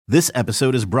This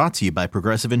episode is brought to you by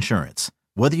Progressive Insurance.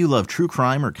 Whether you love true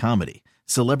crime or comedy,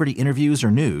 celebrity interviews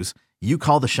or news, you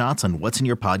call the shots on what's in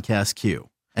your podcast queue.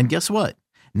 And guess what?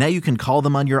 Now you can call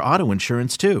them on your auto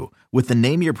insurance too with the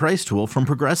Name Your Price tool from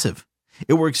Progressive.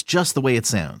 It works just the way it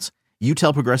sounds. You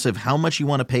tell Progressive how much you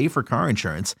want to pay for car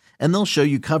insurance, and they'll show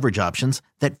you coverage options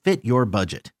that fit your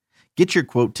budget. Get your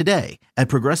quote today at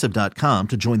Progressive.com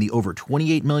to join the over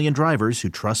 28 million drivers who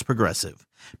trust Progressive.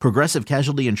 Progressive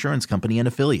Casualty Insurance Company and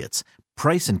Affiliates.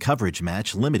 Price and coverage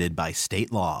match limited by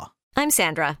state law. I'm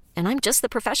Sandra, and I'm just the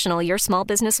professional your small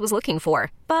business was looking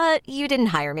for. But you didn't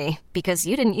hire me because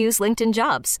you didn't use LinkedIn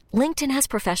Jobs. LinkedIn has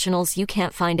professionals you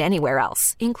can't find anywhere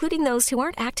else, including those who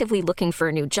aren't actively looking for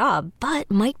a new job, but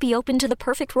might be open to the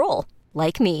perfect role,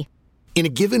 like me. In a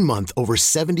given month, over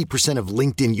 70% of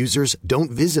LinkedIn users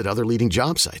don't visit other leading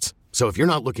job sites. So if you're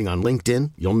not looking on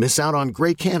LinkedIn, you'll miss out on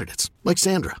great candidates like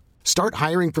Sandra. Start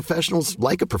hiring professionals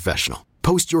like a professional.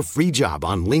 Post your free job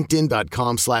on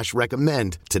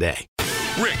linkedin.com/recommend today.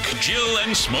 Rick, Jill,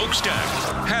 and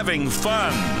Smokestack having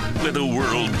fun with a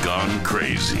world gone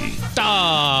crazy.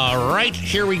 All right,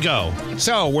 here we go.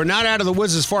 So we're not out of the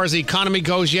woods as far as the economy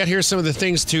goes yet. Here's some of the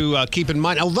things to keep in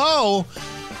mind. Although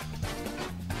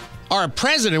our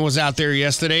president was out there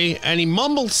yesterday, and he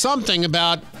mumbled something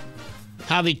about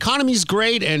how the economy's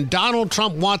great and Donald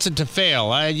Trump wants it to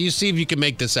fail. You see if you can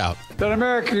make this out. That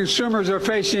American consumers are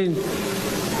facing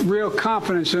real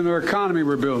confidence in our economy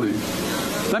we're building.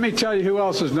 Let me tell you who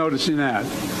else is noticing that.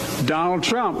 Donald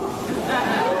Trump.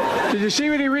 Did you see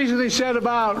what he recently said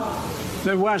about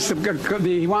that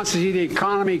he wants to see the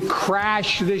economy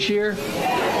crash this year?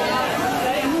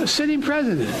 The sitting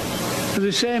president. As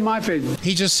they say in my face.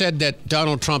 He just said that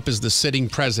Donald Trump is the sitting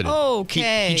president.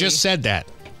 Okay. He just said that.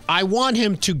 I want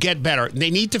him to get better. They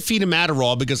need to feed him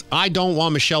Adderall because I don't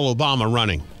want Michelle Obama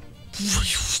running.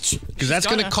 Because that's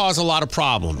going to cause a lot of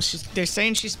problems. They're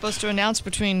saying she's supposed to announce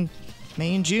between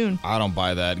May and June. I don't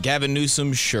buy that. Gavin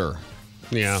Newsom, sure.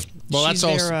 Yeah. Well,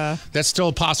 that's still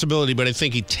a possibility, but I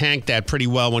think he tanked that pretty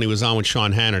well when he was on with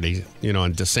Sean Hannity,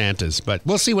 and DeSantis. But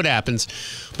we'll see what happens.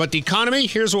 But the economy,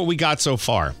 here's what we got so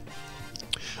far.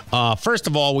 First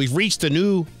of all, we've reached a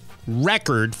new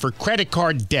record for credit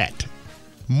card debt.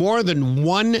 More than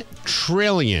 $1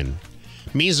 trillion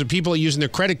means that people are using their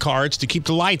credit cards to keep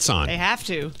the lights on. They have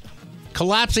to.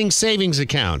 Collapsing savings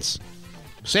accounts.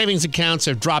 Savings accounts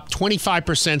have dropped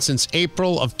 25% since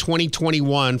April of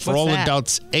 2021 for all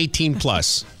adults 18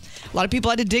 plus. A lot of people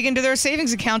had to dig into their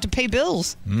savings account to pay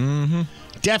bills. Mm-hmm.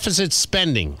 Deficit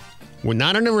spending. We're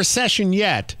not in a recession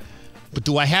yet, but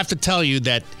do I have to tell you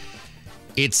that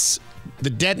the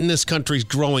debt in this country is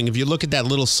growing. If you look at that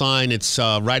little sign, it's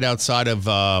right outside of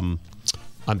on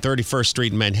 31st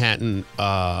Street in Manhattan.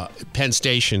 Penn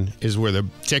Station is where the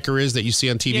ticker is that you see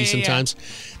on TV sometimes.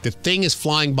 Yeah. The thing is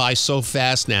flying by so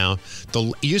fast now.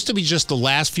 It used to be just the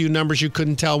last few numbers you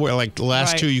couldn't tell, where like the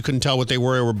last two you couldn't tell what they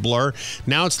were blur.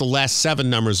 Now it's the last 7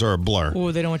 numbers are a blur.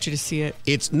 Oh, they don't want you to see it.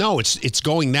 It's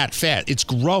going that fast. It's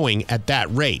growing at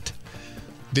that rate.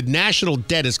 The national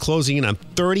debt is closing in on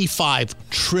 $35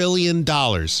 trillion.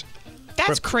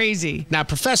 That's crazy. Now,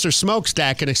 Professor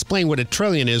Smokestack can explain what a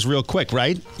trillion is real quick,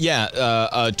 right? Yeah,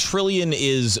 a trillion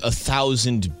is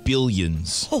 1,000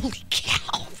 billions. Holy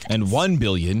cow. And 1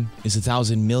 billion is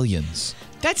 1,000 millions.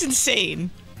 That's insane.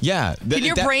 Yeah. Can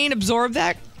your brain absorb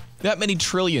that? That many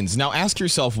trillions. Now ask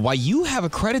yourself why you have a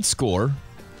credit score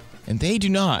and they do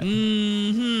not.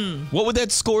 Mm-hmm. What would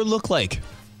that score look like?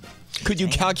 Could you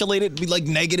calculate it? It'd be like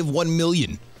negative 1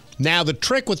 million. Now, the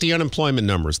trick with the unemployment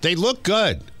numbers, they look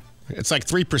good. It's like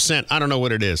 3%. I don't know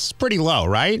what it is. It's pretty low,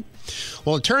 right?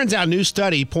 Well, it turns out a new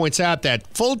study points out that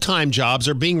full-time jobs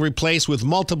are being replaced with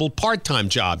multiple part-time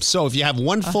jobs. So if you have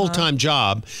one full-time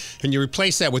job and you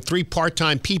replace that with 3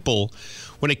 part-time people,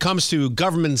 when it comes to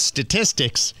government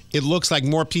statistics, it looks like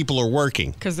more people are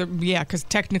working. Because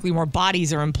technically more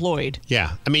bodies are employed.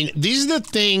 Yeah. I mean, these are the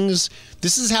things,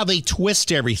 this is how they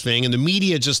twist everything, and the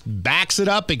media just backs it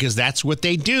up because that's what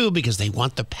they do, because they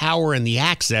want the power and the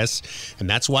access, and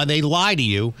that's why they lie to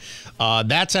you.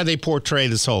 That's how they portray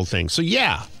this whole thing. So,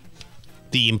 yeah,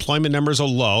 the employment numbers are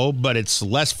low, but it's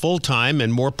less full-time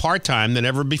and more part-time than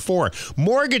ever before.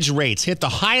 Mortgage rates hit the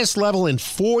highest level in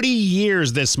 40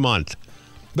 years this month.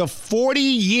 The 40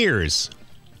 years.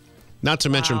 Not to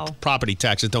mention property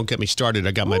taxes. Don't get me started.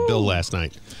 I got my bill last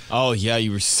night. Oh, yeah.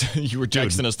 You were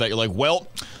texting us that. You're like, well,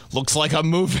 looks like I'm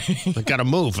moving. I got to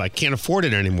move. I can't afford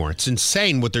it anymore. It's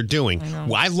insane what they're doing.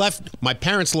 Well, my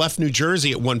parents left New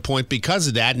Jersey at one point because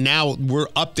of that. Now we're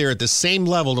up there at the same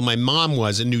level that my mom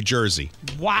was in New Jersey.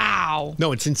 Wow.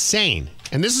 No, it's insane.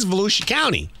 And this is Volusia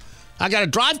County. I got to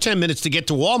drive 10 minutes to get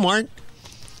to Walmart.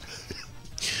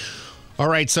 All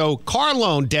right, so car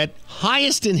loan debt,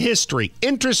 highest in history.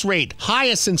 Interest rate,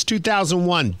 highest since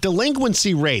 2001.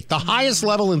 Delinquency rate, the highest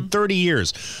level in 30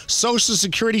 years. Social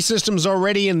Security system's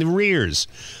already in the rears.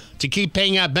 To keep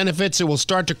paying out benefits, it will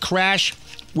start to crash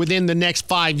within the next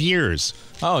 5 years.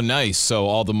 Oh, nice. So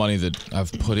all the money that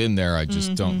I've put in there, I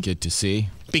just don't get to see?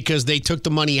 Because they took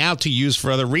the money out to use for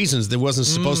other reasons that wasn't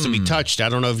supposed to be touched. I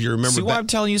don't know if you remember. See why I'm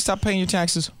telling you stop paying your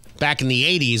taxes? Back in the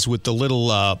 80s with the little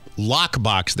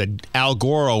lockbox that Al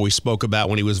Gore always spoke about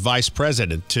when he was vice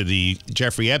president to the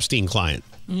Jeffrey Epstein client.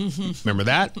 Remember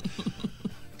that?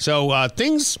 So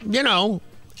things, you know,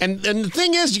 and the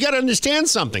thing is, you got to understand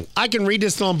something. I can read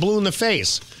this till I'm blue in the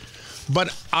face.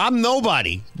 But I'm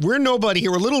nobody. We're nobody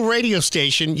here. We're a little radio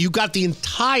station. You got the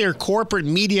entire corporate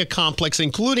media complex,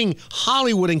 including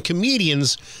Hollywood and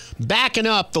comedians, backing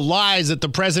up the lies that the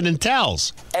president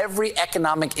tells. Every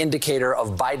economic indicator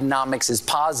of Bidenomics is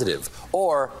positive,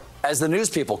 or, as the news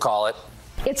people call it,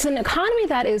 it's an economy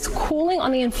that is cooling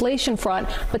on the inflation front,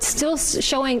 but still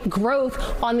showing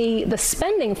growth on the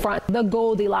spending front, the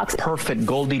Goldilocks. Perfect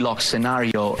Goldilocks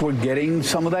scenario. We're getting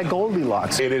some of that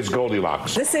Goldilocks. It is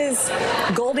Goldilocks. This is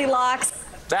Goldilocks.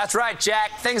 That's right,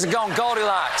 Jack. Things are going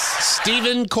Goldilocks.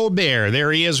 Stephen Colbert,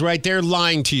 there he is right there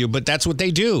lying to you, but that's what they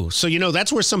do. So, you know,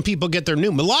 that's where some people get their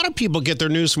news. A lot of people get their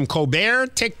news from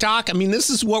Colbert, TikTok. I mean, this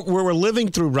is what we're living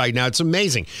through right now. It's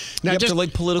amazing. Now, they're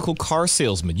like political car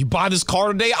salesmen. You buy this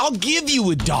car today, I'll give you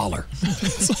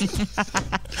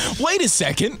 $1. Wait a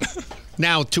second.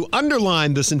 Now, to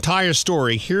underline this entire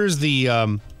story, here's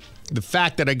the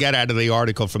fact that I got out of the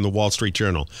article from the Wall Street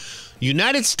Journal.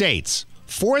 United States,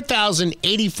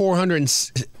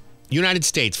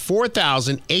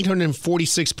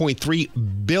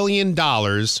 $4,846.3 billion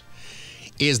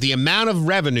is the amount of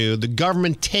revenue the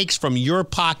government takes from your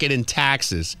pocket in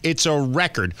taxes. It's a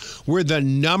record. We're the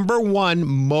 #1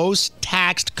 most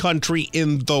taxed country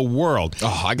in the world.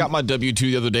 Oh, I got my W-2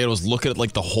 the other day. I was looking at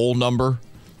like the whole number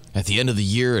at the end of the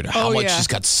year and how much just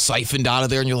got siphoned out of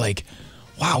there. And you're like,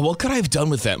 wow, what could I have done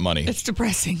with that money? It's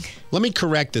depressing. Let me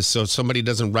correct this so somebody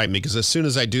doesn't write me, because as soon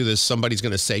as I do this, somebody's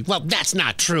going to say, well, that's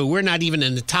not true. We're not even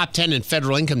in the top 10 in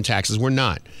federal income taxes. We're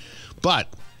not. But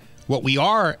what we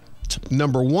are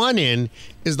 #1 in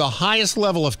is the highest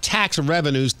level of tax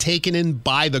revenues taken in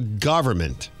by the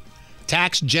government.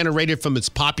 Tax generated from its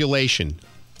population.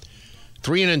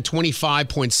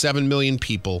 325.7 million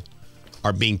people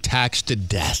are being taxed to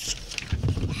death.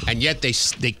 And yet they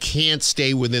can't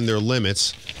stay within their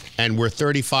limits, and we're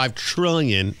 $35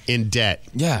 trillion in debt.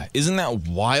 Yeah, isn't that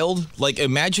wild? Like,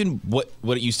 imagine what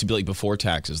it used to be like before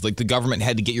taxes. Like, the government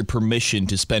had to get your permission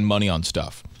to spend money on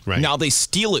stuff. Right. Now they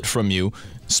steal it from you,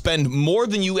 spend more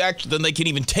than they can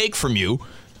even take from you,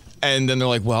 and then they're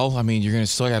like, well, I mean, you're going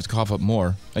to still have to cough up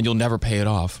more, and you'll never pay it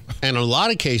off. And in a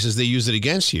lot of cases, they use it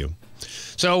against you.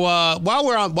 So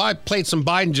while I played some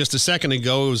Biden just a second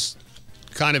ago, it was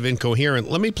kind of incoherent.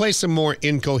 Let me play some more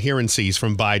incoherencies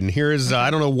from Biden. Here's,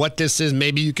 I don't know what this is.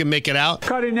 Maybe you can make it out.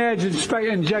 Cutting edge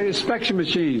inspection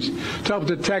machines to help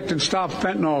detect and stop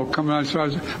fentanyl coming on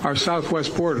our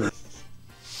southwest border.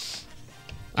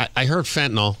 I heard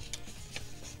fentanyl.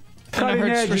 Cutting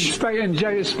edge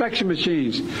inspection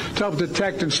machines to help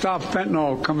detect and stop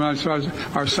fentanyl coming on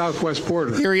our southwest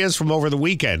border. Here he is from over the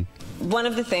weekend. One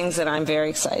of the things that I'm very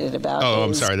excited about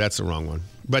I'm sorry. That's the wrong one.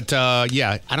 But,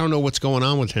 yeah, I don't know what's going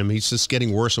on with him. He's just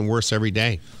getting worse and worse every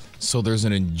day. So there's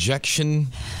an injection.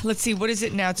 Let's see. What is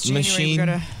it now? It's January.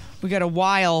 Machine. We got a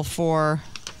while before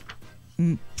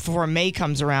May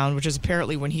comes around, which is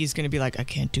apparently when he's going to be like, I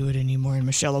can't do it anymore, and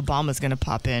Michelle Obama's going to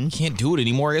pop in. Can't do it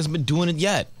anymore. He hasn't been doing it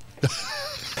yet.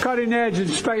 Cutting edge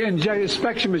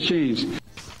inspection machines.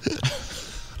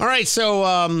 All right, so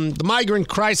the migrant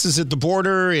crisis at the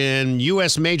border in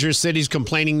U.S. major cities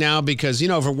complaining now because, you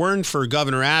know, if it weren't for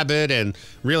Governor Abbott and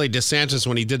really DeSantis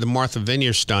when he did the Martha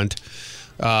Vineyard stunt,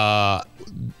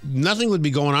 nothing would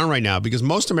be going on right now because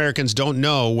most Americans don't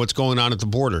know what's going on at the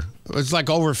border. It's like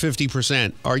over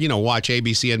 50%, or, you know, watch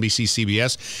ABC, NBC,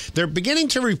 CBS. They're beginning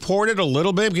to report it a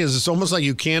little bit because it's almost like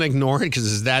you can't ignore it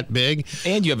because it's that big.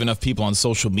 And you have enough people on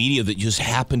social media that just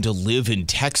happen to live in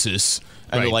Texas.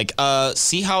 And they're like,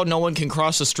 see how no one can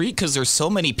cross the street because there's so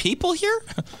many people here?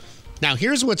 Now,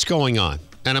 here's what's going on.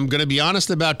 And I'm going to be honest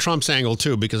about Trump's angle,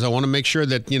 too, because I want to make sure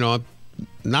that, you know, I'm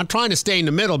not trying to stay in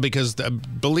the middle because,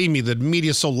 believe me, the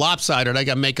media's so lopsided, I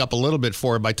got to make up a little bit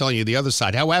for it by telling you the other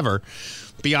side. However,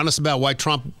 be honest about why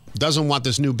Trump doesn't want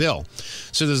this new bill.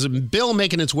 So there's a bill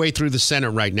making its way through the Senate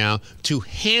right now to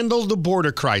handle the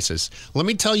border crisis. Let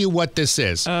me tell you what this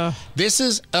is. This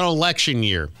is an election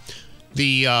year.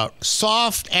 The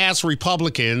soft-ass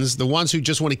Republicans, the ones who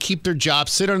just want to keep their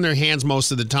jobs, sit on their hands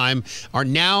most of the time, are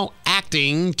now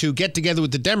acting to get together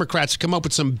with the Democrats to come up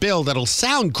with some bill that'll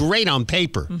sound great on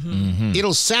paper.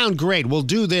 It'll sound great. We'll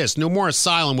do this. No more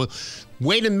asylum. We'll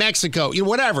wait in Mexico.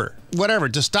 Whatever,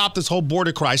 to stop this whole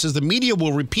border crisis. The media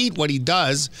will repeat what he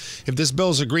does. If this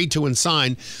bill is agreed to and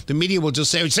signed, the media will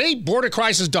just say, see, border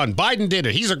crisis done. Biden did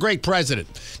it. He's a great president.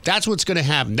 That's what's going to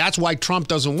happen. That's why Trump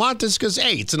doesn't want this, because,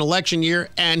 hey, it's an election year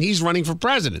and he's running for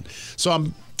president. So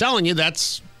I'm telling you,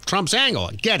 that's Trump's angle.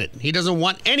 I get it. He doesn't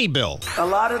want any bill. A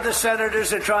lot of the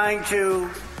senators are trying to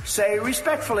say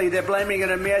respectfully they're blaming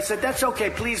it on me. I said, that's okay.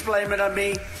 Please blame it on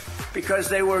me, because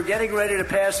they were getting ready to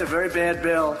pass a very bad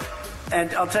bill.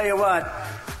 And I'll tell you what,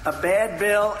 a bad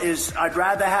bill is, I'd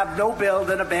rather have no bill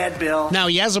than a bad bill. Now,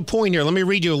 he has a point here. Let me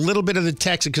read you a little bit of the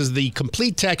text, because the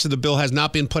complete text of the bill has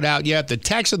not been put out yet. The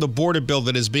text of the border bill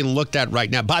that is being looked at right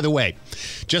now. By the way,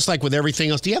 just like with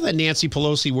everything else, do you have that Nancy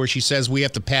Pelosi where she says we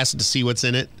have to pass it to see what's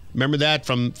in it? Remember that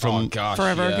from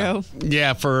forever ago?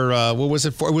 Yeah, for, what was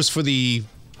it for? It was for the,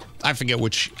 I forget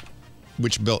which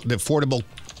bill, the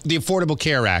Affordable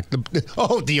Care Act.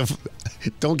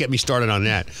 Don't get me started on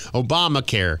that.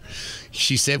 Obamacare.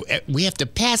 She said, we have to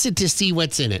pass it to see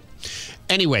what's in it.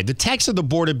 Anyway, the text of the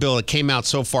border bill that came out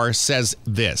so far says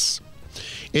this.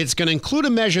 It's going to include a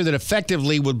measure that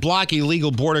effectively would block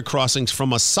illegal border crossings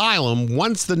from asylum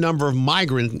once the number of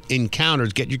migrant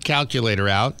encounters, get your calculator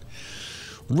out,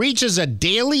 reaches a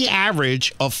daily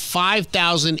average of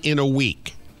 5,000 in a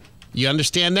week. You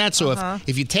understand that? So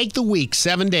if you take the week,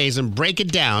 7 days, and break it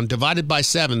down, divided by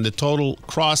 7, the total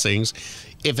crossings,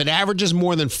 if it averages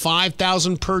more than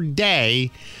 5,000 per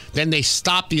day, then they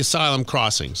stop the asylum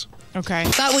crossings. Okay.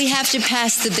 But we have to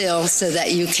pass the bill so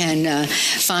that you can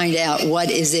find out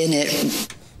what is in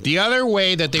it. The other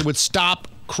way that they would stop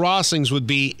crossings would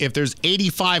be if there's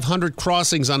 8,500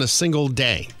 crossings on a single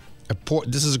day.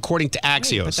 This is according to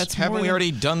Axios. Haven't we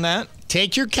already done that?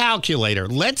 Take your calculator.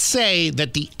 Let's say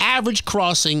that the average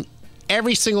crossing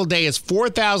every single day is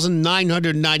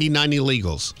 4,999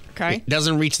 illegals. Okay. It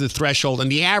doesn't reach the threshold,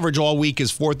 and the average all week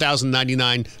is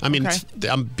 4,099. I mean,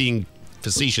 I'm being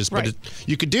facetious, but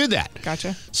you could do that.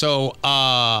 Gotcha. So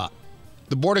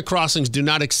the border crossings do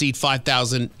not exceed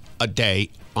 5,000 a day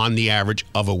on the average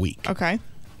of a week. Okay.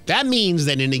 That means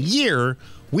that in a year,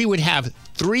 we would have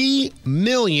 3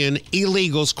 million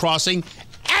illegals crossing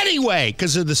anyway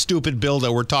because of the stupid bill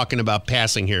that we're talking about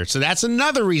passing here. So that's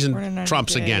another reason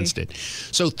Trump's against it.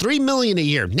 So 3 million a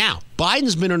year. Now,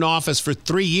 Biden's been in office for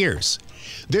 3 years.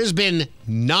 There's been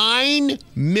 9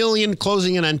 million,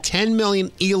 closing in on 10 million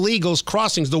illegals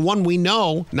crossings. The one we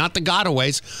know, not the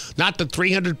gotaways, not the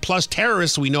 300 plus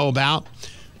terrorists we know about.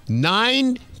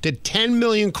 9 to 10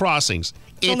 million crossings.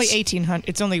 It's only 1,800.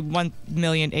 It's only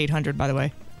 1,800,000, by the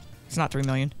way. It's not 3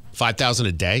 million. 5,000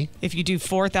 a day? If you do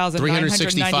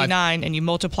 4,999 and you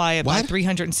multiply it by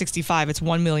 365, it's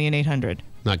 1,800,000.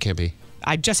 No, it can't be.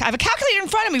 I just have a calculator in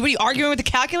front of me. What are you arguing with the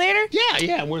calculator?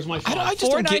 Yeah. Where's my phone? I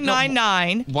just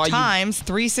 4,999 times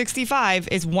 365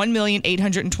 is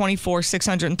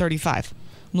 1,824,635.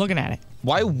 I'm looking at it.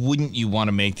 Why wouldn't you want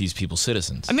to make these people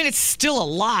citizens? I mean, it's still a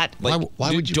lot. Like,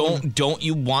 why would you? Don't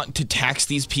you want to tax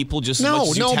these people just as much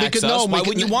as you tax us? Why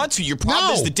wouldn't you want to? Your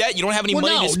problem is the debt. You don't have any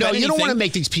money to spend anything. You don't want to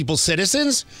make these people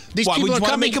citizens. Why would you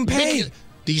want to make them pay?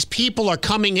 These people are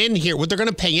coming in here. Well, they're going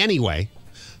to pay anyway.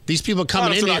 These people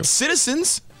coming in here. Not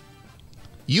citizens.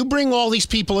 You bring all these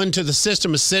people into the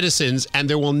system as citizens, and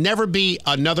there will never be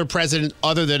another president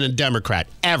other than a Democrat.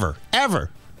 Ever.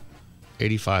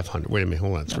 8,500. Wait a minute.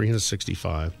 Hold on.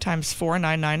 365. Times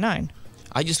 4,999.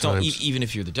 I just don't, even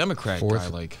if you're the Democrat guy,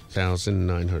 like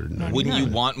 4,999. Wouldn't you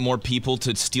want more people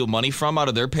to steal money from out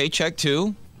of their paycheck,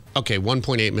 too? Okay,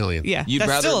 1.8 million. Yeah,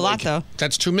 that's still a lot, though.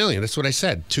 That's 2 million. That's what I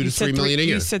said. 2 to 3 million a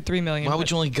year. You said 3 million. Why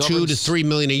would you only govern 2 to 3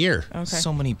 million a year? Okay.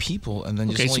 So many people, and then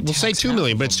just only we'll say 2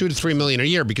 million, but it's 2 to 3 million a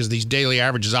year because these daily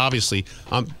averages, obviously,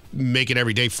 make it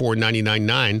every day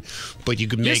 4,999. But you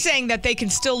could make. You're saying that they can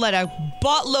still let a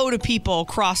buttload of people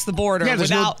cross the border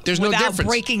without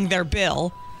breaking their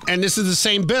bill. And this is the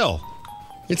same bill.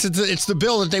 It's the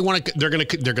bill that they want to. They're going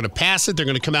to pass it. They're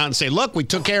going to come out and say, "Look, we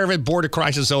took care of it. Border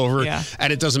crisis over,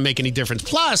 and it doesn't make any difference."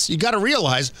 Plus, you got to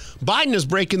realize Biden is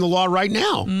breaking the law right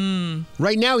now.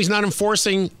 Right now, he's not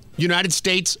enforcing United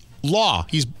States law.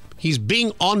 He's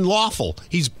being unlawful.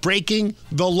 He's breaking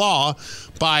the law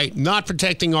by not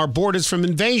protecting our borders from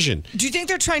invasion. Do you think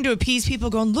they're trying to appease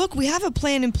people going, look, we have a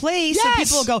plan in place? Yes. And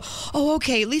people will go, oh,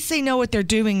 okay, at least they know what they're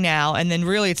doing now. And then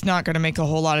really it's not going to make a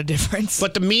whole lot of difference.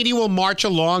 But the media will march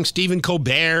along. Stephen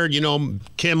Colbert,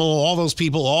 Kimmel, all those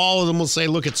people, all of them will say,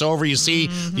 look, it's over. You see,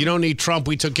 you don't need Trump.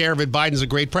 We took care of it. Biden's a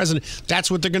great president.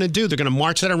 That's what they're going to do. They're going to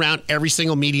march that around every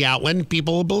single media outlet and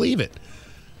people will believe it.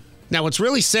 Now, what's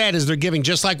really sad is they're giving,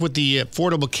 just like with the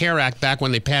Affordable Care Act back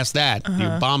when they passed that, the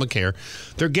Obamacare,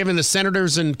 they're giving the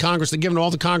senators and Congress, they're giving all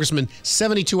the congressmen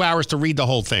 72 hours to read the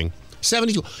whole thing.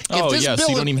 72. So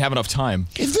you don't even have enough time.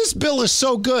 If this bill is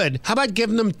so good, how about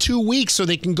giving them 2 weeks so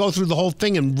they can go through the whole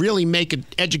thing and really make an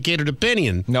educated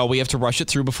opinion? No, we have to rush it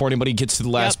through before anybody gets to the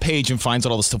last page and finds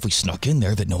out all the stuff we snuck in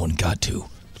there that no one got to.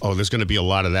 Oh, there's going to be a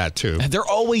lot of that, too. There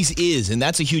always is, and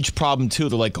that's a huge problem, too.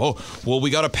 They're like, oh, well,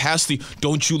 we got to pass the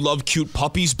Don't You Love Cute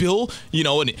Puppies bill? You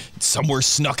know, and somewhere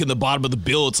snuck in the bottom of the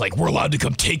bill, it's like, we're allowed to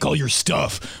come take all your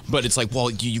stuff. But it's like,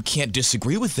 well, you can't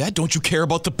disagree with that. Don't you care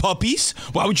about the puppies?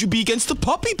 Why would you be against the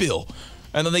puppy bill?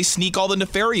 And then they sneak all the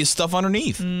nefarious stuff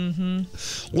underneath.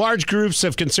 Mm-hmm. Large groups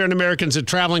of concerned Americans are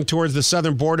traveling towards the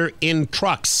southern border in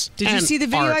trucks. Did you see the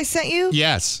video I sent you?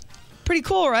 Yes. Pretty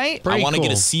cool, right? I want to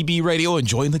get a CB radio and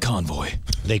join the convoy.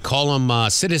 They call them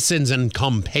citizens and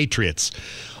compatriots.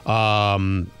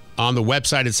 On the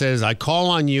website, it says, I call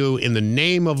on you in the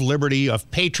name of liberty, of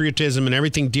patriotism, and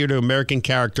everything dear to American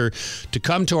character to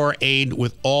come to our aid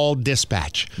with all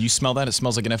dispatch. You smell that? It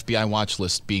smells like an FBI watch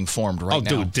list being formed right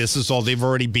now. Oh, dude, this is all. They've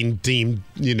already been deemed,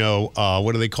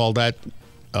 what do they call that?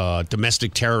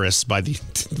 Domestic terrorists by the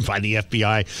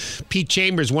FBI. Pete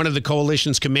Chambers, one of the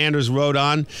coalition's commanders, wrote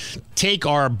on, "Take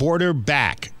our border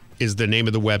back" is the name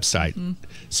of the website. Mm-hmm.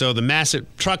 So the massive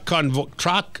truck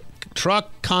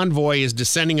convoy is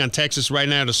descending on Texas right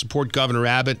now to support Governor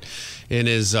Abbott in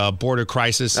his border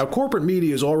crisis. Now, corporate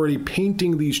media is already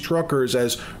painting these truckers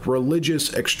as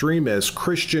religious extremists,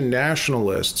 Christian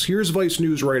nationalists. Here's Vice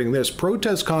News writing this.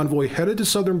 Protest convoy headed to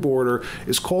southern border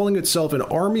is calling itself an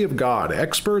army of God.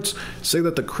 Experts say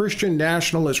that the Christian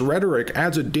nationalist rhetoric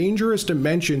adds a dangerous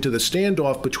dimension to the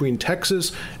standoff between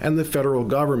Texas and the federal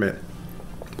government.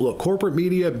 Look, corporate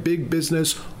media, big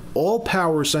business, all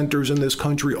power centers in this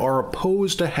country are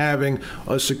opposed to having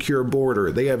a secure border.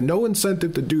 They have no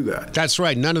incentive to do that. That's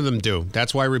right. None of them do.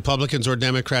 That's why Republicans or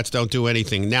Democrats don't do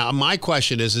anything. Now, my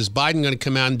question is Biden going to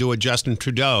come out and do a Justin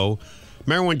Trudeau?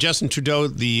 Remember when Justin Trudeau,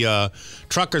 the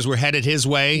truckers were headed his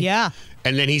way? Yeah.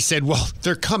 And then he said, well,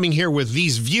 they're coming here with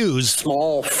these views.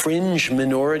 Small fringe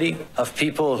minority of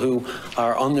people who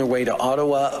are on their way to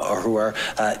Ottawa or who are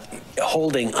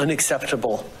holding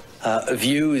unacceptable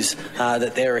views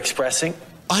that they're expressing.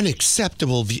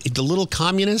 Unacceptable. The little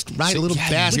communist, right? A little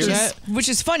bastard. Which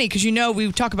is funny because,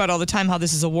 we talk about all the time how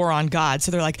this is a war on God.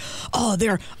 So they're like, oh,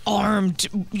 they're armed,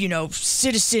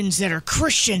 citizens that are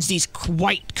Christians, these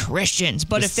white Christians.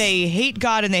 But if they hate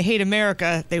God and they hate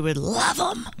America, they would love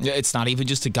them. Yeah, it's not even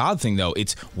just a God thing, though.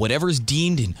 It's whatever's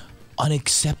deemed an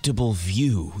unacceptable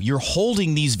view. You're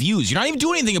holding these views. You're not even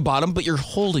doing anything about them, but you're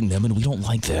holding them, and we don't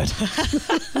like that.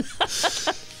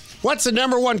 What's the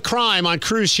number one crime on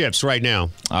cruise ships right now?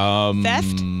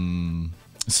 Theft?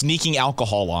 Sneaking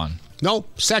alcohol on. No,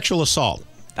 sexual assault.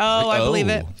 Oh, I believe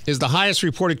it. Is the highest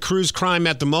reported cruise crime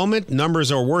at the moment.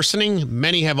 Numbers are worsening.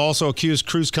 Many have also accused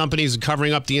cruise companies of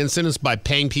covering up the incidents by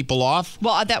paying people off.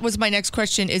 Well, that was my next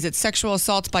question. Is it sexual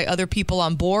assaults by other people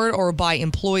on board or by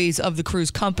employees of the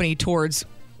cruise company towards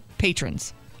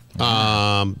patrons?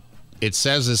 It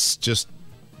says it's just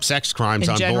sex crimes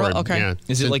in on general? board. Okay. Yeah.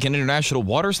 Is it like an international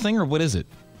waters thing, or what is it?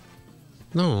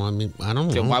 No, I mean, I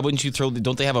don't know. Why wouldn't you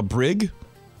don't they have a brig?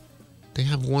 They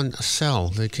have one cell.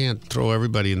 They can't throw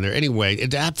everybody in there. Anyway,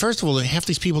 first of all, half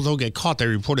these people don't get caught. They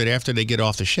report it after they get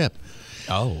off the ship.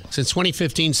 Oh. Since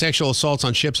 2015, sexual assaults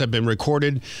on ships have been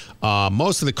recorded.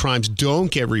 Most of the crimes don't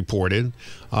get reported,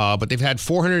 but they've had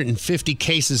 450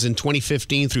 cases in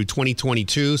 2015 through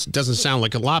 2022. So it doesn't sound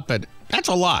like a lot, but that's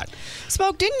a lot.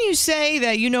 Smoke, didn't you say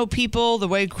that people, the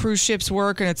way cruise ships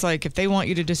work, and it's like if they want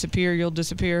you to disappear, you'll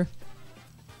disappear?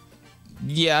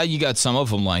 Yeah, you got some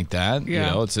of them like that.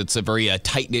 Yeah. It's a very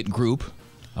tight-knit group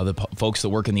of the folks that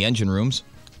work in the engine rooms.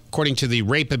 According to the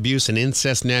Rape, Abuse, and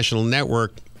Incest National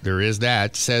Network, there is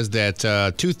that, says that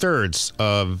 2/3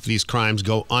 of these crimes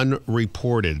go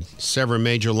unreported. Several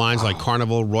major lines like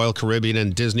Carnival, Royal Caribbean,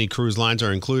 and Disney Cruise Lines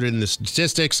are included in the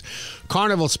statistics.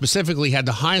 Carnival specifically had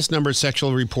the highest number of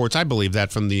sexual reports. I believe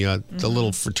that from the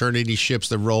little fraternity ships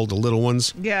that rolled, the little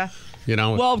ones. Yeah.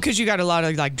 Well, because you got a lot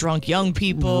of drunk young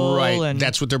people. Right. And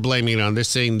that's what they're blaming it on. They're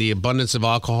saying the abundance of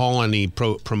alcohol and the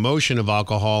promotion of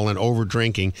alcohol and over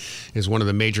drinking is one of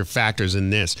the major factors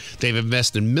in this. They've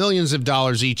invested millions of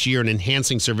dollars each year in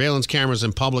enhancing surveillance cameras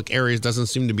in public areas. Doesn't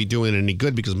seem to be doing any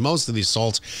good because most of the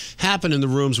assaults happen in the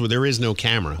rooms where there is no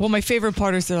camera. Well, my favorite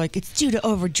part is they're like, it's due to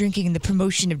over drinking and the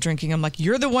promotion of drinking. I'm like,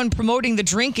 you're the one promoting the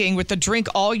drinking with the drink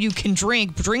all you can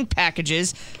drink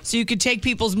packages so you can take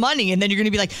people's money. And then you're going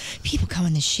to be like, people people come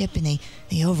on the ship and they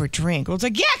overdrink. Well, it's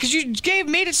like, yeah, because you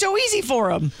made it so easy for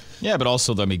them. Yeah, but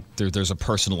also, I mean, there's a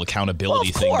personal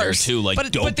accountability thing there, too. Like,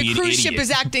 but don't the be an cruise idiot. ship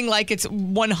is acting like it's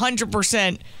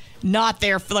 100% not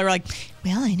there. They're like,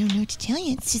 well, I don't know what to tell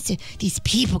you. It's just these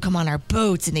people come on our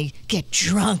boats and they get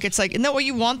drunk. It's like, isn't that what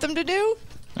you want them to do?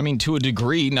 I mean, to a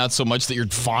degree, not so much that you're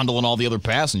fondling all the other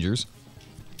passengers.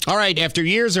 All right, after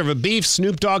years of a beef,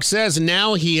 Snoop Dogg says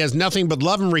now he has nothing but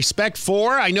love and respect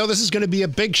for, I know this is going to be a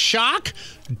big shock,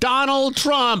 Donald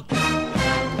Trump.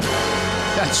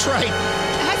 That's right.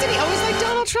 Hasn't he always liked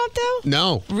Donald Trump, though?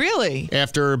 No. Really?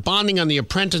 After bonding on The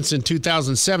Apprentice in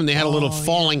 2007, they had a little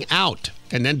falling out.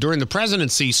 And then during the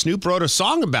presidency, Snoop wrote a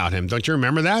song about him. Don't you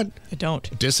remember that? I don't.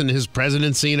 Dissing his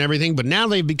presidency and everything. But now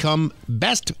they've become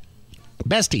besties.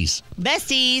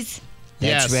 Besties.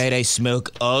 That's right. I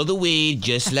smoke all the weed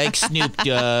just like Snoop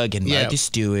Dogg and Martha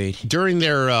Stewart. During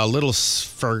their little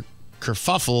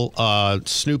kerfuffle,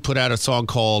 Snoop put out a song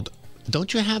called,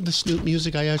 don't you have the Snoop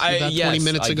music I asked you about 20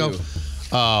 minutes ago?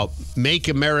 Make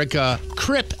America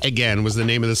Crip Again was the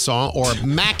name of the song, or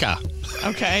Maca.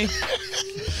 Okay.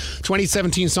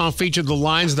 2017 song featured the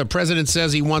lines, the president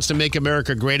says he wants to make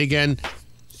America great again.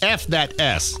 F that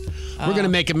S. We're going to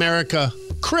make America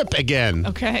Crip again.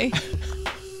 Okay.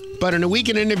 But in a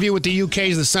weekend interview with the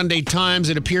UK's The Sunday Times,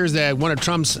 it appears that one of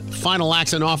Trump's final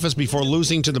acts in office before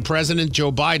losing to the president,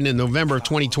 Joe Biden, in November of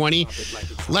 2020,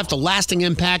 left a lasting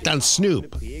impact on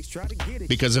Snoop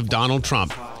because of Donald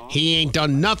Trump. He ain't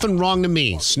done nothing wrong to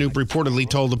me, Snoop reportedly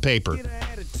told the paper.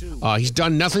 He's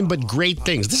done nothing but great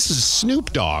things. This is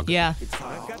Snoop Dogg. Yeah.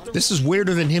 This is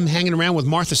weirder than him hanging around with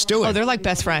Martha Stewart. Oh, they're like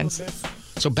best friends.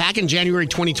 So back in January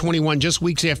 2021, just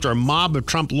weeks after a mob of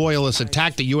Trump loyalists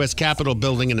attacked the U.S. Capitol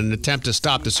building in an attempt to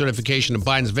stop the certification of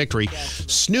Biden's victory,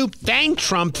 Snoop thanked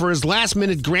Trump for his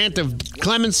last-minute grant of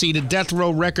clemency to Death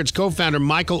Row Records co-founder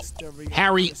Michael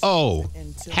Harry O.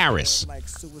 Harris.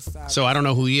 So I don't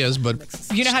know who he is, but...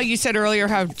 You know how you said earlier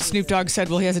how Snoop Dogg said,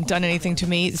 well, he hasn't done anything to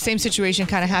me? The same situation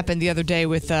kind of happened the other day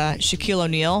with Shaquille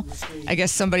O'Neal. I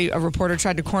guess a reporter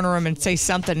tried to corner him and say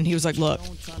something, and he was like, look,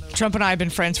 Trump and I have been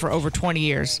friends for over 20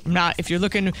 years.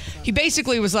 He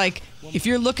basically was like, if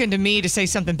you're looking to me to say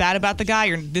something bad about the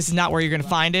guy, this is not where you're going to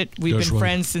find it. We've been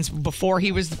friends since before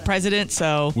he was the president,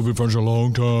 so... We've been friends a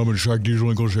long time, and Shaq Diesel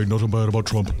ain't going to say nothing bad about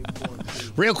Trump.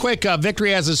 Real quick,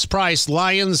 victory has its price.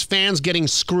 Lions fans getting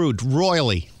screwed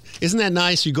royally. Isn't that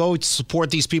nice? You go to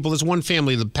support these people. There's one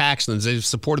family, the Paxtons. They've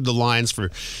supported the Lions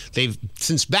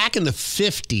since back in the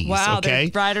 50s. Wow, okay?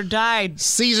 They ride or died.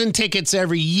 Season tickets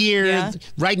every year. Yeah.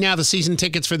 Right now, the season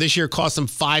tickets for this year cost them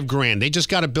 $5,000. They just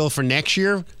got a bill for next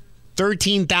year.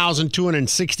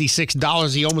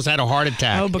 $13,266. He almost had a heart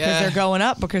attack. Oh, because they're going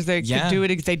up. Because they could do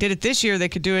it. If they did it this year, they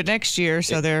could do it next year.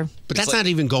 So they're. But that's not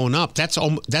even going up. That's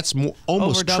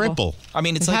almost triple. I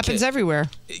mean, it happens everywhere.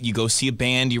 You go see a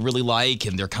band you really like,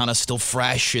 and they're kind of still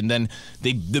fresh, and then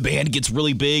the band gets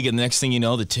really big, and the next thing you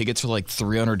know, the tickets are like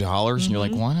 $300, and you're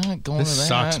like, why not go to that? This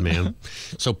sucks, man.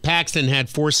 So Paxton had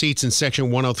 4 seats in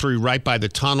Section 103 right by the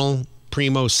tunnel.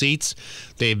 Primo seats.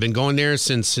 They've been going there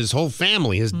since his whole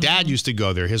family. His dad used to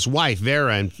go there. His wife,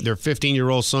 Vera, and their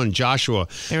 15-year-old son, Joshua.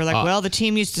 They were like, well, the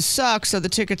team used to suck, so the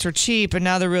tickets are cheap, and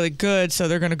now they're really good, so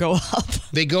they're going to go up.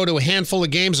 They go to a handful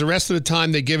of games. The rest of the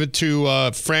time, they give it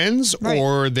to friends,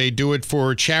 or they do it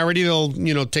for charity. They'll,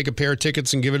 take a pair of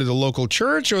tickets and give it to the local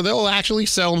church, or they'll actually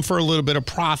sell them for a little bit of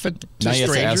profit to now strangers. You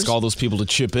have to ask all those people to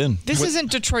chip in. This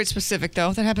isn't Detroit-specific,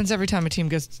 though. That happens every time a team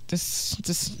goes. This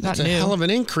not new. It's a hell of an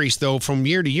increase, though, from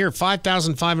year to year.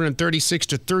 5,536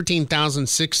 to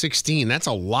 13,616. That's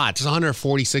a lot. It's a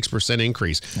 146%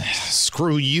 increase.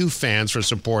 Screw you, fans, for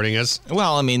supporting us.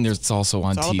 Well, I mean, it's also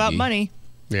on TV. It's all about money.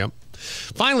 Yep.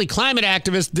 Finally, climate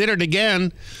activists did it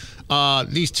again.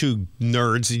 These two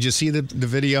nerds. Did you see the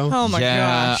video? Oh, my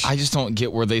gosh. I just don't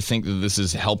get where they think that this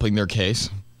is helping their case.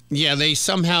 Yeah, they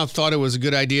somehow thought it was a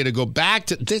good idea to go back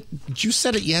to... You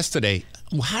said it yesterday.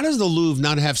 How does the Louvre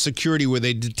not have security where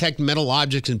they detect metal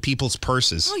objects in people's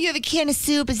purses? Oh, you have a can of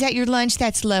soup. Is that your lunch?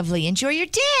 That's lovely. Enjoy your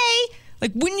day.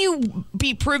 Like, wouldn't you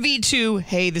be privy to,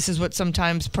 hey, this is what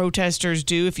sometimes protesters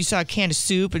do. If you saw a can of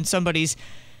soup in somebody's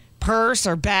purse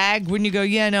or bag, wouldn't you go,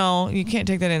 yeah, no, you can't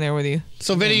take that in there with you?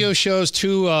 So video shows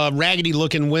 2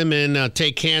 raggedy-looking women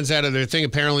take cans out of their thing.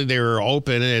 Apparently they were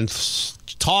open and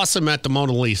toss them at the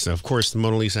Mona Lisa. Of course, the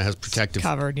Mona Lisa has protective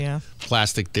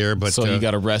plastic there. But so you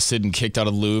got arrested and kicked out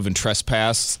of the Louvre and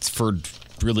trespassed for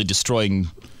really destroying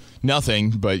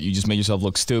nothing, but you just made yourself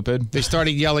look stupid. They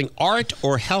started yelling, art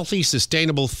or healthy,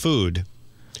 sustainable food.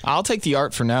 I'll take the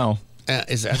art for now. Are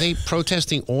they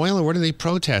protesting oil, or what are they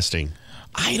protesting?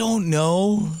 I don't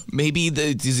know. Maybe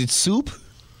is it soup?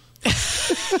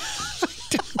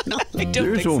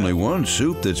 There's only one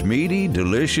soup that's meaty,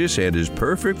 delicious, and is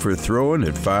perfect for throwing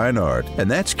at fine art, and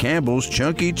that's Campbell's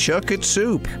Chunky Chuck-It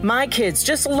Soup. My kids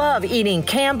just love eating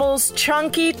Campbell's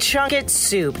Chunky Chuck-It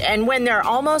Soup, and when they're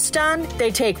almost done, they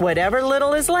take whatever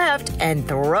little is left and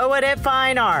throw it at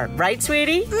fine art. Right,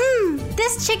 sweetie?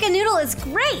 This chicken noodle is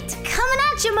great. Coming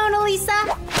at you, Mona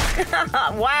Lisa.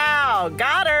 Wow,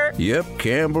 got her. Yep,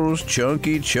 Campbell's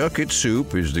Chunky Chuck-It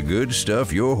Soup is the good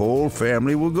stuff your whole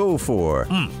family will go for.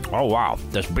 Oh, wow.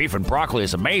 This beef and broccoli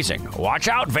is amazing. Watch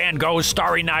out, Van Gogh's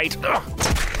Starry Night.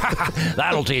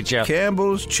 That'll teach you.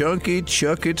 Campbell's Chunky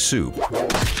Chuck-It Soup.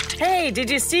 Hey, did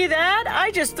you see that?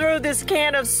 I just threw this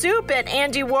can of soup at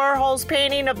Andy Warhol's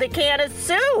painting of the can of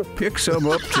soup. Pick some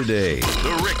up today.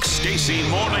 The Rick Stacy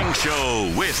Morning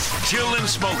Show with Jill and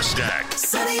Smokestack.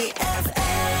 Sunny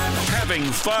FM. Having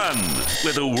fun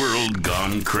with a world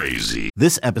gone crazy.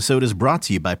 This episode is brought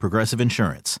to you by Progressive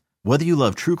Insurance. Whether you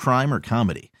love true crime or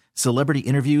comedy, celebrity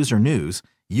interviews or news,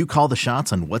 you call the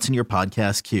shots on what's in your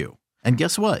podcast queue. And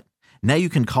guess what? Now you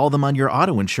can call them on your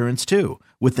auto insurance too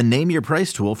with the Name Your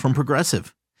Price tool from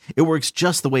Progressive. It works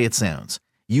just the way it sounds.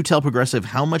 You tell Progressive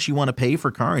how much you want to pay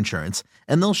for car insurance,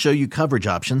 and they'll show you coverage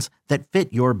options that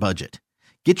fit your budget.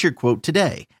 Get your quote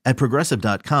today at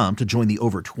Progressive.com to join the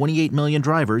over 28 million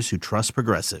drivers who trust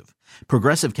Progressive.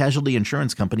 Progressive Casualty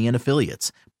Insurance Company and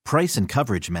Affiliates. Price and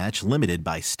coverage match limited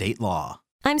by state law.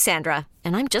 I'm Sandra,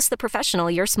 and I'm just the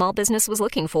professional your small business was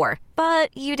looking for.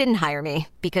 But you didn't hire me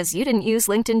because you didn't use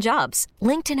LinkedIn Jobs.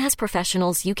 LinkedIn has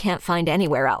professionals you can't find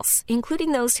anywhere else,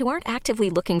 including those who aren't actively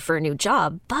looking for a new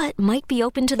job, but might be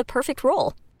open to the perfect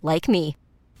role, like me.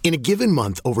 In a given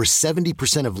month, over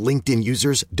 70% of LinkedIn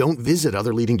users don't visit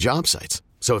other leading job sites.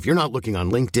 So if you're not looking on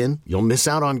LinkedIn, you'll miss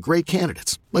out on great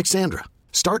candidates like Sandra.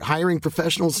 Start hiring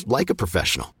professionals like a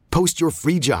professional. Post your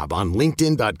free job on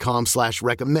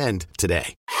linkedin.com/recommend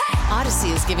today. Odyssey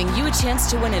is giving you a chance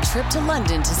to win a trip to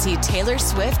London to see Taylor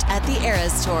Swift at the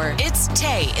Eras Tour. It's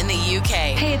Tay in the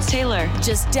UK. Hey, it's Taylor.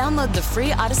 Just download the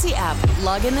free Odyssey app,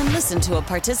 log in and listen to a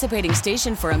participating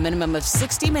station for a minimum of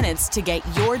 60 minutes to get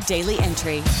your daily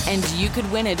entry. And you could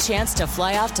win a chance to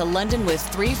fly off to London with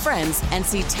 3 friends and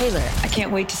see Taylor. I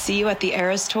can't wait to see you at the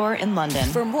Eras Tour in London.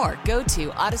 For more, go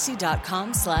to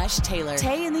odyssey.com/Taylor.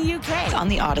 Tay in the UK. It's on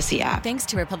the Odyssey app. Thanks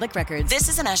to Republic Records. This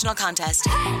is a national contest.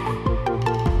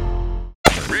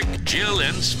 Rick, Jill,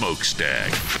 and Smokestack.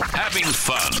 Having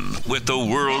fun with the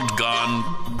world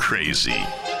gone crazy.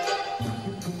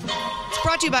 It's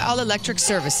brought to you by All Electric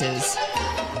Services.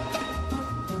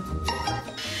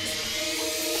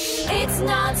 It's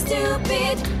not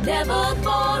stupid, never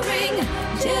boring.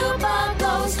 Jill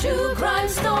Buckles, true crime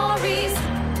stories.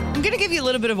 I'm going to give you a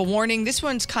little bit of a warning. This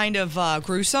one's kind of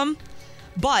gruesome.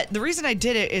 But the reason I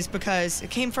did it is because it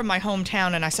came from my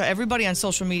hometown, and I saw everybody on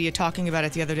social media talking about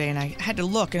it the other day, and I had to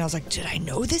look, and I was like, did I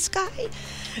know this guy?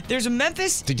 There's a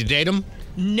Memphis... Did you date him?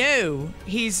 No.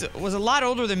 He was a lot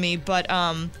older than me, but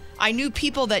I knew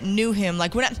people that knew him.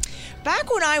 Like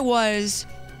back when I was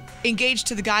engaged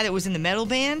to the guy that was in the metal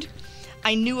band,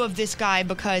 I knew of this guy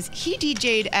because he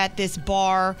DJ'd at this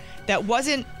bar that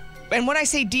wasn't... And when I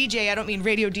say DJ, I don't mean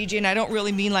radio DJ, and I don't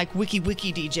really mean like wiki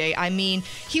DJ. I mean,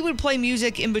 he would play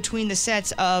music in between the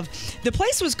sets of... The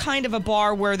place was kind of a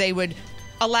bar where they would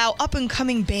allow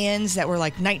up-and-coming bands that were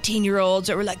like 19-year-olds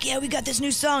that were like, yeah, we got this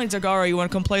new song. It's like, all right, you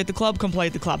want to come play at the club? Come play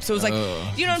at the club. So it was like, you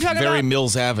know what I'm talking about? Very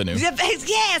Mills Avenue. Yeah,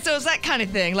 so it was that kind of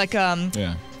thing. Like,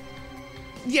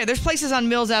 yeah, there's places on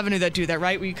Mills Avenue that do that,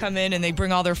 right? Where you come in and they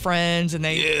bring all their friends and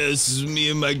they... Yeah, this is me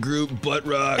and my group, Butt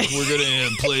Rock. We're going to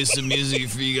play some music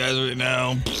for you guys right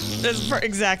now. That's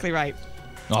exactly right.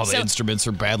 All the instruments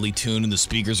are badly tuned and the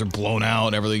speakers are blown out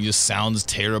and everything just sounds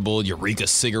terrible. Eureka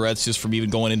cigarettes just from even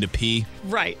going in to pee.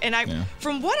 Right. And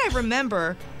from what I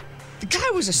remember, the guy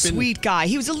was a sweet guy.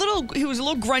 He was a little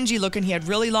grungy looking. He had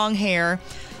really long hair.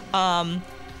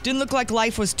 Didn't look like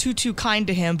life was too kind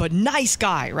to him, but nice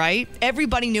guy, right?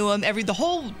 Everybody knew him. The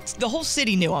whole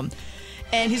city knew him.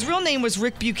 And his real name was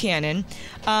Rick Buchanan.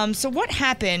 So what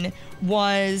happened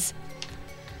was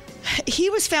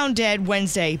he was found dead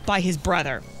Wednesday by his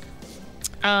brother.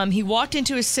 He walked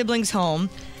into his sibling's home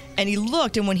and he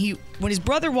looked, and when his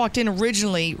brother walked in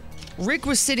originally, Rick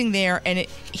was sitting there, and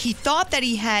he thought that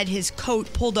he had his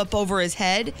coat pulled up over his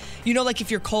head. You know, like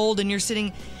if you're cold and you're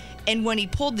sitting... And when he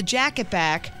pulled the jacket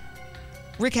back,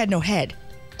 Rick had no head.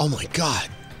 Oh, my God.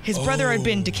 His brother had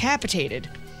been decapitated.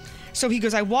 So he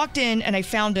goes, I walked in and I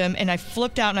found him, and I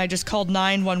flipped out and I just called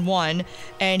 911.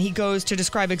 And he goes to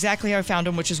describe exactly how I found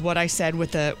him, which is what I said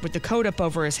with the coat up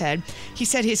over his head. He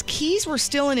said his keys were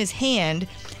still in his hand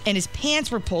and his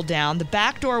pants were pulled down. The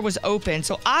back door was open.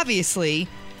 So obviously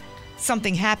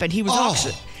something happened. He was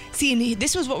See, and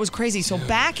this was what was crazy. So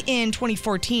back in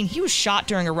 2014, he was shot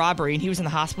during a robbery, and he was in the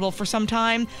hospital for some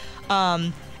time.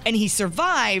 And he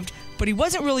survived, but he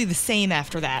wasn't really the same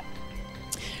after that.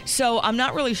 So I'm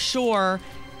not really sure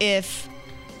if...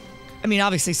 I mean,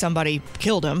 obviously somebody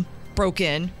killed him, broke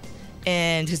in,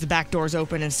 and because the back door's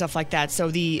open and stuff like that.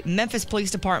 So the Memphis Police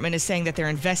Department is saying that they're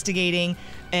investigating,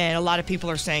 and a lot of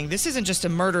people are saying this isn't just a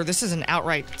murder, this is an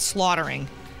outright slaughtering.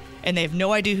 And they have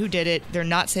no idea who did it. They're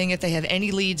not saying if they have any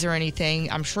leads or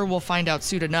anything. I'm sure we'll find out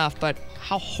soon enough, but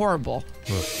how horrible.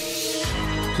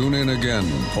 Tune in again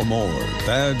for more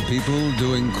Bad People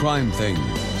Doing Crime Things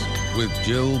with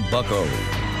Jill Bucko.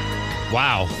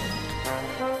 Wow.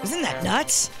 Isn't that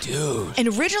nuts? Dude. And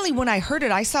originally when I heard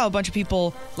it, I saw a bunch of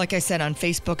people, like I said, on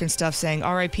Facebook and stuff saying,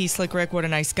 R.I.P. Slick Rick, what a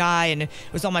nice guy. And it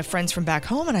was all my friends from back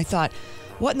home. And I thought,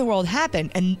 what in the world happened?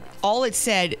 And all it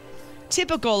said,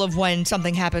 typical of when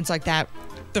something happens like that,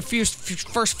 the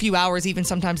first few hours, even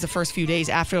sometimes the first few days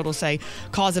after, it'll say,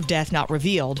 cause of death not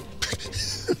revealed.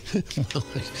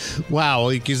 Wow,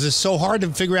 because it's so hard to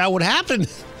figure out what happened.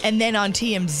 And then on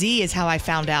TMZ is how I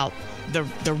found out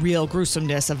the real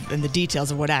gruesomeness and the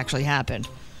details of what actually happened.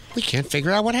 We can't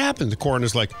figure out what happened. The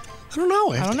coroner's like, I don't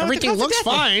know. Everything looks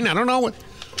fine. I don't know what...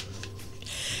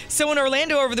 So in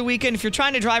Orlando over the weekend, if you're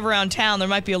trying to drive around town, there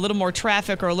might be a little more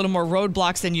traffic or a little more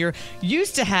roadblocks than you're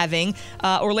used to having.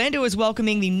 Orlando is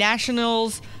welcoming the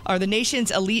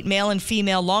nation's elite male and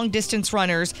female long-distance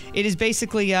runners. It is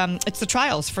basically it's the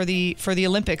trials for the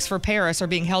Olympics for Paris are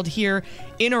being held here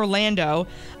in Orlando.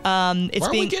 Why are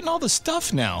we getting all the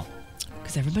stuff now?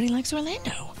 Because everybody likes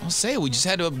Orlando. I'll say we just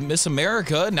had Miss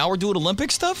America. Now we're doing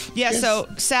Olympic stuff? Yeah, yes. So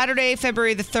Saturday,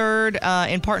 February the 3rd,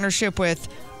 in partnership with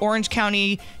Orange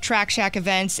County Track Shack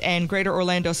Events and Greater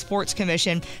Orlando Sports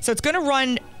Commission. So it's going to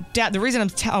run down. The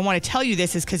reason I want to tell you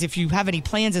this is because if you have any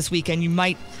plans this weekend, you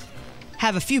might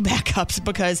have a few backups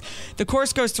because the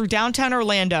course goes through downtown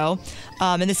Orlando,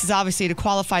 and this is obviously to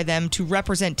qualify them to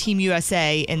represent Team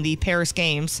USA in the Paris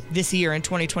Games this year in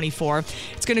 2024.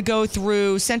 It's going to go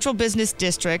through Central Business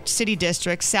District, City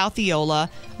District, South Eola,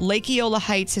 Lake Eola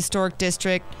Heights Historic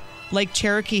District, Lake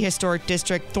Cherokee Historic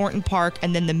District, Thornton Park,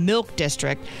 and then the Milk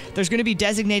District. There's going to be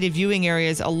designated viewing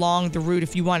areas along the route.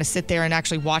 If you want to sit there and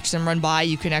actually watch them run by,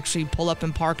 you can actually pull up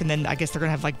and park, and then I guess they're going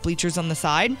to have like bleachers on the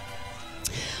side.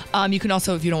 You can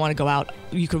also, if you don't want to go out,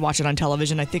 you can watch it on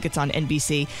television. I think it's on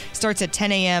NBC. Starts at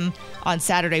 10 a.m. on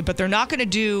Saturday, but they're not going to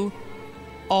do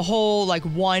a whole like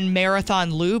one marathon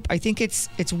loop. I think it's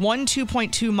one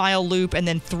 2.2 mile loop and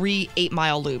then 3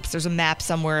 8-mile loops. There's a map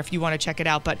somewhere if you want to check it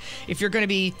out. But if you're going to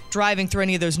be driving through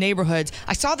any of those neighborhoods,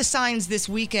 I saw the signs this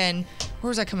weekend. Where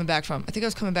was I coming back from? I think I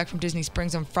was coming back from Disney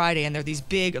Springs on Friday, and there are these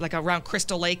big, like around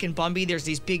Crystal Lake and Bumby, there's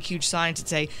these big, huge signs that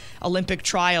say Olympic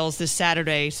trials this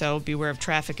Saturday, so beware of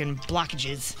traffic and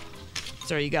blockages. So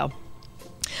there you go.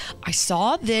 I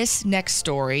saw this next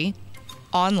story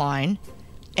online,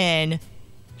 and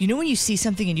you know when you see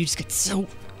something and you just get so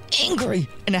angry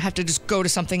and I have to just go to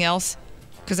something else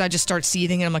because I just start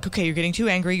seething and I'm like, okay, you're getting too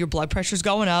angry. Your blood pressure's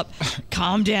going up.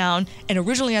 Calm down. And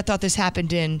originally I thought this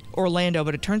happened in Orlando,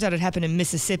 but it turns out it happened in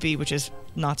Mississippi, which is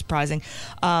not surprising.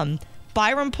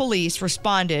 Byram police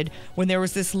responded when there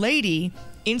was this lady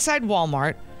inside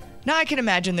Walmart. Now I can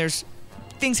imagine there's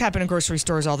things happen in grocery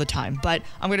stores all the time, but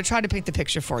I'm going to try to paint the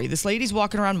picture for you. This lady's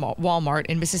walking around Walmart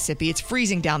in Mississippi. It's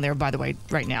freezing down there, by the way,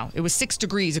 right now. It was 6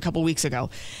 degrees a couple weeks ago.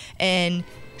 And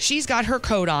she's got her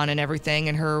coat on and everything,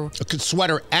 and a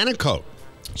sweater and a coat.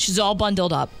 She's all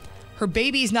bundled up. Her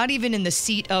baby's not even in the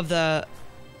seat of the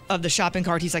shopping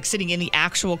cart. He's like sitting in the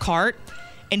actual cart,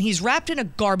 and he's wrapped in a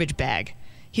garbage bag.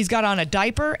 He's got on a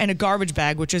diaper and a garbage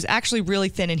bag, which is actually really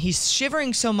thin, and he's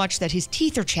shivering so much that his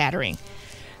teeth are chattering.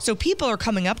 So people are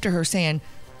coming up to her saying,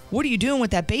 what are you doing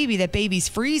with that baby? That baby's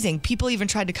freezing. People even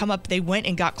tried to come up. They went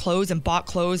and got clothes and bought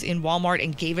clothes in Walmart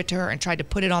and gave it to her and tried to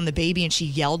put it on the baby, and she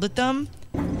yelled at them.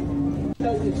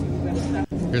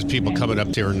 There's people coming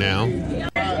up to her now.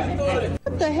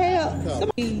 What the hell?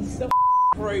 Somebody's so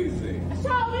crazy.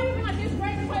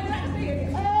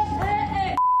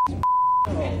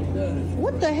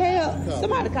 What the hell?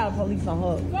 Somebody call the police on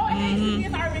her. Go ahead.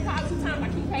 He's already called 2 times. I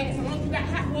keep paying. So long as you got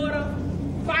hot water,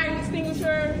 fire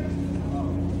extinguisher.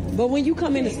 But when you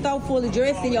come in the store fully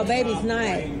dressed and your baby's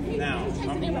not. Now,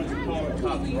 I'm going to call the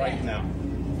cops right now.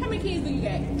 How many kids do you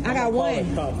got? I got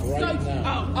one.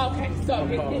 Oh, okay. So,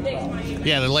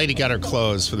 yeah, the lady got her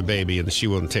clothes for the baby and she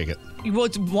wouldn't take it. Well,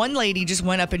 one lady just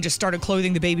went up and just started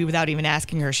clothing the baby without even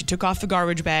asking her. She took off the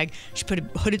garbage bag. She put a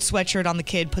hooded sweatshirt on the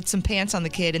kid, put some pants on the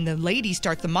kid, and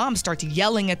the mom starts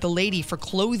yelling at the lady for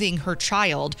clothing her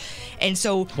child. And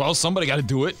so... Well, somebody got to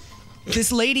do it.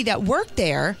 This lady that worked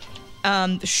there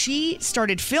She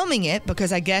started filming it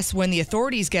because I guess when the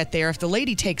authorities get there, if the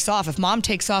lady takes off, if mom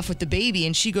takes off with the baby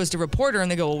and she goes to report her and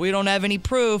they go, well, we don't have any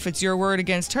proof. It's your word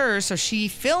against hers. So she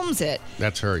films it.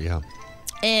 That's her, yeah.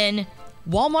 And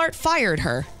Walmart fired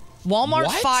her.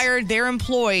 Walmart fired their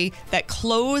employee that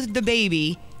clothed the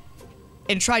baby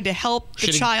and tried to help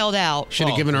the child out. Should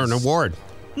have given her an award.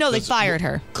 No, they fired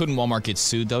her. Couldn't Walmart get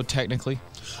sued, though, technically?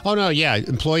 Oh, no, yeah.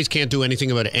 Employees can't do anything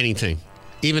about anything.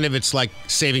 Even if it's like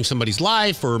saving somebody's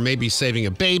life or maybe saving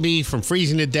a baby from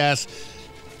freezing to death.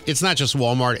 It's not just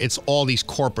Walmart. It's all these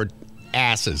corporate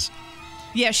asses.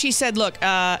 Yeah, she said, look,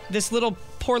 this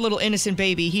poor little innocent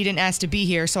baby, he didn't ask to be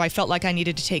here, so I felt like I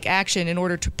needed to take action in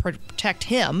order to protect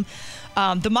him.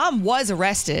 The mom was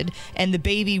arrested, and the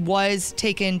baby was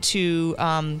taken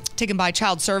by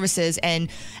Child Services, and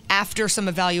after some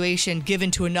evaluation, given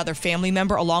to another family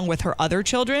member along with her other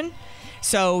children.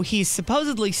 So he's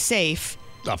supposedly safe.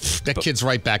 Oh, that kid's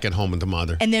right back at home with the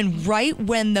mother. And then right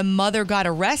when the mother got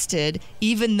arrested,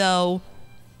 even though,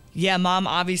 yeah, mom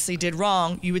obviously did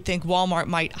wrong, you would think Walmart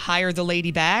might hire the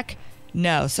lady back.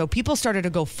 No. So people started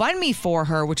a GoFundMe for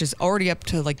her, which is already up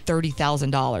to like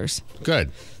 $30,000.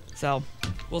 Good. So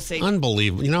we'll see.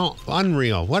 Unbelievable.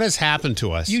 Unreal. What has happened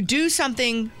to us? You do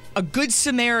something a good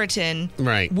Samaritan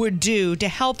would do to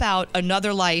help out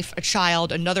another life, a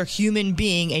child, another human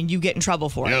being, and you get in trouble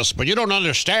for it. Yes, but you don't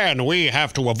understand. We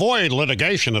have to avoid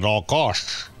litigation at all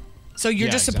costs. So you're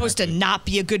just supposed to not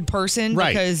be a good person?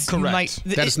 Right. Because correct. You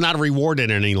might, that it's not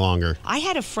rewarded any longer. I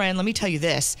had a friend, let me tell you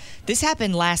this. This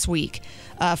happened last week.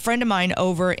 A friend of mine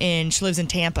she lives in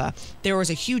Tampa. There was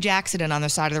a huge accident on the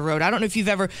side of the road. I don't know if you've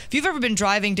ever been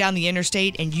driving down the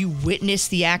interstate and you witness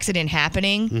the accident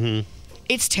happening. Mm-hmm.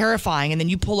 It's terrifying. And then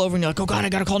you pull over and you're like, oh God, I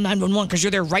got to call 911 because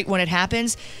you're there right when it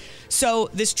happens. So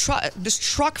this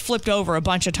truck flipped over a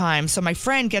bunch of times. So my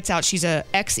friend gets out. She's a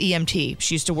ex-EMT.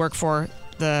 She used to work for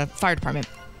the fire department.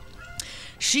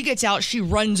 She gets out. She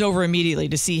runs over immediately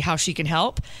to see how she can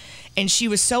help. And she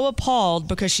was so appalled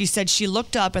because she said she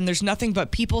looked up and there's nothing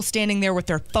but people standing there with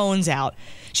their phones out.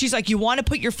 She's like, you want to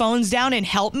put your phones down and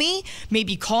help me?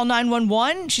 Maybe call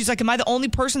 911? She's like, am I the only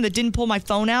person that didn't pull my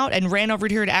phone out and ran over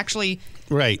here to actually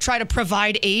try to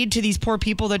provide aid to these poor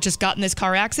people that just got in this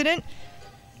car accident?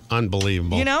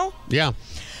 Unbelievable. You know? Yeah.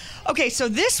 Okay, so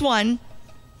this one,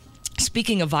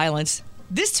 speaking of violence,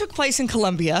 this took place in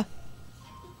Colombia.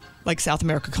 Like South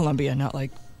America, Colombia, not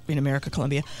like in America,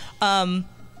 Colombia.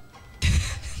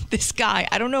 This guy,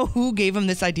 I don't know who gave him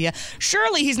this idea.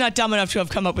 Surely he's not dumb enough to have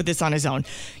come up with this on his own.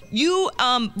 You,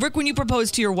 Rick, when you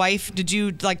proposed to your wife, did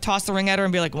you like toss the ring at her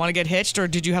and be like, want to get hitched? Or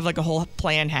did you have like a whole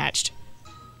plan hatched?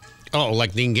 Oh,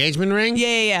 like the engagement ring?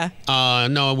 Yeah.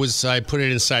 No, it was, I put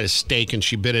it inside a steak and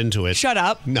she bit into it. Shut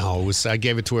up. No, I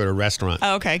gave it to her at a restaurant.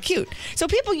 Oh, okay, cute. So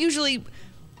people usually,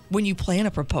 when you plan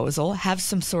a proposal, have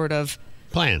some sort of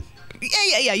plan.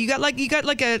 Yeah. You got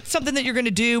like a something that you're going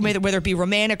to do, whether it be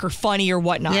romantic or funny or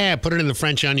whatnot. Yeah, put it in the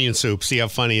French onion soup. See how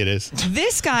funny it is.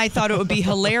 This guy thought it would be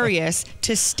hilarious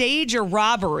to stage a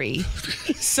robbery.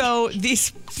 So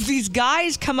these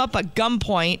guys come up at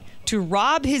gunpoint to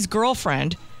rob his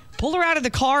girlfriend, pull her out of the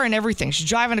car and everything. She's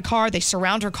driving a car. They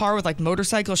surround her car with like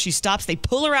motorcycles. She stops. They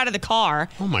pull her out of the car.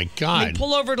 Oh my God. They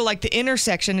pull over to like the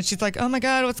intersection and she's like, oh my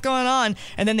God, what's going on?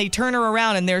 And then they turn her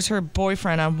around and there's her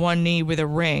boyfriend on one knee with a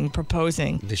ring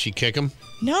proposing. Did she kick him?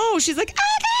 No, she's like,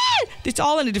 oh my God. It's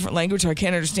all in a different language, so I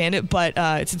can't understand it, but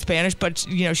it's in Spanish. But,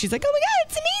 she's like, oh my God,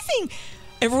 it's amazing.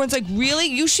 Everyone's like, really?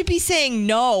 You should be saying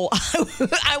no.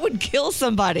 I would kill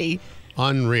somebody.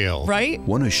 Unreal. Right?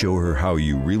 Want to show her how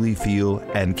you really feel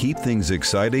and keep things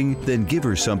exciting? Then give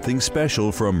her something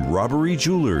special from Robbery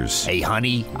Jewelers. Hey,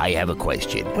 honey, I have a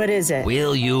question. What is it?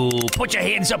 Will you put your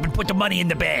hands up and put the money in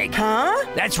the bag? Huh?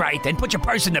 That's right. Then put your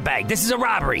purse in the bag. This is a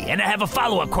robbery, and I have a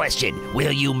follow-up question.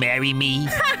 Will you marry me?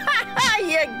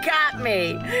 You got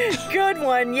me. Good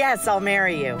one. Yes, I'll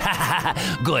marry you.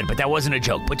 Good, but that wasn't a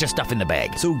joke. Put your stuff in the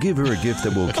bag. So give her a gift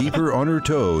that will keep her on her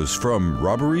toes from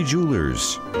Robbery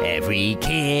Jewelers. Every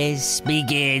kiss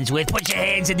begins with put your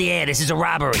hands in the air. This is a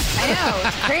robbery. I know.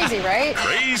 It's crazy, right?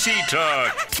 Crazy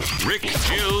Talk. Rick,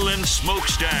 Jill, and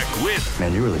Smokestack with...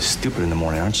 Man, you're really stupid in the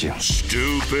morning, aren't you?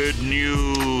 Stupid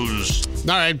News.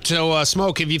 All right, so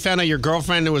Smoke, if you found out your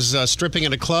girlfriend was stripping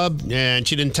at a club and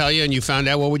she didn't tell you and you found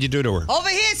out, what would you do to her? Over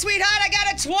here, sweetheart, I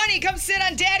got a 20. Come sit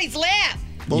on Daddy's lap.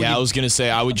 I was going to say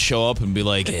I would show up and be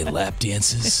like, hey, lap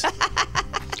dances.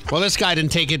 Well, this guy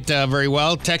didn't take it very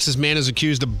well. Texas man is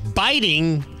accused of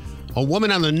biting a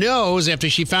woman on the nose after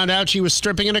she found out she was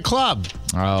stripping in a club.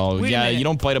 Oh, yeah, you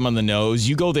don't bite them on the nose.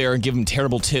 You go there and give them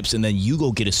terrible tips, and then you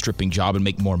go get a stripping job and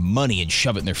make more money and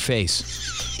shove it in their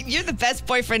face. You're the best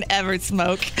boyfriend ever,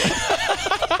 Smoke.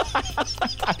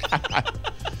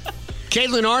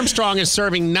 Caitlin Armstrong is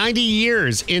serving 90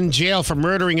 years in jail for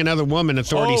murdering another woman,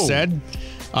 authorities said.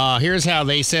 Here's how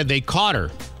they said they caught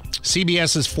her.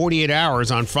 CBS's 48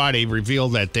 Hours on Friday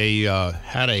revealed that they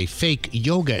had a fake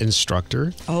yoga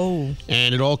instructor. Oh.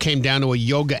 And it all came down to a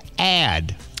yoga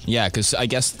ad. Yeah, because I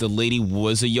guess the lady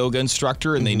was a yoga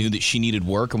instructor, and they knew that she needed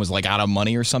work and was like out of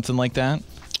money or something like that.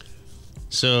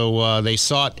 So they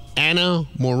sought Anna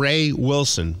Moray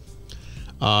Wilson.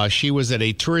 She was at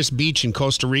a tourist beach in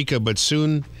Costa Rica, but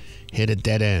soon hit a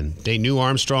dead end. They knew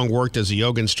Armstrong worked as a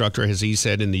yoga instructor, as he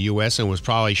said, in the U.S. and was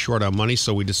probably short on money,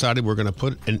 so we decided we're going to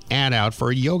put an ad out for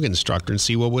a yoga instructor and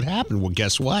see what would happen. Well,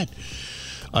 guess what?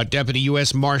 Deputy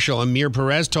U.S. Marshal Amir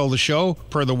Perez told the show,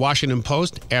 per the Washington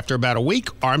Post, after about a week,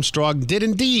 Armstrong did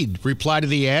indeed reply to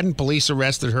the ad, and police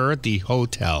arrested her at the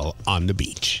hotel on the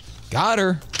beach. Got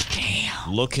her.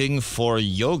 Damn. Looking for a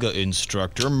yoga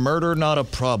instructor. Murder not a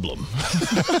problem.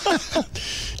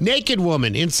 Naked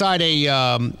woman inside a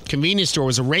convenience store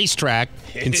was a racetrack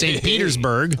in St.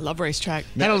 Petersburg. I love racetrack.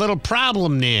 Had a little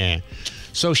problem there.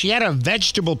 So she had a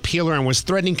vegetable peeler and was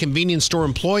threatening convenience store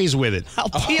employees with it. I'll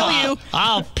peel you.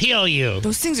 I'll peel you.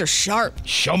 Those things are sharp.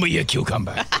 Show me your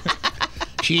cucumber.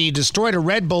 She destroyed a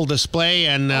Red Bull display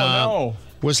and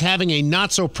was having a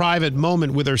not-so-private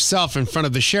moment with herself in front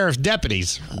of the sheriff's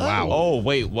deputies. Wow. Oh,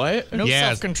 wait, what? No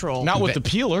self-control. Not with the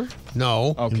peeler.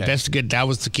 No. Okay. That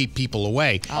was to keep people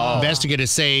away. Oh. Investigators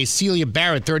say Celia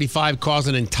Barrett, 35, caused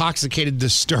an intoxicated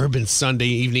disturbance Sunday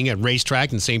evening at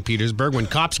racetrack in St. Petersburg. When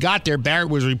cops got there, Barrett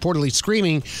was reportedly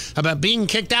screaming about being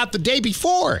kicked out the day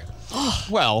before.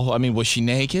 Well, I mean, was she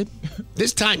naked?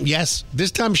 This time, yes. This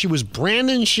time she was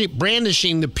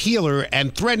brandishing the peeler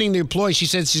and threatening the employees. She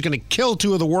said she's going to kill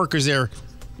two of the workers there.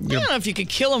 I don't know if you could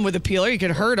kill them with a peeler. You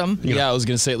could hurt them. Yeah, I was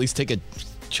going to say at least take a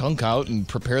chunk out and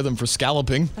prepare them for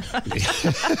scalloping.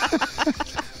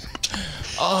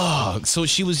 Oh, so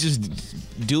she was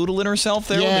just doodling herself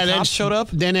there when the cops showed up?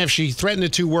 Then after she threatened the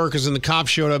two workers and the cops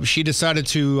showed up, she decided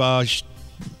to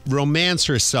romance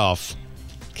herself.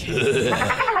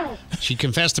 She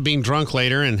confessed to being drunk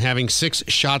later and having 6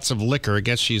 shots of liquor. I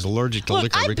guess she's allergic to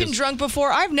liquor. I've been drunk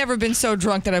before. I've never been so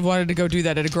drunk that I've wanted to go do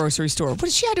that at a grocery store.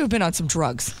 But she had to have been on some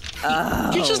drugs.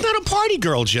 Oh. You're just not a party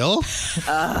girl, Jill.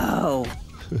 Oh.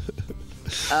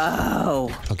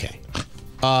 Okay.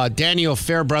 Daniel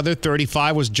Fairbrother,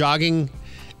 35, was jogging,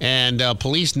 and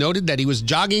police noted that he was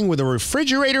jogging with a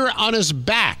refrigerator on his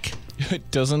back.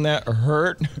 Doesn't that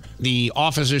hurt? The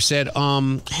officer said,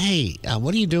 hey,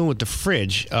 what are you doing with the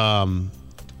fridge? And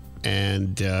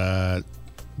the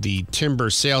timber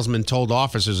salesman told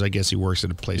officers, I guess he works at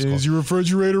a place called... Is your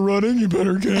refrigerator running? You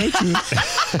better catch it.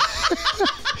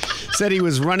 Said he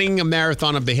was running a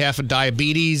marathon on behalf of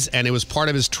diabetes, and it was part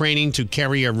of his training to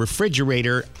carry a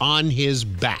refrigerator on his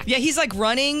back. Yeah, he's like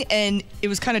running, and it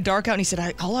was kind of dark out, and he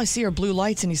said, all I see are blue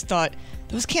lights, and he's thought...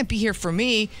 Those can't be here for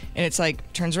me. And it's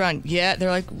like, turns around. Yeah, they're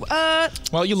like,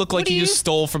 well, you look like you just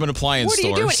stole from an appliance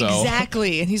store. What are you doing? So.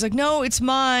 Exactly. And he's like, no, it's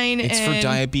mine. It's for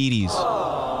diabetes.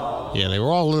 Yeah, they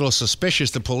were all a little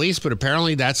suspicious, the police, but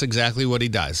apparently that's exactly what he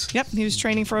does. Yep, he was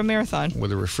training for a marathon.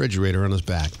 With a refrigerator on his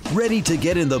back. Ready to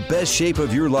get in the best shape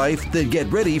of your life? Then get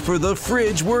ready for the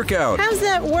fridge workout. How's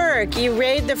that work? You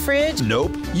raid the fridge?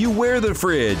 Nope, you wear the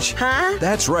fridge. Huh?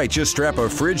 That's right, just strap a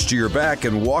fridge to your back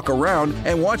and walk around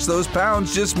and watch those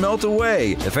pounds just melt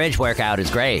away. The fridge workout is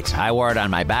great. I wore it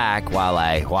on my back while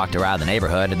I walked around the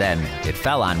neighborhood, and then it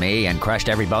fell on me and crushed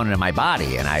every bone in my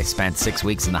body, and I spent 6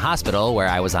 weeks in the hospital where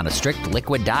I was on a strict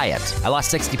liquid diet. I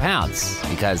lost 60 pounds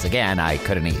because, again, I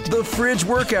couldn't eat. The fridge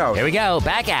workout. Here we go,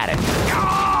 back at it.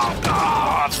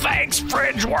 Oh, thanks,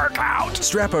 fridge workout.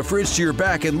 Strap a fridge to your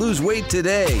back and lose weight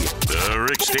today. The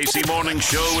Rick Stacy Morning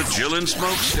Show with Jill and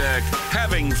Smokestack.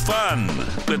 Having fun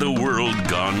with a world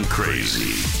gone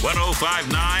crazy.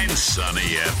 105.9 Sunny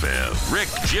FM. Rick,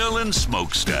 Jill, and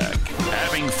Smokestack.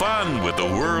 Having fun with the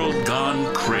world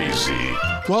gone crazy.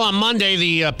 Well, on Monday,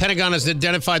 the Pentagon has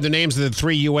identified the names of the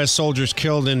 3 U.S. soldiers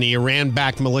killed in the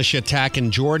Iran-backed militia attack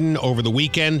in Jordan over the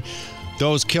weekend.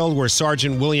 Those killed were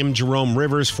Sergeant William Jerome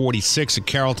Rivers, 46, of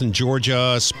Carrollton,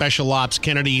 Georgia, Special Ops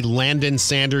Kennedy Landon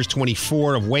Sanders,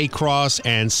 24, of Waycross,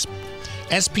 and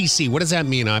SPC. What does that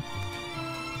mean?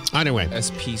 Anyway.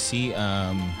 SPC?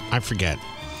 I forget.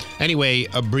 Anyway,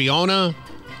 Breonna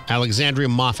Alexandria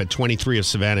Moffett, 23, of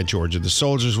Savannah, Georgia. The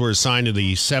soldiers were assigned to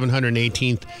the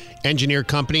 718th Engineer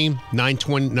Company,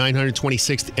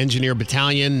 926th Engineer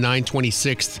Battalion,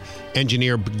 926th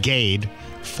Engineer Brigade,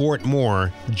 Fort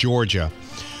Moore, Georgia.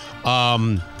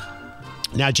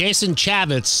 Now, Jason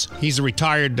Chavez, he's a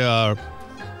retired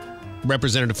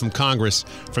representative from Congress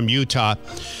from Utah,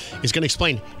 is going to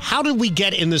explain, how did we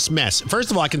get in this mess?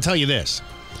 First of all, I can tell you this.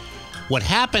 What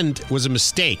happened was a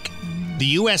mistake. The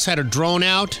U.S. had a drone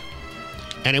out,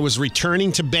 and it was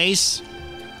returning to base,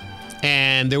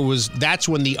 and that's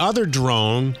when the other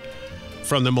drone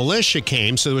from the militia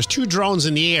came. So there was 2 drones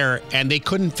in the air, and they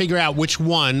couldn't figure out which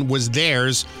one was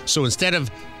theirs. So instead of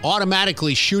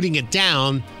automatically shooting it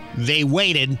down, they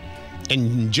waited,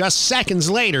 and just seconds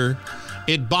later,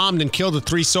 it bombed and killed the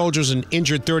 3 soldiers and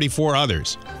injured 34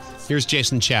 others. Here's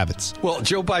Jason Chavitz. Well,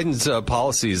 Joe Biden's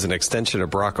policy is an extension of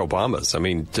Barack Obama's. I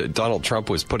mean, Donald Trump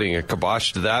was putting a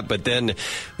kibosh to that, but then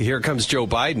here comes Joe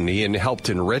Biden. He helped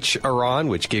enrich Iran,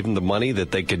 which gave him the money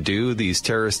that they could do these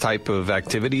terrorist type of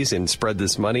activities and spread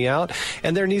this money out.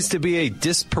 And there needs to be a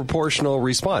disproportional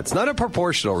response, not a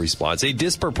proportional response, a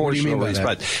disproportional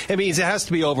response. It means it has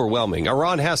to be overwhelming.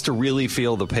 Iran has to really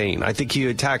feel the pain. I think you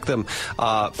attack them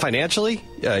financially.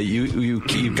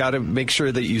 You've got to make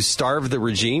sure that you starve the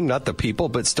regime, not the people,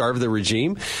 but starve the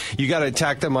regime. You got to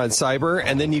attack them on cyber,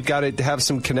 and then you've got to have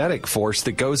some kinetic force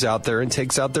that goes out there and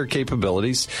takes out their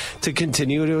capabilities to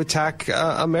continue to attack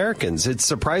Americans. It's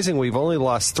surprising we've only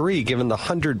lost 3, given the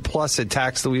 100+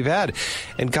 attacks that we've had.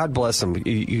 And God bless them.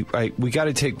 We got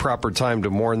to take proper time to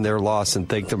mourn their loss and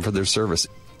thank them for their service.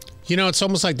 You know, it's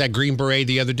almost like that Green Beret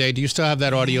the other day. Do you still have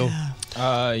that audio? Yeah.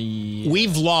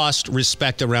 We've lost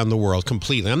respect around the world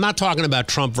completely. I'm not talking about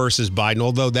Trump versus Biden,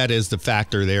 although that is the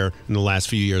factor there in the last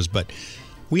few years, but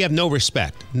we have no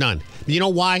respect. None. You know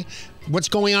why? What's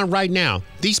going on right now?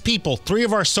 These people, 3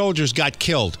 of our soldiers got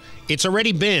killed. It's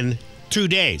already been 2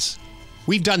 days.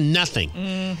 We've done nothing.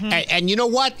 Mm-hmm. And you know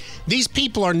what? These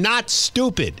people are not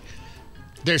stupid.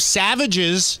 They're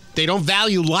savages. They don't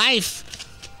value life.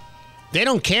 They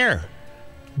don't care.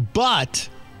 But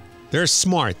they're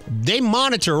smart. They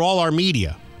monitor all our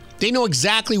media. They know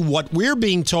exactly what we're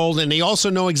being told, and they also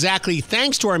know exactly,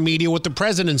 thanks to our media, what the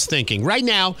president's thinking. Right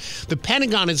now, the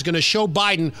Pentagon is going to show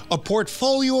Biden a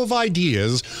portfolio of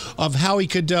ideas of how he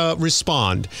could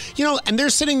respond. You know, and they're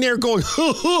sitting there going,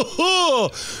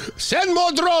 send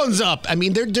more drones up. I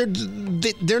mean,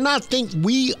 they're not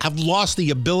we have lost the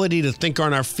ability to think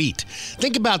on our feet.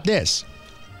 Think about this.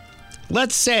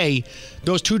 Let's say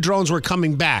those 2 drones were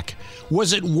coming back.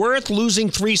 Was it worth losing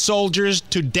 3 soldiers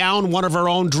to down one of our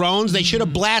own drones? They should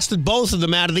have blasted both of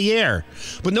them out of the air.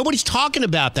 But nobody's talking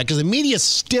about that because the media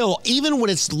still, even when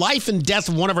it's life and death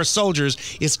of one of our soldiers,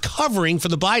 is covering for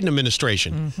the Biden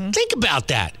administration. Mm-hmm. Think about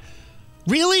that.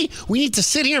 Really? We need to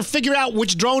sit here and figure out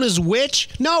which drone is which?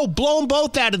 No, blow them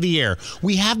both out of the air.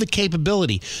 We have the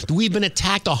capability. We've been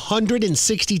attacked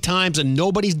 160 times and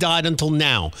nobody's died until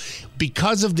now.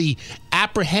 Because of the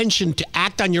apprehension to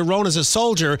act on your own as a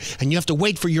soldier, and you have to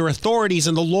wait for your authorities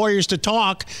and the lawyers to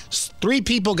talk, 3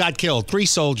 people got killed, 3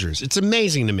 soldiers. It's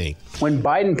amazing to me. When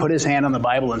Biden put his hand on the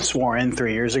Bible and swore in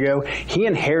 3 years ago, he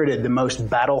inherited the most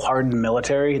battle-hardened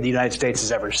military the United States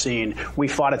has ever seen. We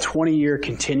fought a 20-year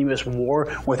continuous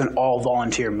war with an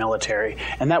all-volunteer military,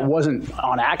 and that wasn't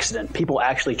on accident. People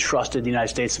actually trusted the United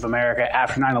States of America.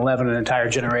 After 9/11, an entire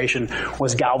generation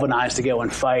was galvanized to go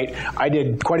and fight. I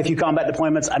did quite a few combat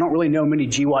deployments. I don't really know many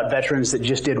GWAT veterans that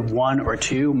just did 1 or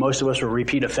 2. Most of us were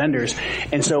repeat offenders.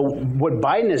 And so what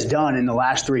Biden has done in the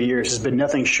last 3 years has been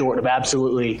nothing short of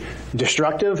absolutely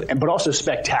destructive, but also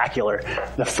spectacular.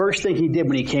 The first thing he did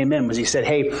when he came in was he said,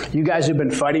 hey, you guys have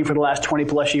been fighting for the last 20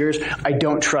 plus years. I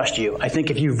don't trust you. I think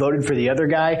if you voted for the other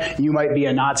guy, you might be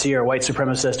a Nazi or a white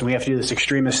supremacist, and we have to do this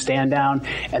extremist stand down.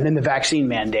 And then the vaccine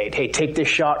mandate. Hey, take this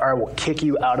shot or I will kick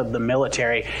you out of the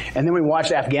military. And then we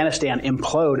watched Afghanistan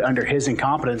implode under his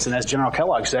incompetence. And as General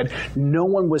Kellogg said, no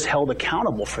one was held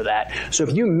accountable for that. So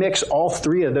if you mix all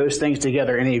 3 of those things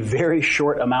together in a very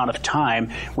short amount of time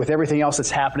with everything else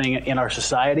that's happening in our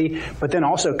society, but then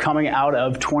also coming out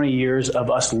of 20 years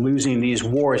of us losing these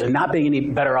wars and not being any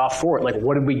better off for it. Like,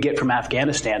 what did we get from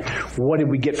Afghanistan? What did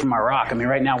we get from Iraq? I mean,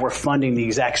 right now we're funding the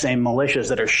exact same militias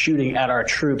that are shooting at our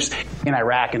troops in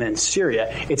Iraq and in Syria.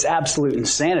 It's absolute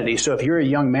insanity. So if you're a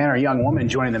young man or a young woman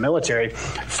joining the military,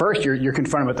 first you're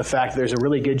confronted with the fact that there's a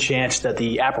really good chance that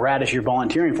the apparatus you're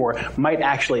volunteering for might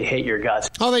actually hate your guts.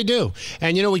 Oh, they do.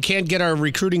 And, you know, we can't get our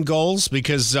recruiting goals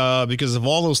because of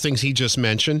all those things he just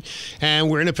mentioned. And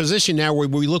we're in a position now where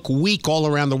we look weak all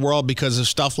around the world because of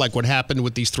stuff like what happened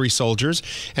with these 3 soldiers.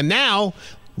 And now,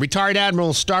 retired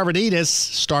Admiral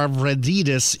Stavridis,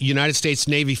 United States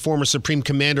Navy former Supreme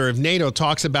Commander of NATO,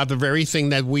 talks about the very thing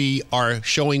that we are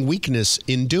showing weakness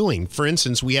in doing. For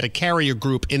instance, we had a carrier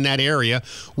group in that area.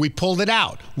 We pulled it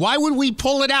out. Why would we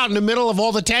pull it out in the middle of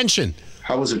all the tension?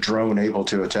 How was a drone able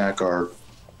to attack our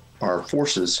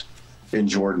forces in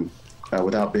Jordan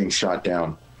without being shot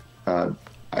down?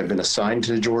 I've been assigned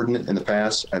to Jordan in the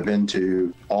past. I've been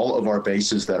to all of our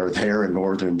bases that are there in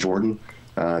northern Jordan.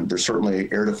 There's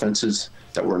certainly air defenses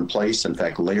that were in place, in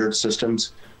fact, layered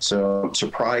systems. So I'm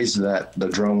surprised that the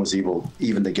drone was able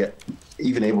to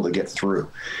get through.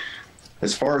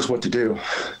 As far as what to do,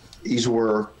 these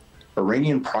were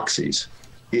Iranian proxies.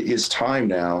 It is time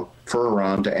now for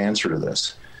Iran to answer to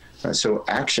this. So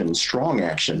strong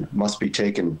action must be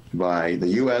taken by the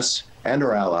U.S. and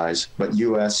our allies, but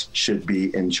U.S. should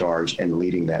be in charge and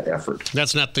leading that effort.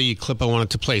 That's not the clip I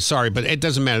wanted to play. Sorry, but it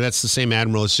doesn't matter. That's the same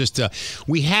admiral. It's just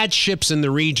we had ships in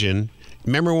the region.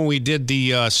 Remember when we did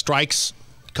the strikes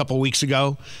a couple weeks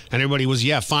ago? And everybody was,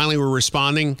 finally we're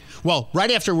responding. Well, right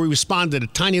after we responded a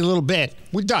tiny little bit,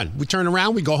 we're done. We turn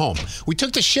around, we go home. We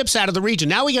took the ships out of the region.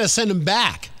 Now we got to send them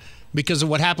back because of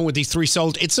what happened with these 3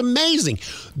 soldiers. It's amazing.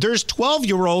 There's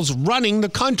 12-year-olds running the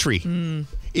country.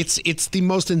 It's the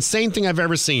most insane thing I've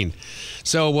ever seen.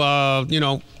 So,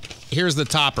 here's the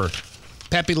topper.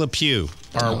 Pepe Le Pew,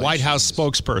 our White House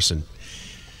spokesperson.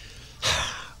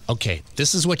 Okay,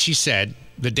 this is what she said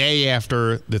the day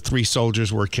after the 3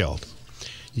 soldiers were killed.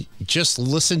 Just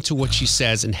listen to what she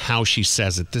says and how she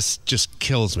says it. This just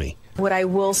kills me. What I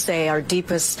will say,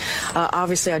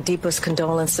 obviously our deepest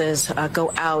condolences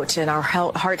go out, and our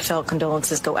heartfelt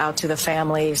condolences go out to the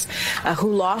families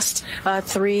who lost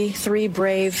three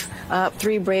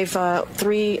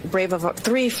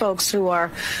folks who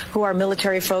are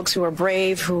military folks, who are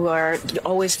brave, who are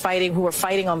always fighting, who are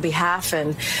fighting on behalf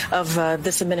of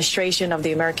this administration, of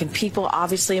the American people.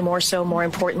 Obviously, more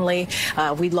importantly,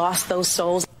 we lost those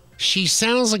souls. She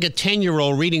sounds like a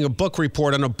 10-year-old reading a book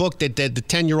report on a book that the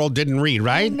 10-year-old didn't read,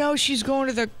 right? No, she's going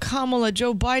to the Kamala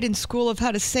Joe Biden school of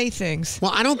how to say things. Well,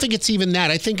 I don't think it's even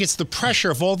that. I think it's the pressure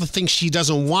of all the things she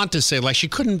doesn't want to say. Like, she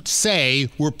couldn't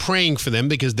say we're praying for them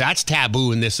because that's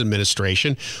taboo in this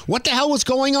administration. What the hell was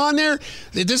going on there?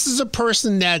 This is a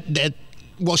person that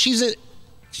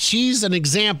she's an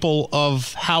example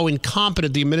of how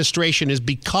incompetent the administration is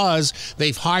because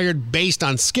they've hired based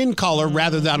on skin color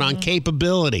rather than on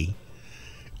capability.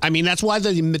 I mean, that's why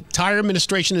the entire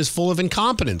administration is full of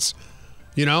incompetence.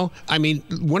 When are we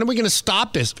going to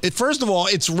stop this? First of all,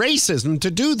 it's racism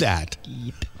to do that.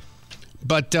 Yep.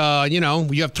 But,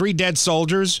 you have 3 dead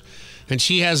soldiers, and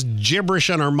she has gibberish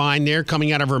on her mind there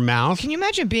coming out of her mouth. Can you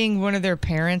imagine being one of their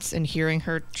parents and hearing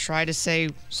her try to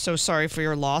say, so sorry for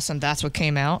your loss, and that's what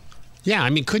came out? Yeah,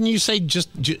 couldn't you say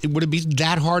would it be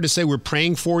that hard to say we're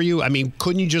praying for you?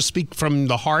 Couldn't you just speak from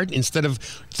the heart instead of,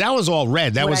 that was all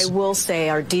red. I will say,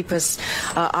 our deepest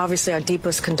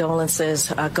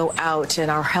condolences go out,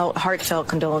 and our heartfelt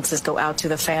condolences go out to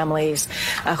the families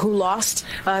who lost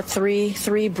three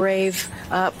folks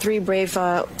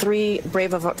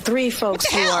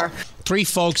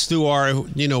who are,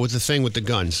 with the thing with the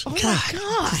guns. Oh my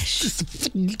gosh.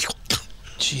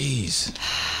 Jeez.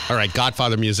 All right,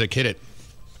 Godfather music, hit it.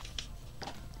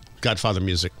 Godfather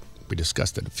music. We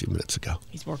discussed it a few minutes ago.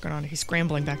 He's working on it. He's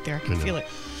scrambling back there. I can feel it.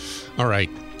 All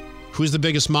right. Who's the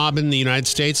biggest mob in the United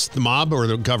States? The mob or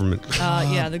the government? The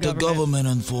government. The government,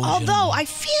 unfortunately. Although I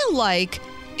feel like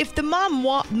if the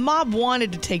mob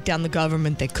wanted to take down the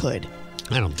government, they could.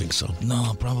 I don't think so.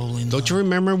 No, probably not. Don't you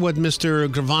remember what Mr.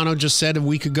 Gravano just said a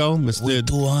week ago? We're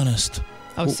too honest.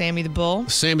 Oh, Sammy the Bull?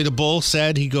 Sammy the Bull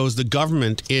said, the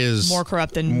government is more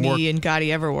corrupt than me and Gotti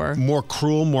ever were. More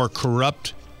cruel, more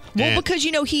corrupt. Well, because,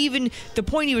 the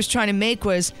point he was trying to make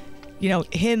was,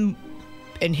 him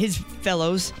and his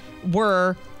fellows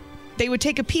they would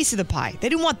take a piece of the pie. They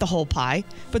didn't want the whole pie,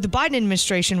 but the Biden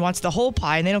administration wants the whole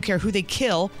pie, and they don't care who they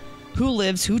kill, who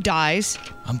lives, who dies,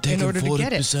 I'm taking in order to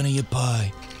get it. 40% of your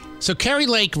pie. So Carrie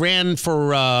Lake ran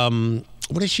for...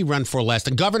 what did she run for last?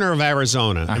 The governor of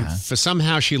Arizona. And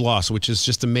somehow she lost, which is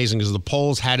just amazing because the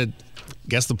polls had it. I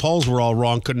guess the polls were all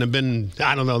wrong. Couldn't have been,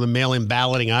 the mail-in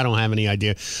balloting. I don't have any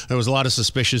idea. There was a lot of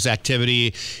suspicious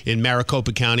activity in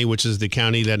Maricopa County, which is the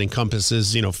county that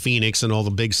encompasses, Phoenix and all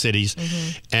the big cities.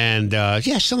 Mm-hmm.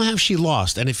 And, somehow she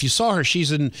lost. And if you saw her,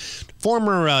 she's a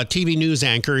former TV news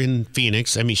anchor in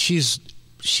Phoenix. She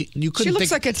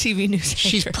looks like a TV news anchor.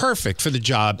 She's perfect for the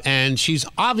job. And she's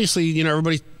obviously,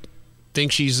 everybody think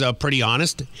she's pretty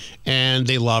honest, and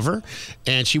they love her,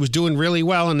 and she was doing really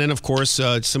well. And then, of course,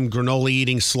 some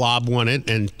granola-eating slob won it,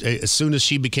 and as soon as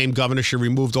she became governor, she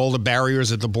removed all the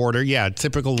barriers at the border. Yeah,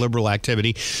 typical liberal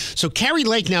activity. So Carrie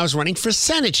Lake now is running for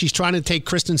Senate. She's trying to take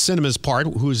Kristen Sinema's part,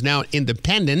 who is now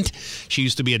independent. She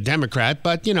used to be a Democrat,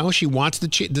 but, she wants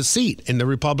the seat, in the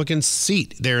Republican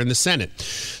seat there in the Senate.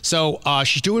 So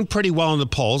she's doing pretty well in the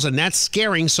polls, and that's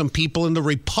scaring some people in the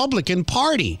Republican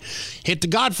Party. Hit the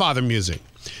Godfather music.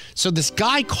 So this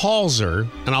guy calls her,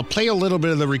 and I'll play a little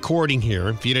bit of the recording here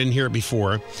if you didn't hear it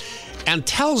before, and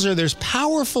tells her there's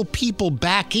powerful people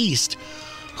back east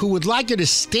who would like her to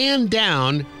stand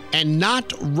down and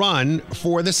not run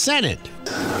for the Senate.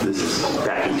 This is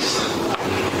back east.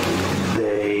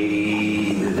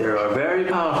 There are very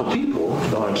powerful people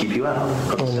that want to keep you out.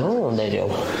 Oh, no, they do.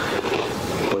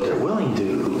 But they're willing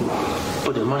to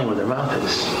put their money where their mouth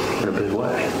is in a big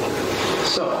way.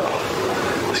 So,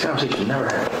 this conversation never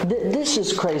happened. This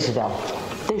is crazy, though.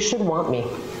 They should want me.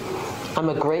 I'm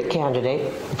a great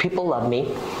candidate. People love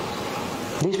me.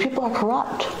 These people are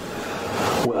corrupt.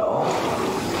 Well,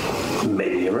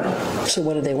 maybe you're right. So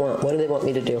what do they want? What do they want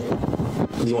me to do?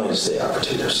 You want to stay out for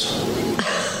 2 years.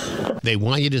 They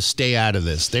want you to stay out of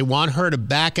this. They want her to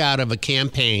back out of a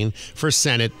campaign for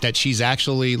Senate that she's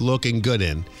actually looking good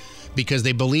in, because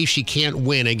they believe she can't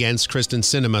win against Kristen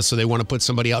Sinema, so they want to put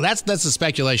somebody else. That's the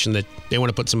speculation, that they want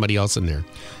to put somebody else in there.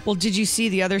 Well, did you see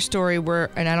the other story where,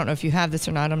 and I don't know if you have this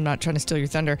or not, I'm not trying to steal your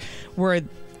thunder, where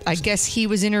I guess he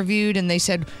was interviewed and they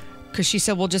said, because she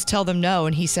said, well, just tell them no.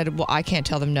 And he said, well, I can't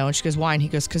tell them no. And she goes, why? And he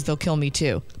goes, because they'll kill me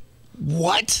too.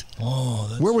 What?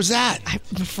 Where was that? I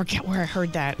forget where I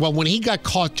heard that. Well, when he got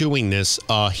caught doing this,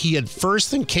 he had first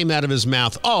thing came out of his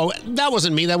mouth, oh, that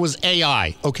wasn't me, that was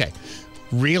AI. Okay.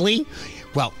 Really?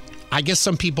 Well, I guess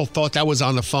some people thought that was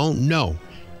on the phone. No.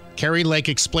 Carrie Lake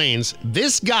explains,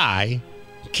 this guy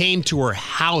came to her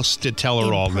house to tell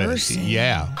her all this.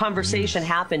 Yeah. Conversation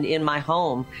happened in my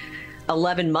home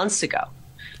 11 months ago.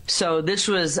 So this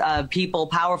was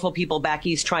powerful people back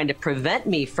east trying to prevent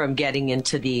me from getting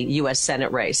into the U.S.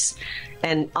 Senate race.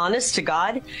 And honest to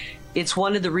God, it's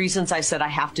one of the reasons I said I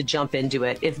have to jump into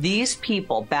it. If these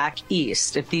people back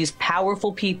east, if these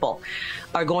powerful people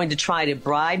are going to try to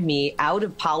bribe me out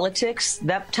of politics,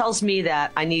 that tells me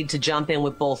that I need to jump in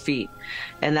with both feet.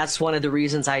 And that's one of the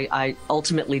reasons I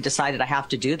ultimately decided I have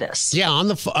to do this. Yeah, on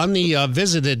the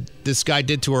visit that this guy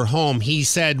did to her home, he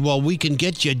said, well, we can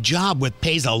get you a job that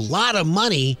pays a lot of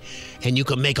money, and you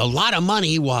can make a lot of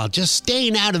money while just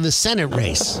staying out of the Senate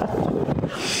race.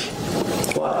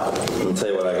 Well, I'll tell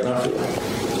you what I can offer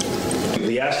you.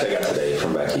 The ask I got today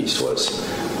from back east was,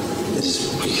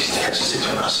 is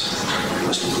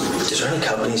there any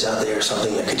companies out there or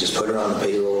something that could just put her on the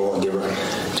payroll and give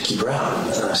her to keep her out?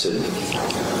 And I said,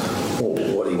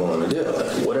 well, what are you willing to do?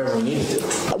 Like, whatever we need to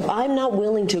do. I'm not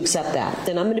willing to accept that.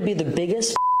 Then I'm going to be the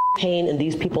biggest pain in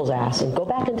these people's ass. And go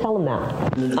back and tell them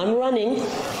that. I'm running,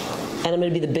 and I'm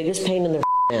going to be the biggest pain in their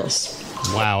ass.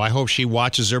 Wow, I hope she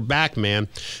watches her back, man.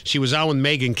 She was on with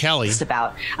Megyn Kelly.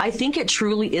 I think it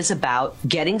truly is about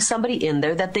getting somebody in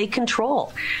there that they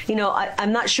control. You know,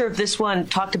 I'm not sure if this one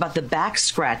talked about the back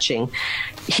scratching.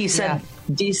 He said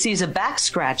DC's a back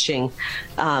scratching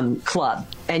club,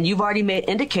 and you've already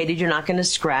indicated you're not going to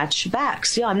scratch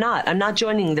backs. Yeah, I'm not. I'm not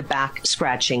joining the back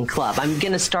scratching club. I'm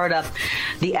going to start up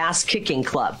the ass kicking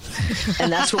club,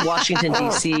 and that's what Washington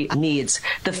D.C. needs.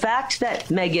 The fact that,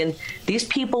 Megyn, these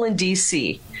people in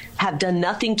D.C. have done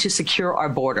nothing to secure our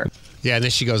border. Yeah, and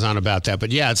then she goes on about that.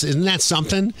 But yeah, isn't that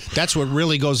something? That's what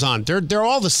really goes on. They're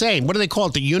all the same. What do they call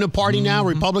it? The uniparty now?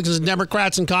 Republicans and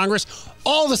Democrats in Congress?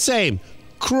 All the same.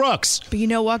 Crooks. But you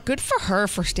know what? Good for her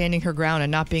for standing her ground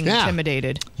and not being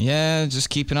intimidated. Yeah, just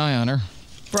keep an eye on her.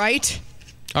 Right?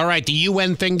 All right, the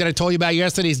UN thing that I told you about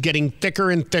yesterday is getting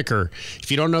thicker and thicker. If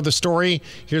you don't know the story,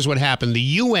 here's what happened. The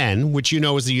UN, which you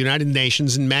know is the United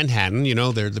Nations in Manhattan, you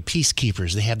know, they're the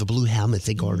peacekeepers. They have the blue helmets.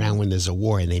 They go around when there's a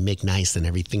war, and they make nice and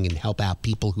everything and help out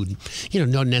people who, you know,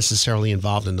 not necessarily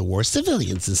involved in the war,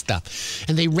 civilians and stuff.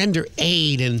 And they render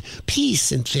aid and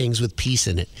peace and things with peace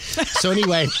in it. So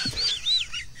anyway...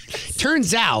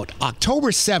 Turns out, October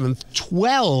 7th,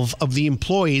 12 of the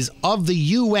employees of the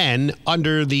UN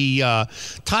under the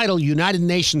title United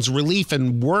Nations Relief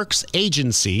and Works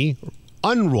Agency,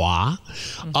 UNRWA,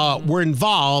 were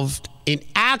involved in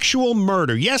actual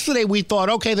murder. Yesterday, we thought,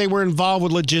 okay, they were involved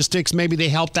with logistics. Maybe they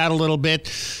helped out a little bit.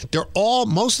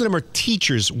 Most of them are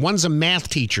teachers. One's a math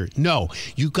teacher. No,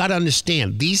 you got to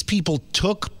understand, these people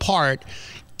took part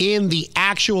in the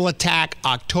actual attack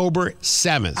October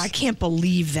 7th. I can't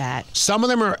believe that. Some of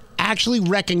them are actually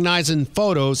recognized in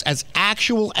photos as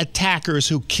actual attackers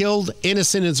who killed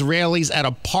innocent Israelis at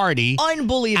a party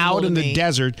out in the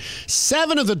desert.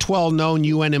 7 of the 12 known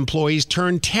UN employees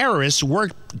turned terrorists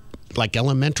worked like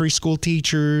elementary school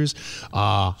teachers,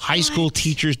 high school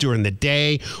teachers during the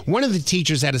day. One of the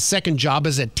teachers had a second job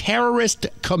as a terrorist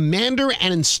commander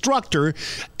and instructor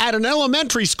at an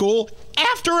elementary school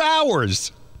after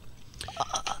hours.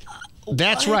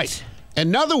 That's right.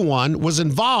 Another one was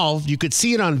involved, you could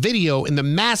see it on video, in the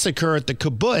massacre at the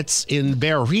kibbutz in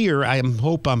Be'er. I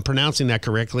hope I'm pronouncing that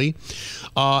correctly.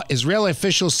 Israeli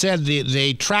officials said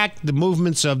they tracked the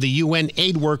movements of the UN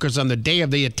aid workers on the day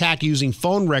of the attack using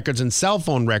phone records and cell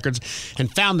phone records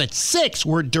and found that 6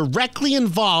 were directly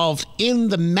involved in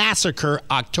the massacre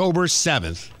October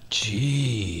 7th.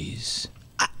 Jeez.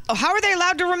 How are they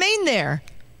allowed to remain there?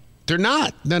 They're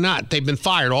not. They've been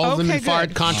fired. All of them have been fired.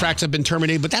 Good. Contracts have been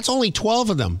terminated, but that's only 12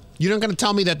 of them. You're not going to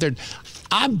tell me that they're...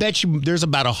 I bet you there's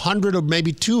about 100 or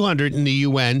maybe 200 in the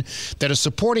UN that are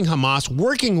supporting Hamas,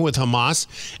 working with Hamas,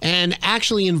 and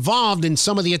actually involved in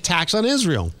some of the attacks on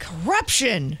Israel.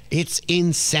 Corruption. It's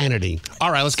insanity.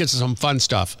 All right, let's get to some fun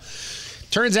stuff.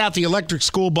 Turns out the electric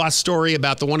school bus story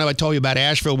about the one I told you about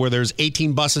Asheville where there's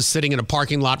 18 buses sitting in a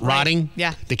parking lot rotting.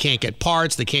 Yeah. They can't get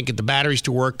parts. They can't get the batteries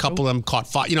to work. A couple of them caught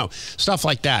fire. Stuff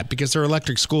like that because they're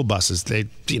electric school buses. The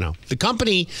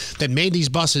company that made these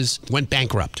buses went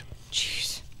bankrupt.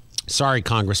 Jeez. Sorry,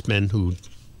 congressmen who...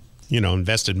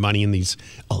 invested money in these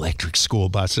electric school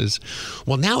buses.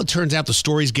 Well, now it turns out the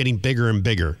story's getting bigger and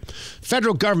bigger.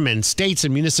 Federal government, states,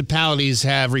 and municipalities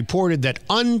have reported that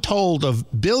untold of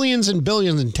billions and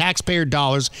billions in taxpayer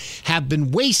dollars have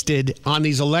been wasted on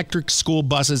these electric school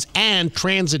buses and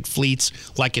transit fleets,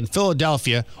 like in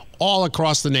Philadelphia, all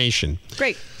across the nation.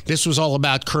 Great. This was all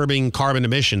about curbing carbon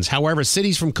emissions. However,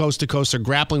 cities from coast to coast are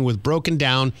grappling with broken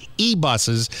down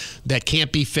e-buses that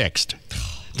can't be fixed.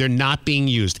 They're not being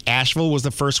used. Asheville was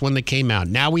the first one that came out.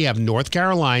 Now we have North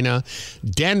Carolina,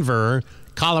 Denver,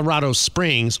 Colorado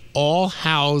Springs, all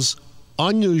house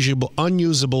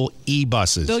unusable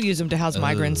e-buses. They'll use them to house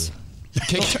migrants.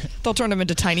 They'll turn them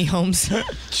into tiny homes.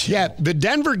 Yeah, the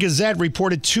Denver Gazette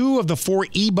reported 2 of the 4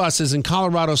 e-buses in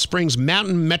Colorado Springs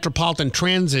Mountain Metropolitan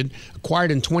Transit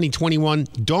acquired in 2021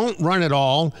 don't run at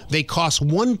all. They cost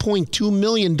 $1.2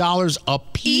 million a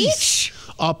piece.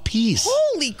 A piece.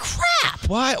 Holy crap.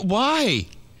 Why?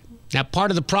 Now,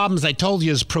 part of the problems I told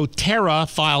you is Proterra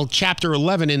filed Chapter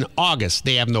 11 in August.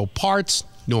 They have no parts,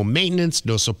 no maintenance,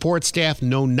 no support staff,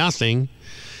 no nothing.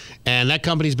 And that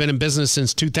company's been in business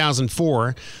since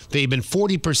 2004. They've been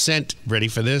 40%, ready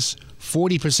for this,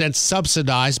 40%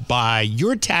 subsidized by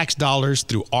your tax dollars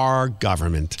through our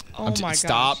government. Oh, my gosh.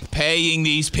 Stop paying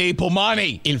these people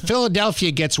money. In Philadelphia,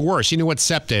 it gets worse. You know what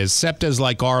SEPTA is? SEPTA is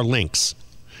like our links.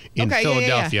 In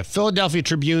Philadelphia. Yeah. Philadelphia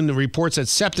Tribune reports that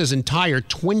SEPTA's entire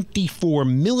 $24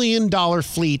 million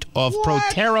fleet of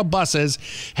Proterra buses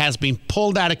has been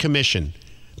pulled out of commission.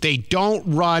 They don't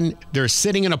run. They're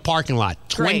sitting in a parking lot.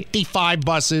 Great. 25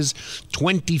 buses,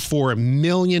 $24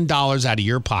 million out of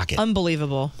your pocket.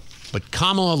 Unbelievable. But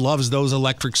Kamala loves those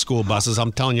electric school buses,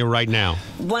 I'm telling you right now.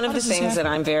 One of the things that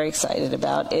I'm very excited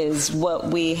about is what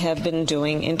we have been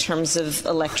doing in terms of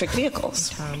electric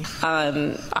vehicles.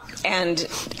 And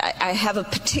I have a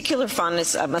particular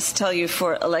fondness, I must tell you,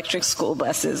 for electric school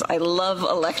buses. I love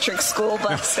electric school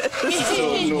buses.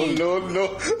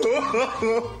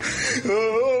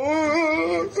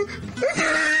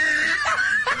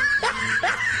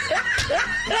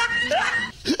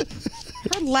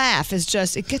 Her laugh is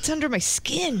just, it gets under my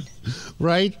skin.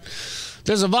 Right?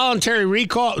 There's a voluntary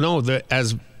recall. No, this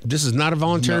is not a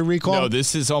voluntary recall? No,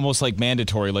 this is almost like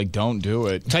mandatory. Like, don't do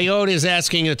it. Toyota is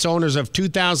asking its owners of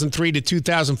 2003 to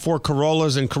 2004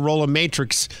 Corollas and Corolla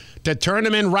Matrix to turn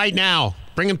them in right now.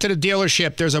 Bring them to the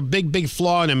dealership. There's a big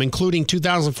flaw in them, including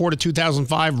 2004 to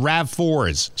 2005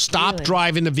 RAV4s. Stop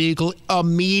driving the vehicle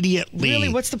immediately. Really?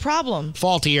 What's the problem?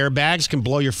 Faulty airbags can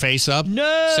blow your face up.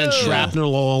 No. Send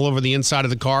shrapnel all over the inside of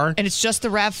the car. And it's just the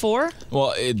RAV4?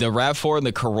 Well, the RAV4 and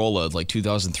the Corolla, like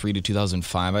 2003 to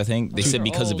 2005, I think. They said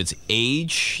because of its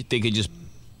age, they could just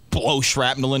blow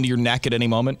shrapnel into your neck at any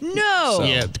moment. No. So.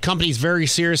 Yeah, the company's very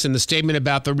serious in the statement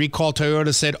about the recall.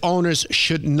 Toyota said owners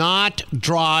should not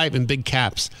drive, in big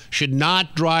caps, should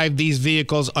not drive these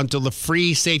vehicles until the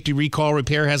free safety recall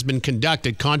repair has been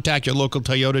conducted. Contact your local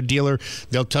Toyota dealer.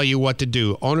 They'll tell you what to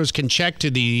do. Owners can check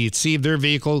to see if their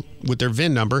vehicle with their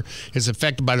VIN number is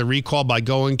affected by the recall by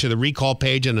going to the recall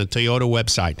page on the Toyota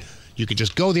website. You could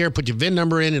just go there, put your VIN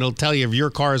number in, it'll tell you if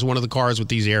your car is one of the cars with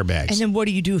these airbags. And then what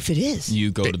do you do if it is?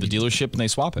 You go to the dealership and they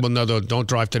swap it. Well, no, don't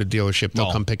drive to the dealership.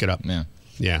 They'll come pick it up.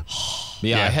 Yeah. I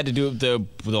had to do the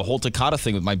whole Takata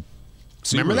thing with my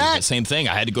Subaru. Remember that? The same thing.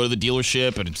 I had to go to the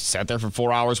dealership and sat there for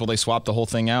 4 hours while they swapped the whole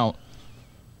thing out.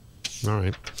 All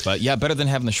right. But yeah, better than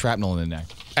having the shrapnel in the neck.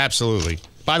 Absolutely.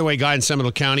 By the way, guy in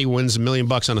Seminole County wins $1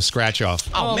 million on a scratch-off.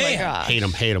 Oh man. My God.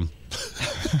 Hate him.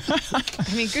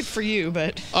 I mean, good for you,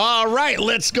 but... All right,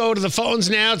 let's go to the phones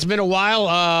now. It's been a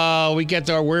while. We get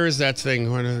our... Where is that thing?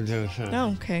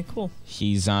 Oh, okay, cool.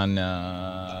 He's on,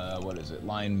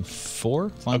 line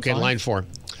 4? Line 4.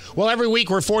 Well, every week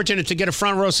we're fortunate to get a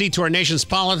front row seat to our nation's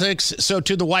politics. So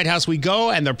to the White House we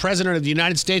go, and the President of the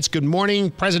United States. Good morning,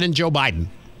 President Joe Biden.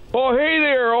 Oh, hey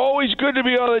there. Always good to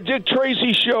be on the Dick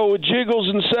Tracy Show with Jiggles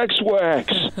and Sex Wax.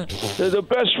 The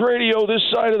best radio this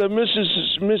side of the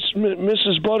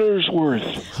Mrs.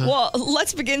 Buttersworth. Well,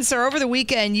 let's begin, sir. Over the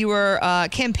weekend, you were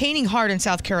campaigning hard in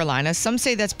South Carolina. Some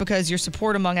say that's because your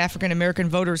support among African-American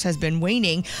voters has been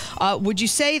waning. Would you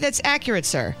say that's accurate,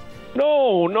 sir?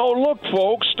 No, look,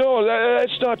 folks, no,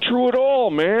 that's not true at all,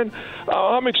 man.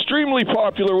 I'm extremely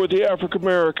popular with the African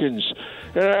Americans,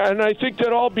 and I think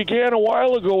that all began a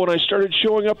while ago when I started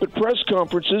showing up at press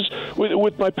conferences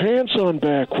with my pants on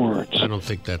backwards. I don't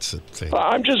think that's the thing.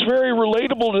 I'm just very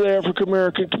relatable to the African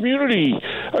American community.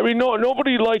 I mean,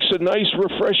 nobody likes a nice,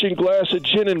 refreshing glass of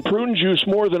gin and prune juice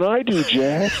more than I do,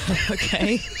 Jack.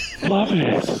 Okay. Love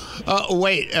it.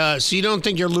 Wait, so you don't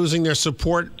think you're losing their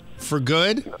support for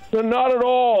good? Not at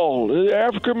all. The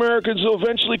African Americans will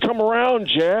eventually come around,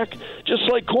 Jack, just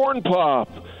like Corn Pop.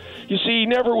 You see, he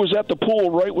never was at the pool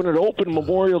right when it opened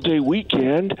Memorial Day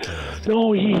weekend.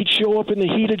 No, he'd show up in the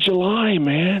heat of July,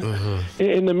 man.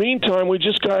 In the meantime, I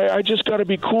just got to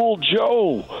be Cool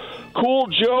Joe. Cool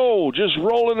Joe, just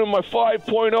rolling in my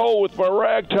 5.0 with my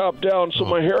rag top down so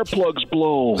my hair plugs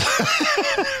blow.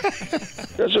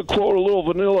 That's a quote, a little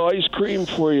vanilla ice cream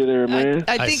for you there, man.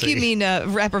 I think you mean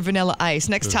rapper Vanilla Ice.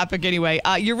 Next topic anyway.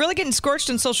 You're really getting scorched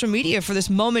on social media for this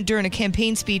moment during a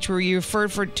campaign speech where you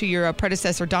referred to your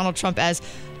predecessor, Donald Trump, as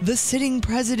the sitting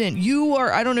president. You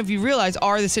are, I don't know if you realize,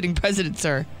 are the sitting president,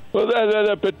 sir. Well,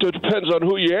 that depends on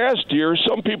who you ask, dear.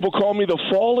 Some people call me the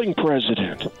falling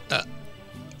president.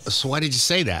 So why did you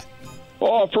say that?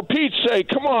 Oh, for Pete's sake,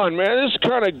 come on, man. This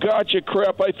kind of gotcha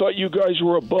crap. I thought you guys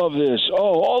were above this.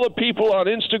 Oh, all the people on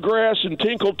Instagram and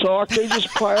Tinkle Talk, they just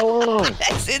pile on.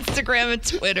 That's Instagram and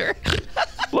Twitter.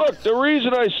 Look, the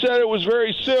reason I said it was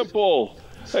very simple.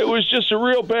 It was just a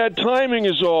real bad timing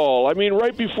is all. I mean,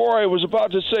 right before I was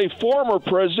about to say former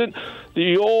president,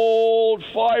 the old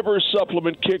fiber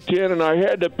supplement kicked in, and I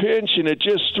had to pinch, and it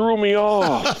just threw me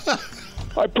off.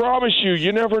 I promise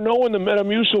you never know when the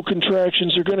Metamucil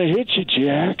contractions are going to hit you,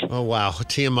 Jack. Oh, wow.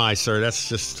 TMI, sir. Let's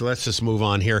just move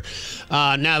on here.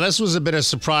 Now, this was a bit of a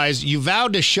surprise. You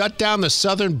vowed to shut down the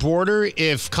southern border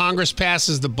if Congress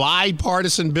passes the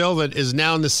bipartisan bill that is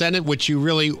now in the Senate, which you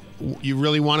really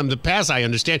want them to pass, I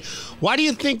understand. What do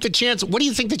you think the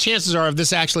chances are of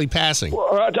this actually passing?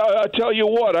 Well, I'll tell you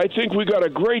what, I think we got a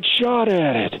great shot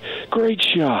at it. Great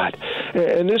shot.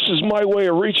 And this is my way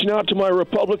of reaching out to my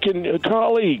Republican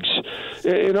colleagues.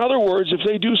 In other words, if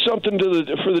they do something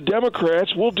for the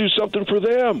Democrats, we'll do something for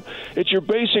them. It's your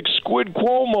basic squid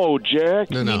quo mode,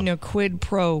 Jack. You mean a quid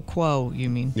pro quo, you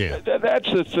mean? Yeah. That's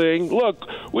the thing. Look,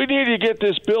 we need to get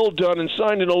this bill done and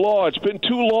signed into law. It's been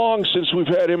too long since we've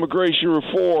had immigration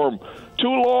reform. Too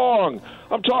long.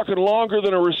 I'm talking longer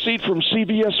than a receipt from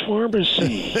CVS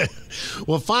Pharmacy.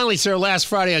 Well, finally, sir, last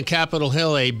Friday on Capitol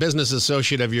Hill, a business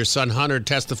associate of your son Hunter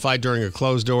testified during a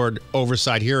closed-door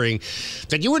oversight hearing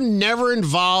that you were never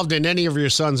involved in any of your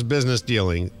son's business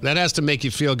dealing. That has to make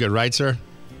you feel good, right, sir?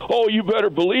 Oh, you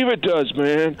better believe it does,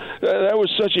 man. That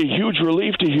was such a huge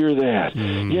relief to hear that.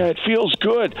 Yeah, it feels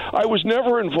good. I was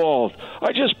never involved.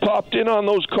 I just popped in on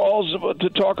those calls to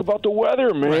talk about the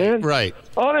weather, man. Right.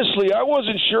 Honestly, I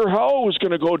wasn't sure how it was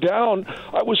going to go down.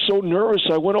 I was so nervous.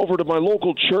 I went over to my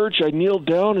local church. I kneeled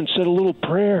down and said a little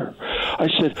prayer. I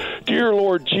said, "Dear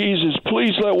Lord Jesus,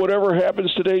 please let whatever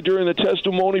happens today during the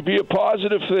testimony be a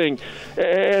positive thing."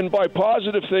 And by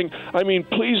positive thing, I mean,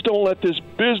 please don't let this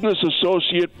business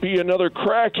associate be another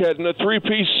crackhead in a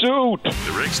three-piece suit.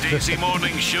 The Rick Stacy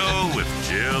Morning Show with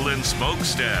Jill and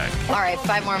Smokestack. All right,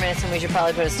 5 more minutes and we should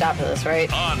probably put a stop to this,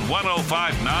 right? On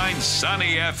 105.9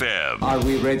 Sunny FM. Are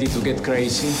we ready to get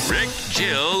crazy? Rick,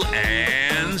 Jill,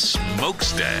 and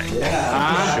Smokestack.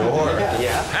 Yeah, sure.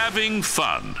 Yeah. Having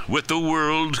fun with the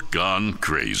world gone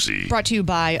crazy. Brought to you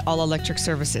by All Electric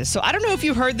Services. So I don't know if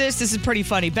you heard this. This is pretty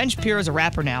funny. Ben Shapiro is a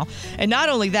rapper now. And not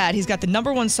only that, he's got the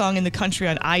 #1 song in the country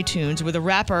on iTunes with a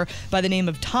rapper by the name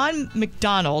of Tom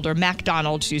McDonald, or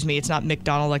MacDonald, excuse me. It's not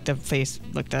McDonald like the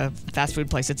fast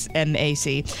food place. It's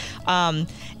M-A-C.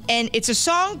 And it's a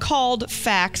song called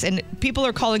Facts, and people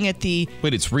are calling it the...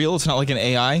 Wait, it's real? It's not like an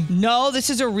AI? No, this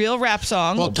is a real rap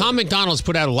song. Well, Tom McDonald's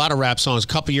put out a lot of rap songs. A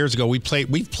couple years ago, we've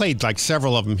played like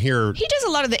several of them here. He does a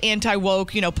lot of the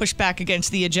anti-woke, push back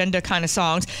against the agenda kind of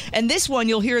songs. And this one,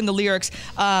 you'll hear in the lyrics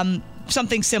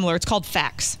something similar. It's called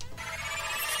Facts.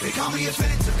 They call me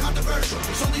offensive, controversial.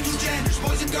 There's only two genders,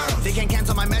 boys and girls. They can't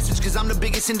cancel my message because I'm the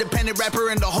biggest independent rapper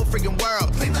in the whole freaking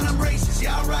world. Claim that I'm racist,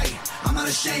 yeah, alright. I'm not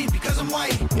ashamed because I'm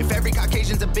white. If every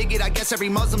Caucasian's a bigot, I guess every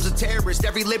Muslim's a terrorist.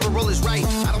 Every liberal is right.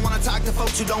 I don't want to talk to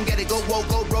folks who don't get it. Go woke,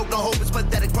 go broke, no hope, it's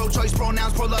pathetic. Pro-choice,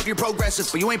 pronouns, pro-love, you're progressive.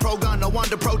 But you ain't pro-gun, no one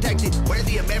to protect it. Where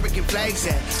the American flags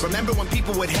at? Remember when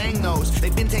people would hang those?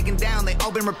 They've been taken down, they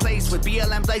all been replaced with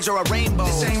BLM flags or a rainbow.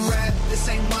 This ain't rap, this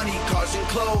ain't money, cars and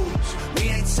clothes. We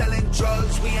ain't selling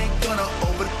drugs, we ain't gonna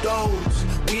overdose.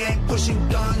 We ain't pushing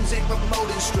guns, ain't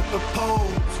promoting stripper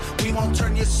poles. We won't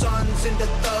turn your sons into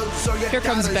thugs or your Here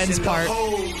comes daughters Ben's into part.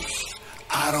 hoes.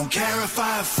 I don't care if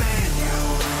I offend you.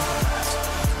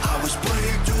 I was put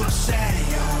here to upset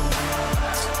you.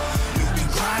 You can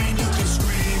cry and you can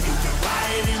scream, you can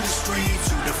riot in the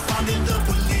streets. You defunded the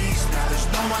police, now there's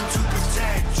no one to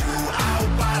protect you. I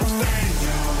hope I offend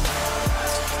you.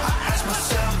 I ask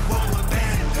myself what would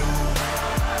Ben do?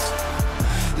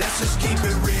 Let's just keep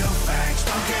it real, facts.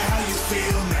 Don't care how you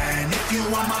feel, man. If you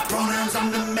want my pronouns,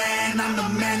 I'm the man. I'm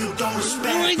the man who don't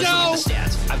respect. Here we go. Listen to the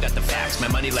stats. I've got the facts. My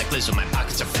money like Lizzo, my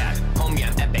pockets are fat. Homie,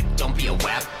 I'm epic. Don't be a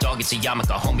wap. Dog, it's a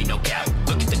yarmulke. Homie, no cap.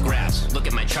 Look at the graphs. Look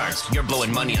at my charts. You're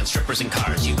blowing money on strippers and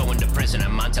cars. You go into prison.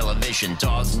 I'm on television.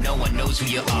 Dogs, no one knows who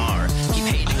you are. Keep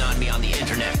hating on me on the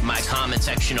internet. My comment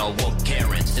section all woke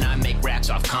Karens. And I make racks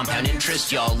off compound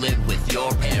interest. Y'all live with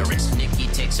your parents. Nikki,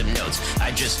 take some notes.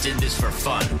 I just did this for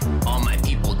fun. All my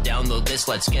people, download this.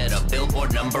 Let's get a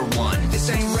Billboard #1. This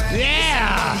ain't rap.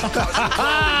 Yeah.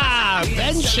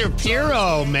 Ben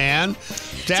Shapiro, man.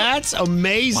 That's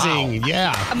amazing. Wow.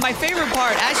 Yeah. My favorite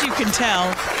part, as you can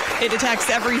tell, it attacks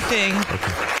everything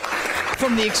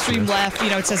from the extreme left.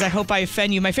 You know, it says, I hope I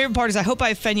offend you. My favorite part is, I hope I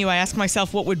offend you. I ask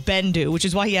myself, what would Ben do? Which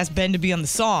is why he asked Ben to be on the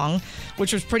song,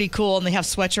 which was pretty cool. And they have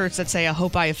sweatshirts that say, I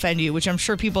hope I offend you, which I'm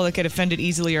sure people that get offended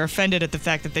easily are offended at the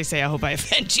fact that they say, I hope I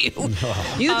offend you.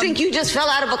 You think you just fell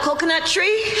out of a coconut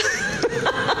tree?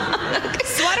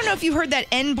 So I don't know if you heard that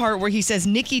end part where he says,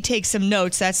 Nikki takes some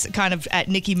notes. That's kind of at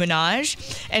Nicki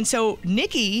Minaj. And so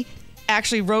Nikki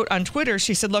actually wrote on Twitter,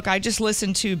 she said, look, I just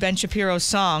listened to Ben Shapiro's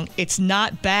song. It's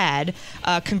not bad.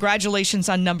 Congratulations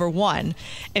on #1.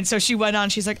 And so she went on,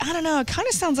 she's like, I don't know, it kind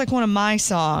of sounds like one of my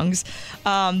songs.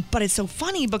 But it's so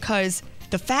funny because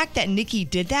the fact that Nikki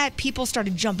did that, people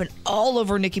started jumping all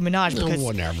over Nicki Minaj because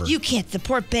whatever. You can't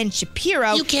support Ben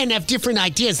Shapiro. You can't have different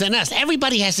ideas than us.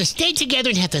 Everybody has to stay together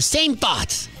and have the same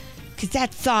thoughts. Because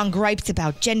that song gripes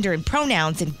about gender and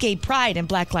pronouns and gay pride and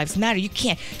Black Lives Matter. You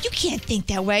can't think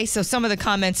that way. So some of the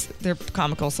comments, they're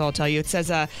comical, so I'll tell you. It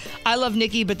says, I love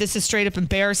Nikki, but this is straight up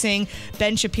embarrassing.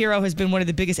 Ben Shapiro has been one of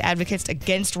the biggest advocates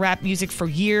against rap music for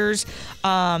years.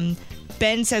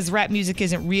 Ben says rap music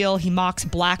isn't real. He mocks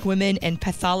black women and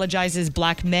pathologizes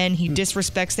black men. He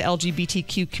disrespects the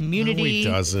LGBTQ community. No, he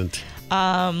doesn't.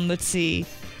 Let's see.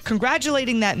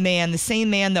 Congratulating that man, the same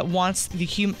man that wants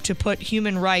to put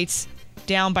human rights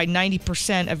down by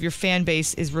 90% of your fan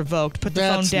base is revoked. Put the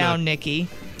phone down, Nikki.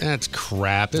 That's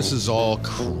crap. This is all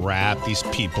crap, these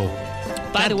people.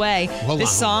 By the way,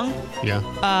 this song,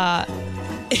 yeah,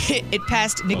 it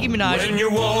passed Nicki Minaj. When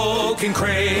you're woke and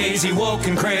crazy,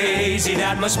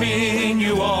 that must mean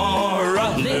you are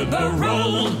a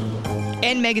liberal.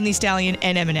 And Megan Thee Stallion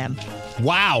and Eminem.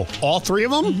 Wow. All three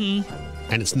of them? Mm-hmm.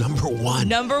 And it's #1.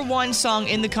 #1 song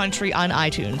in the country on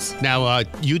iTunes. Now,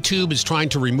 YouTube is trying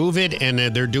to remove it, and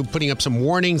they're putting up some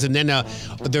warnings. And then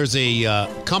there's a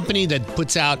company that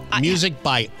puts out music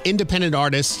by independent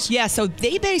artists. Yeah, so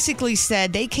they basically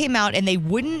said they came out and they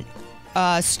wouldn't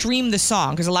stream the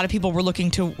song because a lot of people were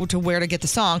looking to where to get the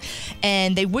song,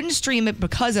 and they wouldn't stream it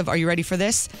because of, are you ready for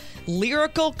this?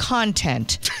 Lyrical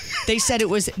content. They said it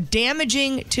was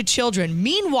damaging to children.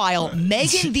 Meanwhile,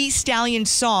 Megan Thee Stallion's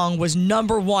song was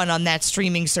 #1 on that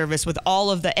streaming service with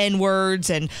all of the N-words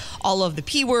and all of the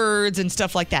P-words and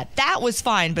stuff like that. That was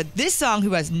fine, but this song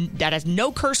that has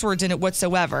no curse words in it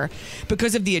whatsoever,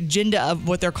 because of the agenda of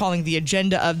what they're calling the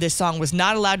agenda of this song, was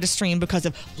not allowed to stream because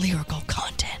of lyrical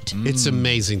content. It's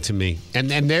amazing to me. And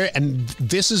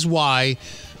this is why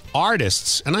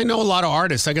artists, and I know a lot of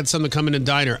artists, I got some that come in and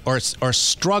diner, are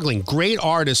struggling. Great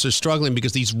artists are struggling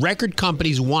because these record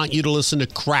companies want you to listen to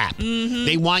crap. Mm-hmm.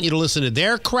 They want you to listen to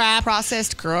their crap.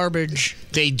 Processed garbage.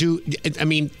 They do. I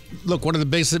mean, look, one of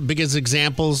the biggest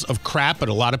examples of crap, but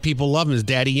a lot of people love him, is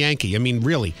Daddy Yankee. I mean,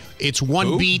 really, it's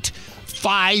one beat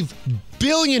 5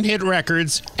 billion hit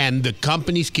records, and the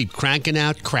companies keep cranking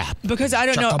out crap. Because I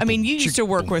don't know. I mean, you used to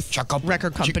work with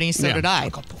record companies, so did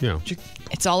I. Yeah.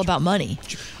 It's all about money.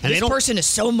 And this person is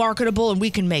so marketable, and we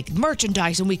can make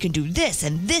merchandise, and we can do this,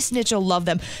 and this niche will love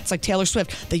them. It's like Taylor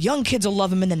Swift. The young kids will love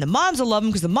them, and then the moms will love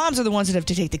them because the moms are the ones that have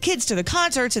to take the kids to the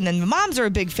concerts, and then the moms are a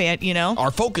big fan, you know?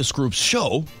 Our focus groups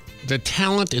show the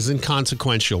talent is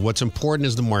inconsequential. What's important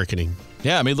is the marketing.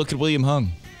 Yeah, I mean, look at William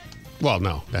Hung. Well,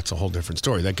 no, that's a whole different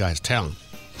story. That guy's talent.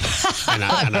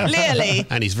 Clearly.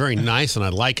 And he's very nice, and I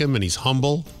like him, and he's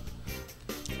humble.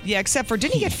 Yeah, except for,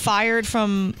 didn't he get fired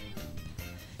from...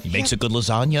 He makes a good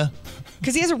lasagna.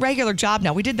 Because he has a regular job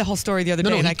now. We did the whole story the other day.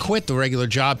 No, and he quit the regular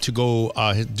job to go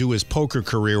do his poker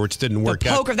career, which didn't work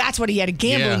out. Poker, that's what he had, a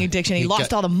gambling addiction. He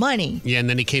lost all the money. Yeah, and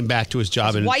then he came back to his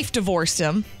job. His wife divorced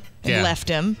him and left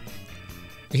him.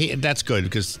 That's good,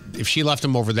 because if she left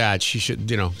him over that, she should,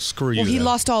 screw you. Well, he then.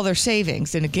 lost all their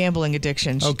savings in a gambling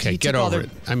addiction. Okay, get over it.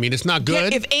 I mean, it's not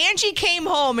good. Yeah, if Angie came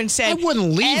home and said, I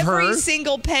wouldn't leave her. Every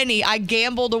single penny I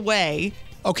gambled away.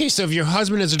 Okay, so if your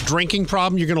husband has a drinking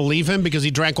problem, you're going to leave him because he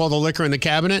drank all the liquor in the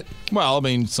cabinet? Well, I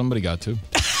mean, somebody got to.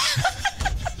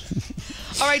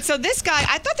 All right, so this guy,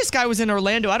 I thought this guy was in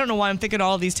Orlando. I don't know why I'm thinking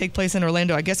all of these take place in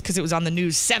Orlando. I guess because it was on the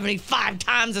news 75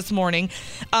 times this morning.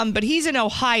 But he's in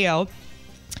Ohio.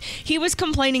 He was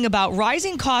complaining about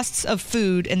rising costs of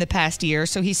food in the past year.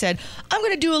 So he said, I'm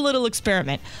going to do a little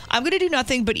experiment. I'm going to do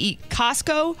nothing but eat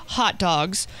Costco hot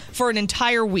dogs for an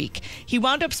entire week. He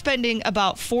wound up spending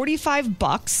about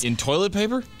 $45 in toilet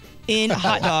paper? In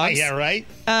hot dogs. Yeah, right?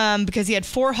 Because he had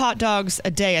 4 hot dogs a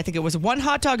day. I think it was 1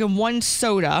 hot dog and 1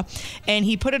 soda. And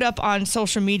he put it up on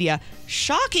social media.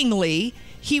 Shockingly,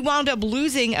 he wound up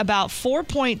losing about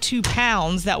 4.2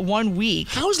 pounds that 1 week.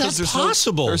 How is that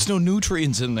possible? There's no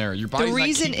nutrients in there. Your body's The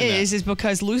reason is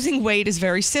because losing weight is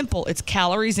very simple. It's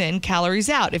calories in, calories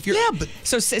out. If you're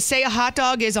so say a hot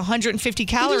dog is 150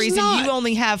 calories and you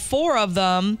only have 4 of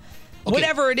them,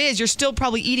 whatever it is, you're still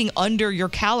probably eating under your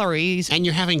calories. And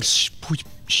you're having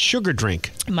sugar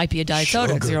drink. It might be a diet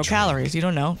soda, 0 calories. You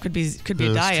don't know. Could be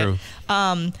a diet.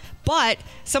 True. But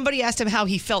somebody asked him how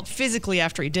he felt physically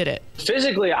after he did it.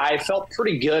 Physically, I felt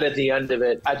pretty good at the end of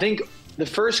it. I think the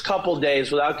first couple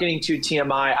days, without getting too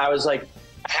TMI, I was like,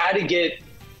 I had to get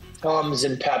Tums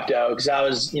and Pepto because I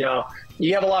was,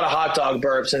 you have a lot of hot dog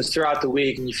burps and it's throughout the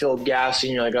week and you feel gassy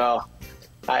and you're like, oh,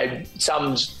 I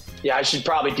should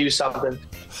probably do something.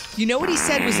 You know what he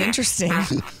said was interesting?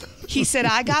 He said,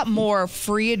 I got more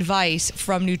free advice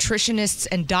from nutritionists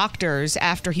and doctors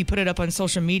after he put it up on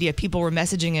social media. People were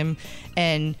messaging him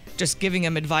and just giving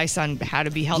him advice on how to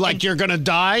be healthy. Like you're going to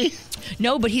die?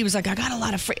 No, but he was like, I got a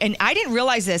lot of free. And I didn't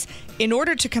realize this. In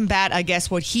order to combat, I guess,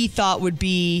 what he thought would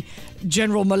be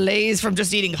general malaise from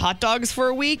just eating hot dogs for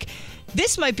a week,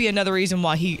 this might be another reason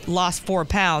why he lost 4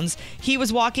 pounds. He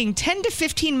was walking 10 to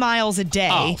 15 miles a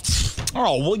day.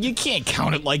 Oh, well, you can't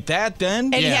count it like that then.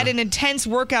 And he had an intense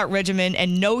workout regimen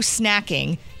and no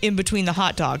snacking in between the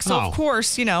hot dogs. So, of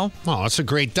course, Oh, that's a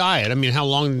great diet. I mean, how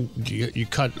long do you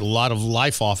cut a lot of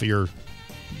life off of your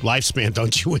lifespan,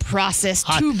 don't you? With processed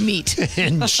tube meat.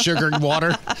 And sugared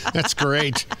water. That's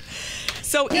great.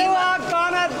 So you are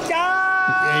gonna die.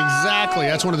 Exactly.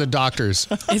 That's one of the doctors.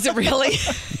 Is it really?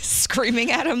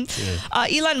 Screaming at him. Yeah.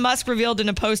 Elon Musk revealed in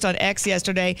a post on X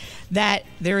yesterday that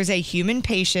there is a human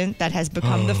patient that has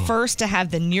become the first to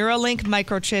have the Neuralink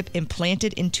microchip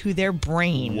implanted into their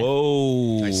brain.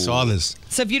 Whoa. I saw this.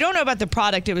 So if you don't know about the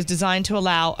product, it was designed to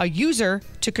allow a user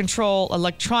to control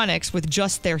electronics with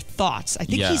just their thoughts. I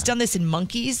think he's done this in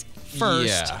monkeys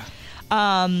first.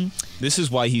 Yeah. This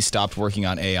is why he stopped working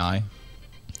on AI.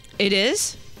 It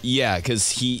is? Yeah, because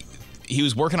he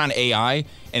was working on AI,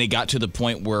 and it got to the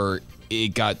point where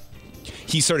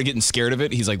he started getting scared of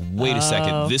it. He's like, wait a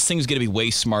second, this thing's going to be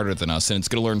way smarter than us, and it's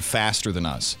going to learn faster than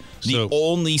us. The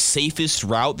only safest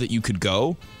route that you could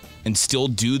go and still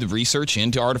do the research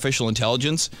into artificial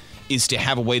intelligence is to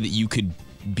have a way that you could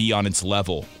be on its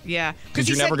level. Yeah. Because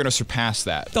you're never going to surpass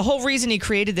that. The whole reason he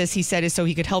created this, he said, is so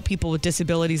he could help people with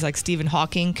disabilities like Stephen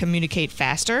Hawking communicate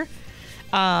faster.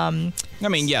 I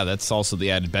mean, yeah, that's also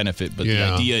the added benefit, but the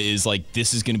idea is like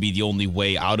this is going to be the only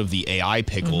way out of the AI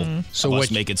pickle. So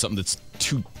us making something that's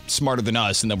too smarter than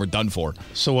us, and then we're done for.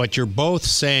 So what you're both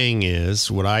saying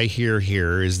is, what I hear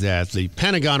here is that the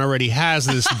Pentagon already has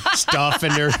this stuff,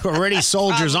 and there are already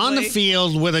soldiers on the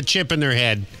field with a chip in their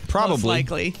head. Probably. Most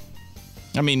likely.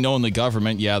 I mean, knowing the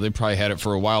government, yeah, they probably had it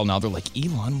for a while now. They're like,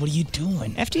 Elon, what are you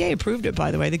doing? FDA approved it, by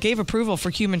the way. They gave approval for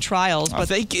human trials. But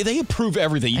they approve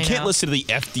everything. You can't listen to the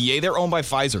FDA. They're owned by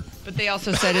Pfizer. But they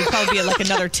also said it'd probably be like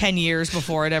another 10 years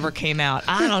before it ever came out.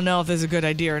 I don't know if this is a good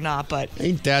idea or not, but...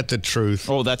 Ain't that the truth?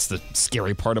 Oh, that's the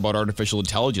scary part about artificial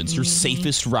intelligence. Your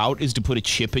safest route is to put a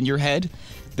chip in your head.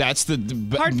 That's the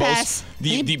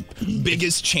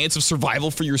biggest chance of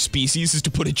survival for your species is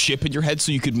to put a chip in your head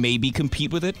so you could maybe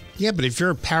compete with it. Yeah, but if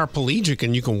you're a paraplegic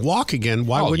and you can walk again,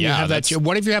 why wouldn't you have that?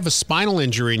 What if you have a spinal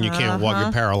injury and you can't walk?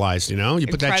 You're paralyzed, you know? You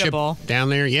put that chip down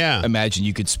there, yeah. Imagine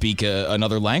you could speak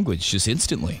another language just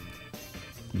instantly.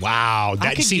 Wow.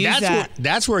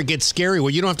 That's where it gets scary.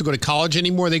 Where you don't have to go to college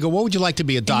anymore. They go, what would you like to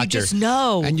be, a doctor? And you just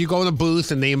know. And you go in the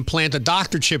booth and they implant a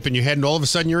doctor chip in your head and all of a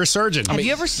sudden you're a surgeon. Have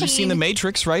you ever seen... You've seen The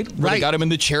Matrix, right? Where they got him in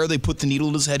the chair, they put the needle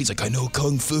in his head. He's like, I know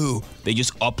Kung Fu. They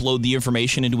just upload the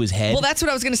information into his head. Well, that's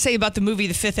what I was going to say about the movie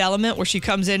The Fifth Element, where she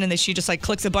comes in and she just like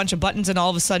clicks a bunch of buttons and all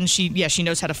of a sudden she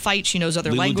knows how to fight. She knows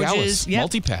other languages.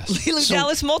 Multipass. Lulu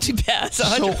Dallas multipass,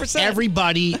 100%. So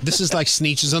everybody, this is like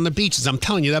Sneetches on the Beaches. I'm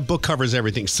telling you, that book covers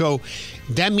everything. So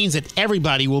that means that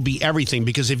everybody will be everything,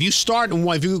 because if you start and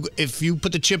if you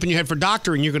put the chip in your head for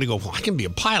doctor and you're going to go, well, I can be a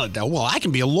pilot. Well, I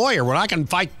can be a lawyer. Well, I can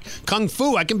fight kung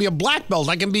fu. I can be a black belt.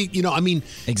 I can be,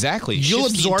 exactly. You'll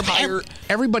absorb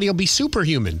everybody will be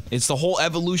superhuman. It's the whole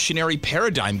evolutionary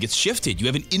paradigm gets shifted. You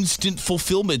have an instant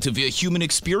fulfillment of a human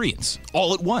experience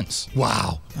all at once.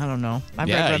 Wow. I don't know. I've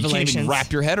read Revelations. You can't even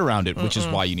wrap your head around it, which is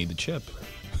why you need the chip.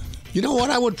 You know what?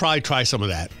 I would probably try some of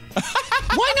that.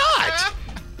 Why not?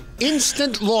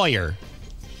 Instant lawyer.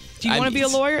 Do you want to be a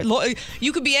lawyer?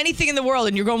 You could be anything in the world,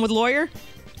 and you're going with lawyer?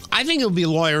 I think it would be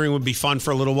lawyering would be fun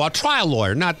for a little while. Try a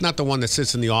lawyer, not the one that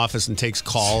sits in the office and takes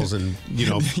calls and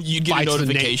you'd get a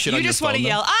notification. You just want to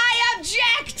yell, I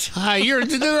object.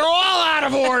 They're all out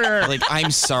of order. Like,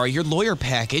 I'm sorry, your lawyer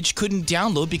package couldn't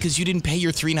download because you didn't pay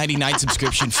your $3.99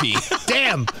 subscription fee.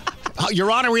 Damn.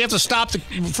 Your Honor, we have to stop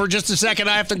for just a second.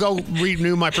 I have to go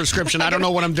renew my prescription. I don't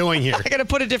know what I'm doing here. I got to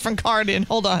put a different card in.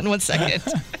 Hold on 1 second.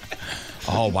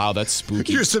 Oh, wow, that's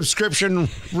spooky. Your subscription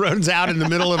runs out in the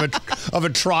middle of a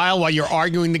trial while you're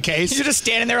arguing the case. You're just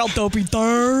standing there all dopey.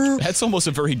 That's almost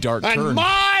a very dark turn. And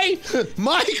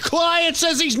my client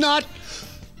says he's not.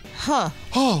 Huh.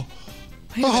 Oh.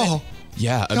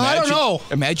 Yeah, I don't know.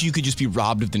 Imagine you could just be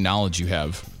robbed of the knowledge you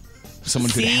have.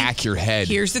 Someone could hack your head.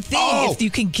 Here's the thing. If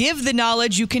you can give the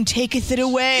knowledge, you can taketh it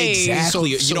away. Exactly.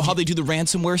 You know how they do the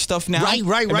ransomware stuff now?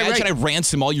 Right. Imagine I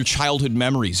ransom all your childhood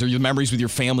memories or your memories with your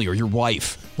family or your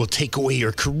wife. We'll take away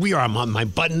your career. I'm on my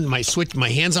button, my switch, my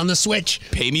hand's on the switch.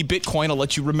 Pay me Bitcoin. I'll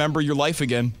let you remember your life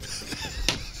again.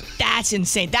 That's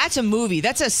insane. That's a movie.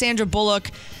 That's a Sandra Bullock,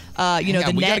 we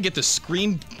got to get the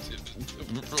screen...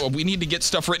 We need to get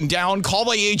stuff written down. Call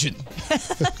my agent.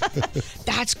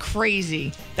 That's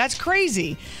crazy.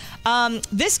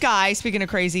 This guy, speaking of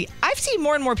crazy, I've seen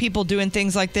more and more people doing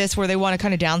things like this where they want to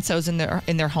kind of downsize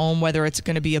in their home, whether it's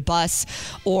going to be a bus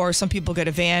or some people get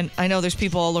a van. I know there's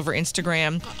people all over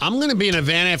Instagram. I'm going to be in a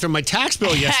van after my tax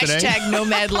bill yesterday. Hashtag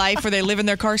nomad life, where they live in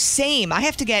their car. Same. I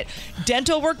have to get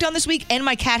dental work done this week, and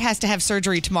my cat has to have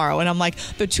surgery tomorrow. And I'm like,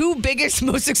 the two biggest,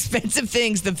 most expensive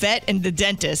things, the vet and the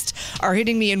dentist, are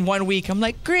hitting me in 1 week. I'm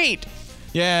like, great.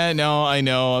 Yeah, no, I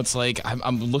know. It's like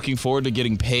I'm looking forward to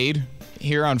getting paid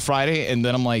here on Friday, and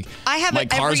then I'm like, my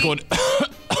car's going,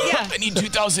 I need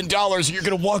 $2,000 and you're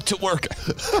going to walk to work.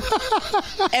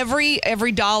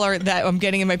 Every dollar that I'm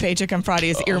getting in my paycheck on Friday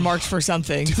is earmarked for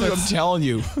something. Dude, I'm telling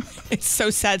you. It's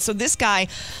so sad. So this guy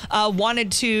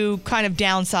wanted to kind of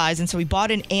downsize, and so he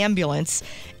bought an ambulance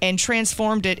and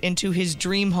transformed it into his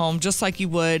dream home, just like you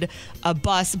would a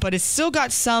bus, but it's still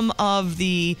got some of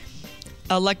the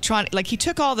electronic, like he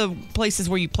took all the places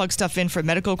where you plug stuff in for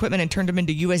medical equipment and turned them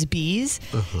into USBs,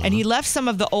 and he left some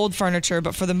of the old furniture,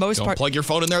 but for the most part, don't plug your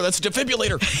phone in there. That's a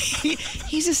defibrillator.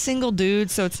 He's a single dude,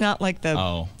 so it's not like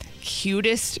the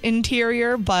cutest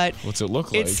interior, but what's it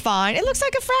look like? It's fine. It looks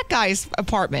like a frat guy's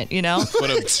apartment, you know.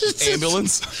 What, an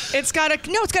ambulance? It's got a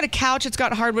couch. It's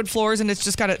got hardwood floors, and it's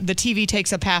just got the TV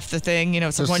takes up half the thing. You know,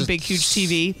 it's like one big huge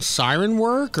TV. Siren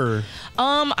work or?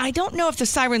 I don't know if the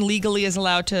siren legally is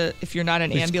allowed to if you're not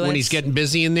an ambulance. When he's getting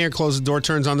busy in there, close the door,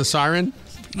 turns on the siren.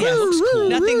 Yeah, it looks cool.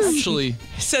 Nothing actually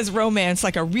says romance,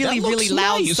 like a really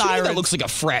loud siren. That looks like a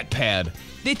frat pad.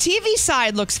 The TV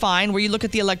side looks fine, where you look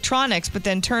at the electronics, but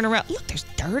then turn around. Look, there's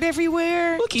dirt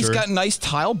everywhere. Look, he's got nice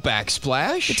tile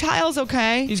backsplash. The tile's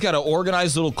okay. He's got an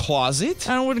organized little closet.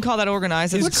 I wouldn't call that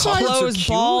organized. His clothes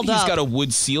balled up. He's got a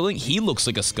wood ceiling. He looks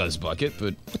like a scuzz bucket,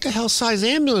 but what the hell size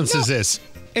ambulance is this?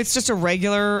 It's just a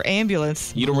regular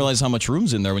ambulance. You don't realize how much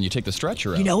room's in there when you take the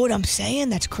stretcher out. You know what I'm saying?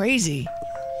 That's crazy.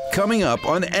 Coming up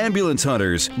on Ambulance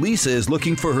Hunters, Lisa is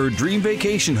looking for her dream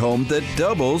vacation home that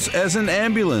doubles as an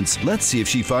ambulance. Let's see if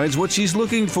she finds what she's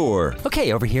looking for.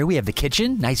 Okay, over here we have the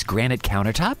kitchen. Nice granite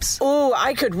countertops. Ooh,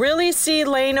 I could really see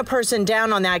laying a person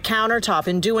down on that countertop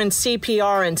and doing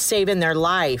CPR and saving their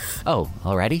life. Oh,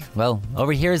 alrighty. Well,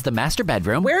 over here is the master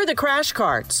bedroom. Where are the crash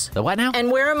carts? The what now?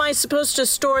 And where am I supposed to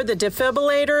store the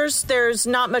defibrillators? There's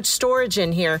not much storage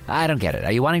in here. I don't get it.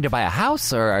 Are you wanting to buy a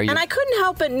house, or are you... And I couldn't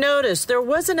help but notice there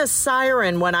wasn't a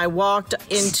siren when I walked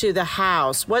into the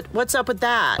house. What's up with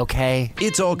that? Okay.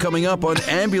 It's all coming up on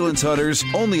Ambulance Hunters,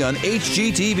 only on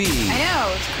HGTV. I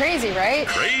know, it's crazy, right?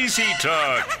 Crazy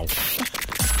talk.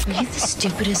 Are you the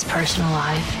stupidest person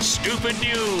alive? Stupid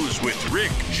news with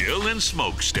Rick, Jill, and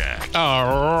Smokestack.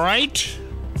 All right.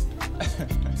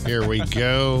 Here we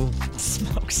go.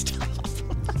 Smokestack.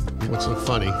 What's so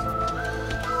funny?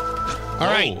 All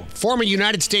right. Former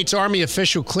United States Army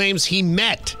official claims he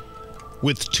met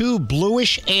with two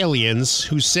bluish aliens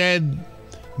who said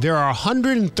there are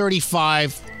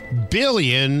 135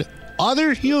 billion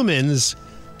other humans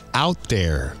out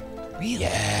there. Really?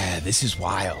 Yeah, this is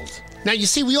wild. Now, you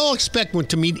see, we all expect when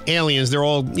to meet aliens, they're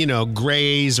all,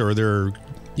 grays or they're,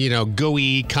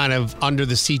 gooey, kind of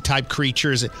under-the-sea type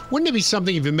creatures. Wouldn't it be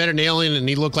something if you met an alien and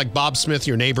he looked like Bob Smith,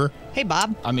 your neighbor? Hey,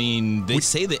 Bob. I mean, they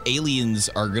say that aliens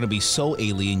are going to be so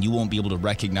alien you won't be able to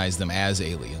recognize them as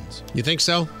aliens. You think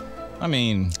so? I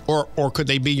mean... Or could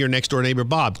they be your next-door neighbor,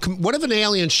 Bob? What if an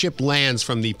alien ship lands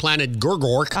from the planet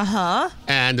Gurgork,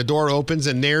 and the door opens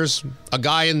and there's a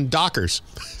guy in Dockers?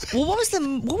 Well, what was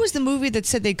the movie that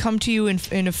said they come to you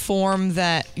in a form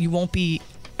that you won't be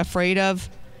afraid of?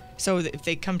 So if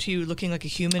they come to you looking like a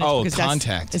human... It's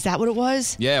Contact. Is that what it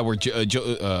was? Yeah, where...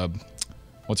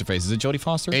 what's her face? Is it Jodie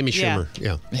Foster? Amy Schumer,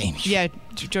 yeah. Yeah,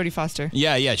 Jodie Foster.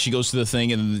 Yeah, she goes to the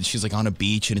thing and she's like on a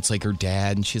beach and it's like her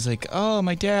dad and she's like, oh,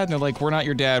 my dad. And they're like, we're not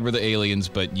your dad, we're the aliens,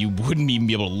 but you wouldn't even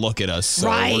be able to look at us, so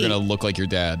we're going to look like your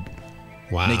dad.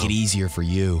 Wow. Make it easier for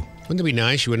you. Wouldn't it be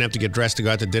nice? You wouldn't have to get dressed to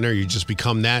go out to dinner, you just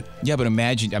become that? Yeah, but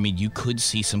imagine, you could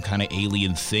see some kind of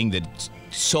alien thing that's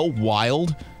so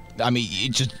wild.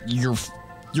 It just, your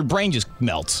brain just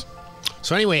melts.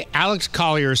 So anyway, Alex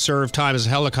Collier served time as a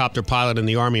helicopter pilot in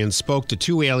the Army and spoke to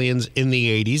two aliens in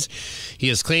the 80s. He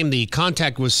has claimed the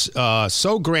contact was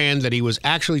so grand that he was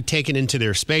actually taken into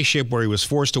their spaceship where he was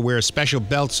forced to wear a special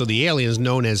belt so the aliens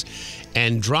known as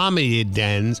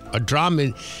Andromedans,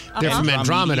 they're from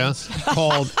Andromeda,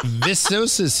 called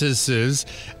Visosises,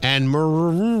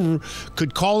 and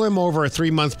could call him over a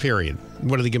 3-month period.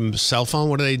 What do they give him, a cell phone?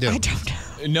 What do they do? I don't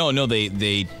know. No,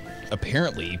 they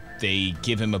apparently they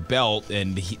give him a belt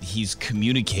and he's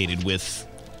communicated with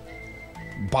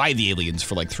by the aliens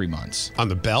for like 3 months. On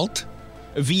the belt?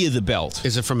 Via the belt.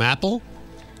 Is it from Apple?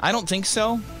 I don't think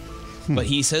so. But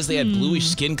he says they had bluish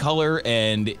skin color,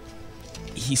 and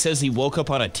he says he woke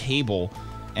up on a table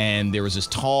and there was this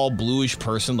tall bluish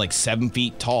person, like 7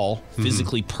 feet tall,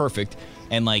 physically perfect,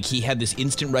 and like he had this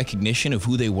instant recognition of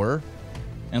who they were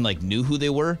and like knew who they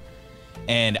were.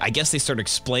 And I guess they started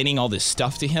explaining all this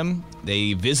stuff to him.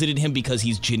 They visited him because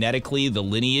he's genetically, the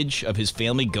lineage of his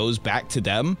family goes back to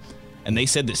them. And they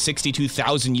said that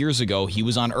 62,000 years ago, he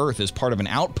was on Earth as part of an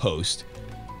outpost.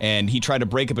 And he tried to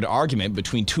break up an argument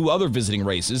between two other visiting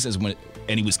races and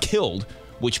he was killed,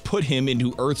 which put him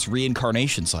into Earth's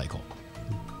reincarnation cycle.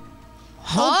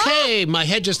 Okay, my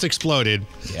head just exploded.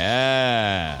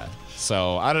 Yeah.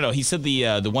 So, I don't know. He said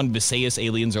the one Visayas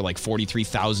aliens are like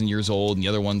 43,000 years old, and the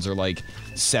other ones are like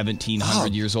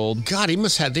 1,700 years old. God, they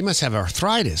must have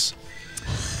arthritis.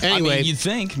 Anyway, you'd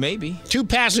think, maybe. 2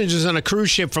 passengers on a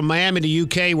cruise ship from Miami to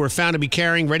UK were found to be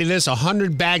carrying, ready to this,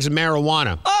 100 bags of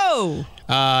marijuana. Oh!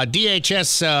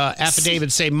 DHS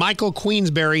affidavits say Michael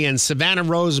Queensberry and Savannah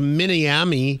Rose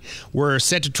Miniami were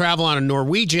set to travel on a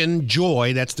Norwegian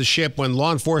Joy, that's the ship, when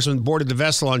law enforcement boarded the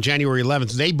vessel on January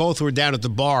 11th. They both were down at the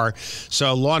bar,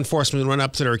 so law enforcement went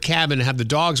up to their cabin and had the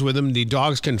dogs with them. The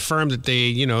dogs confirmed that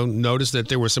they, noticed that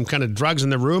there were some kind of drugs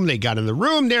in the room. They got in the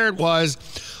room. There it was.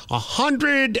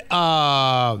 100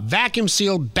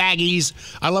 vacuum-sealed baggies.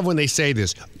 I love when they say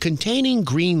this, containing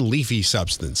green leafy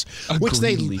substance, which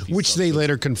they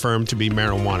later confirmed to be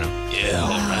marijuana. Yeah, all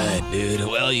right, dude.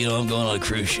 Well, I'm going on a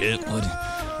cruise ship. What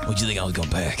do you think I was going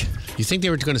to pack? You think they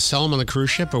were going to sell them on the cruise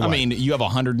ship or what? You have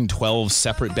 112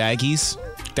 separate baggies.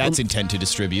 That's intent to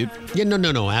distribute. Yeah,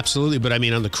 no, absolutely. But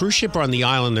on the cruise ship or on the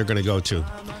island they're going to go to?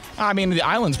 The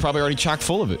island's probably already chock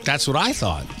full of it. That's what I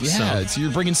thought. Yeah, so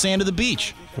you're bringing sand to the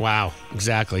beach. Wow,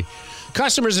 exactly.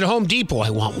 Customers at Home Depot, I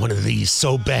want one of these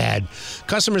so bad.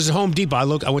 Customers at Home Depot,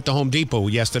 I went to Home Depot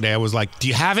yesterday. I was like, do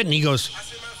you have it? And he goes,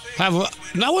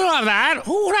 No, we don't have that.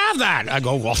 Who would have that? I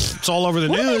go, well, it's all over the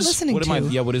What news. am I listening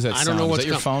to? What is that I sound? don't know what's Is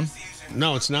that your phone?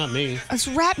 No, it's not me. There's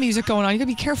rap music going on. You gotta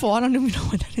be careful. I don't even know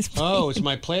what that is playing. Oh, it's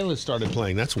my playlist started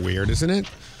playing. That's weird, isn't it?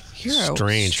 Hero.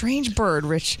 Strange. Strange bird,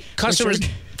 Rich.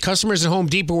 Customers at Home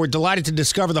Depot were delighted to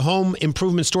discover the home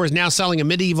improvement store is now selling a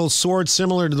medieval sword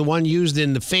similar to the one used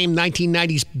in the famed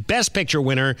 1990s Best Picture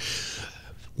winner,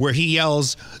 where he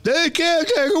yells, "They can't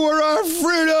take away our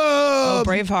freedom!" Oh,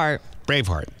 Braveheart.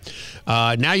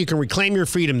 Now you can reclaim your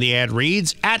freedom, the ad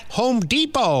reads, at Home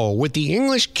Depot with the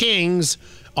English King's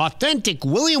authentic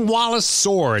William Wallace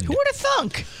sword. Who would have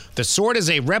thunk? The sword is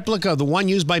a replica of the one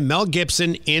used by Mel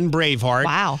Gibson in Braveheart.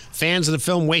 Wow. Fans of the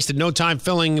film wasted no time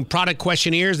filling product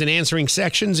questionnaires and answering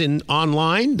sections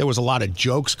online. There was a lot of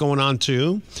jokes going on,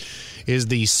 too. Is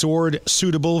the sword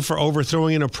suitable for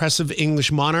overthrowing an oppressive English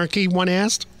monarchy, one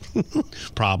asked?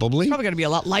 Probably. It's probably going to be a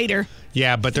lot lighter.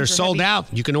 Yeah, but they're sold out.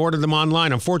 You can order them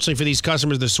online. Unfortunately for these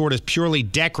customers, the sword is purely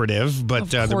decorative,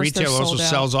 but the retailer also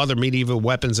sells other medieval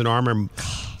weapons and armor,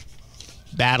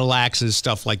 battle axes,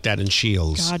 stuff like that, and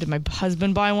shields. God, did my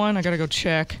husband buy one? I got to go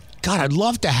check. God, I'd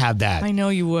love to have that. I know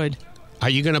you would. Are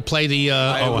you going to play the...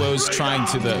 I was trying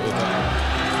to...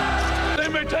 They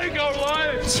may take our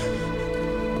lives,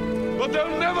 but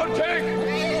they'll never take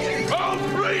our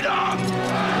freedom!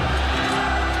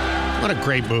 What a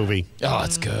great movie. Oh,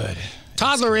 it's good.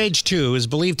 Toddler age 2 is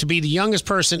believed to be the youngest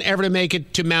person ever to make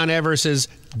it to Mount Everest's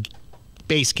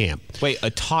base camp. Wait, a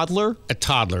toddler? A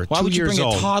toddler. Why 2 would you years bring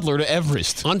old. a toddler to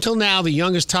Everest? Until now, the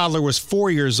youngest toddler was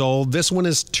 4 years old. This one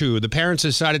is 2. The parents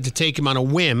decided to take him on a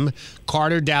whim,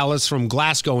 Carter Dallas from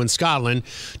Glasgow in Scotland,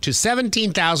 to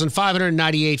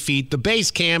 17,598 feet, the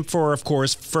base camp for, of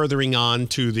course, furthering on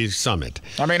to the summit.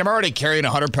 I mean, I'm already carrying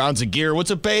 100 pounds of gear.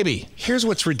 What's a baby? Here's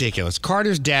what's ridiculous.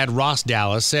 Carter's dad, Ross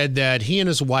Dallas, said that he and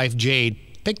his wife, Jade,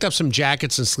 picked up some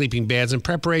jackets and sleeping bags in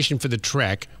preparation for the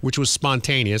trek, which was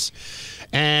spontaneous.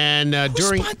 And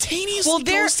during spontaneously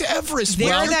goes to Everest.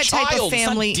 They're that type of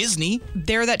family. It's not Disney.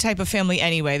 They're that type of family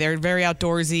anyway. They're very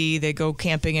outdoorsy. They go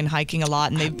camping and hiking a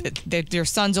lot. And their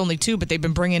son's only 2, but they've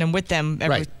been bringing him with them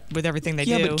with everything they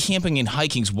do. Yeah, but camping and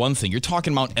hiking's one thing. You're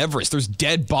talking Mount Everest. There's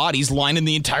dead bodies lining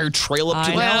the entire trail up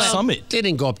to the summit. They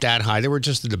didn't go up that high. They were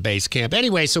just at the base camp.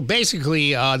 Anyway, so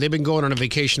basically, they've been going on a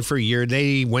vacation for a year.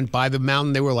 They went by the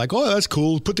mountain. They were like, oh, that's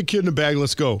cool. Put the kid in the bag.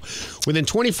 Let's go. Within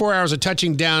 24 hours of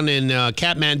touching down in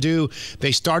Kathmandu,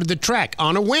 they started the trek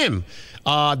on a whim.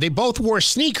 They both wore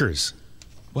sneakers.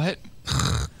 What?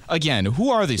 Again,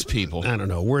 who are these people? I don't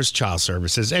know. Where's child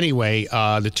services? Anyway,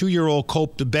 the 2-year-old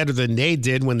coped better than they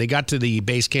did when they got to the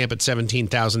base camp at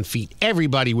 17,000 feet.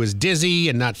 Everybody was dizzy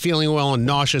and not feeling well and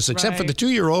nauseous, except for the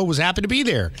 2-year-old was happy to be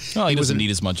there. Oh, he doesn't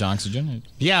need as much oxygen.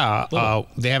 Yeah,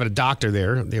 they have a doctor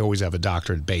there. They always have a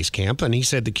doctor at base camp, and he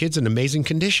said the kid's in amazing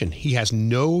condition. He has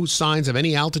no signs of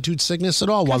any altitude sickness at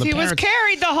all. While he was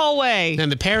carried the whole way. And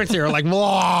the parents there are like,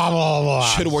 blah, blah, blah.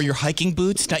 Should have wore your hiking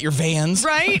boots, not your Vans.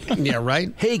 Right? Yeah,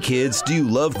 right? Hey kids, do you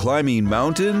love climbing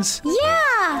mountains?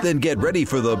 Yeah! Then get ready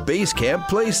for the Base Camp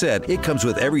playset. It comes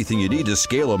with everything you need to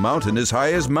scale a mountain as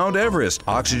high as Mount Everest.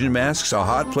 Oxygen masks, a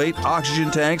hot plate,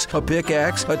 oxygen tanks, a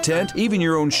pickaxe, a tent, even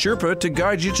your own Sherpa to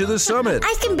guide you to the summit.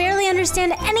 I can barely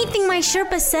understand anything my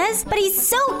Sherpa says, but he's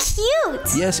so cute!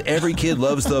 Yes, every kid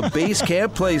loves the Base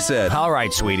Camp playset. All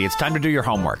right, sweetie, it's time to do your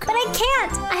homework. But I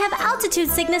can't! I have altitude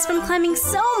sickness from climbing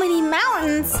so many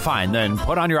mountains. Fine, then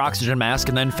put on your oxygen mask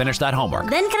and then finish that homework.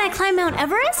 Then can I climb Mount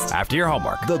Everest? After your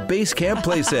homework. The Base Camp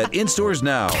playset in stores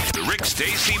now. The Rick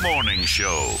Stacy Morning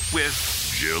Show with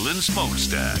Jill and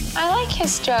Smokestack. I like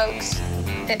his jokes.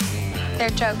 They're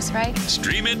jokes, right?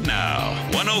 Stream it now.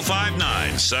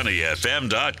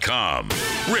 1059sunnyfm.com.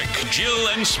 Rick, Jill,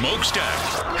 and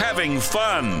Smokestack having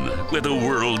fun with a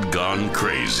world gone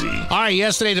crazy. All right,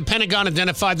 yesterday the Pentagon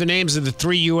identified the names of the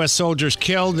 3 U.S. soldiers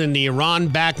killed in the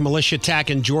Iran-backed militia attack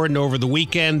in Jordan over the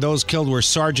weekend. Those killed were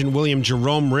Sergeant William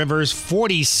Jerome Rivers,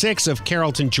 46 of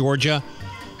Carrollton, Georgia.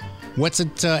 What's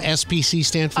it SPC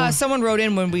stand for? Someone wrote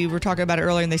in when we were talking about it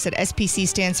earlier, and they said SPC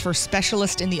stands for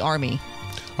Specialist in the Army.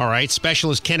 All right.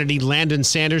 Specialist Kennedy Landon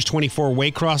Sanders, 24,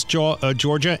 Waycross,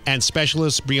 Georgia, and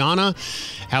Specialist Brianna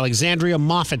Alexandria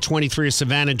Moffett, 23, of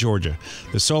Savannah, Georgia.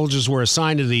 The soldiers were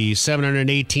assigned to the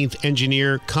 718th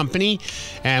Engineer Company.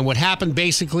 And what happened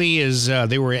basically is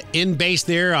they were in base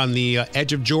there on the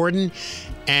edge of Jordan.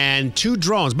 And 2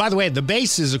 drones. By the way, the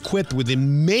base is equipped with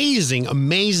amazing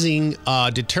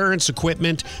deterrence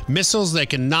equipment, missiles that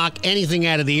can knock anything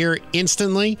out of the air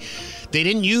instantly. They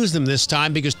didn't use them this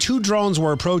time because 2 drones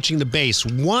were approaching the base.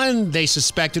 One they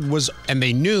suspected was, and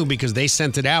they knew because they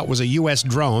sent it out, was a U.S.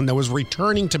 drone that was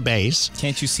returning to base.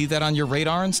 Can't you see that on your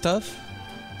radar and stuff?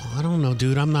 I don't know,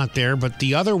 dude. I'm not there. But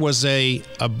the other was a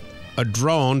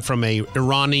drone from a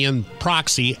Iranian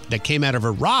proxy that came out of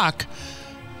Iraq,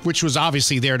 which was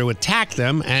obviously there to attack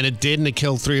them, and it did, and it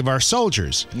killed 3 of our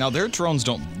soldiers. Now, their drones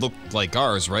don't look like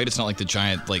ours, right? It's not like the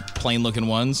giant, plane-looking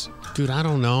ones. Dude, I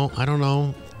don't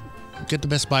know. Get the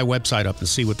Best Buy website up and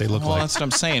see what they look like. That's what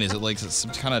I'm saying. Is it like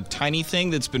some kind of tiny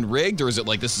thing that's been rigged, or is it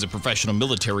like this is a professional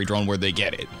military drone where they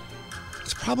get it?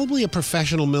 It's probably a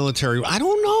professional military. I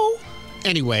don't know.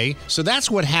 Anyway, so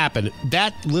that's what happened.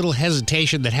 That little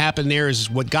hesitation that happened there is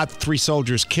what got 3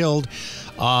 soldiers killed.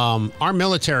 Our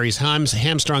military's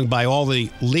hamstrung by all the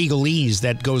legalese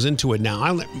that goes into it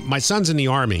now. My son's in the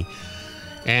Army,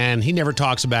 and he never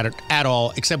talks about it at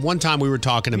all, except one time we were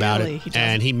talking about it,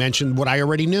 and he mentioned what I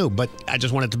already knew, but I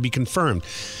just wanted to be confirmed.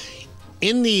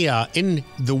 In the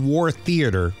war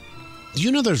theater, do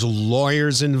you know there's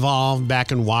lawyers involved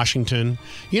back in Washington?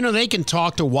 You know, they can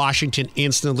talk to Washington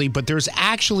instantly, but there's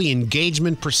actually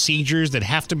engagement procedures that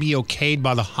have to be okayed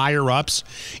by the higher-ups.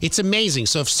 It's amazing.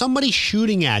 So if somebody's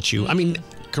shooting at you, I mean,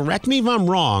 correct me if I'm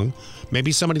wrong,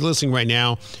 maybe somebody listening right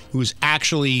now who's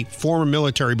actually former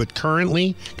military, but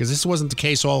currently, because this wasn't the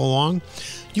case all along,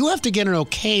 you have to get an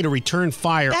okay to return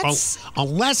fire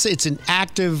unless it's an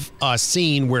active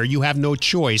scene where you have no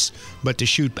choice but to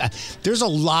shoot back. There's a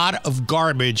lot of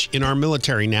garbage in our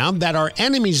military now that our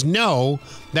enemies know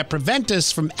that prevent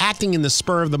us from acting in the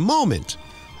spur of the moment.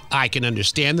 I can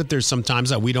understand that there's sometimes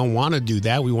that we don't want to do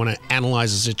that. We want to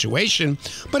analyze the situation.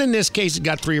 But in this case, it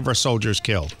got 3 of our soldiers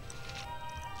killed.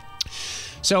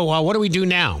 So what do we do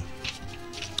now?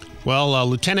 Well,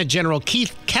 Lieutenant General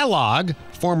Keith Kellogg,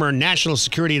 former National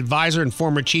Security Advisor and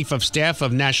former Chief of Staff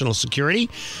of National Security,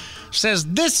 says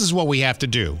this is what we have to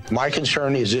do. My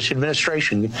concern is this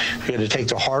administration going to take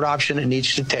the hard option it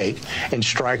needs to take and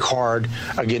strike hard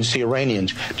against the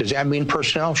Iranians. Does that mean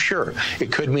personnel? Sure.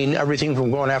 It could mean everything from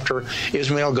going after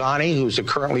Ismail Ghani, who's the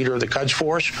current leader of the Quds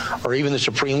Force, or even the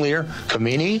Supreme Leader,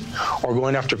 Khomeini, or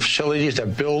going after facilities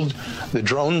that build the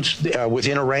drones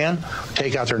within Iran,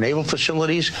 take out their naval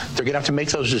facilities. They're going to have to make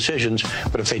those decisions.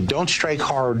 But if they don't strike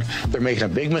hard, they're making a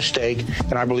big mistake,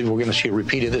 and I believe we're going to see a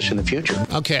repeat of this in the future.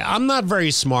 Okay, I'm not very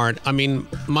smart. I mean,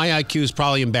 my IQ is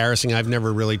probably embarrassing. I've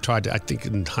never really tried to. I think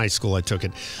in high school I took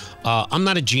it. I'm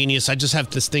not a genius. I just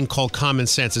have this thing called common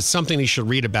sense. It's something you should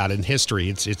read about in history.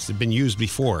 It's been used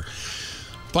before.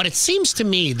 But it seems to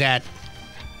me that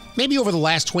maybe over the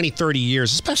last 20, 30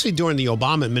 years, especially during the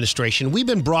Obama administration,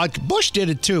 Bush did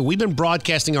it too. We've been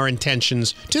broadcasting our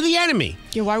intentions to the enemy.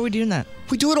 Yeah, why are we doing that?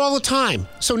 We do it all the time.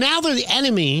 So now the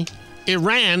enemy,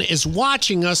 Iran, is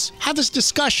watching us have this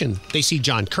discussion. They see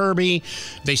John Kirby.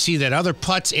 They see that other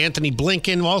putz, Anthony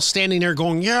Blinken, all standing there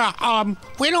going,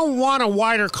 we don't want a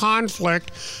wider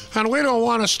conflict, and we don't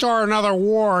want to start another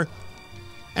war.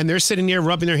 And they're sitting there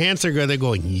rubbing their hands together. They're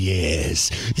going, yes,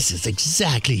 this is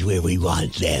exactly where we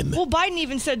want them. Well, Biden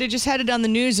even said, they just had it on the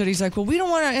news that he's like, well, we don't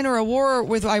want to enter a war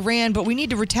with Iran, but we need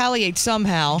to retaliate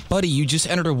somehow. Buddy, you just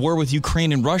entered a war with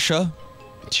Ukraine and Russia.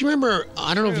 Do you remember,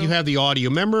 I don't know if you have the audio,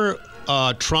 remember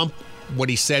Trump, what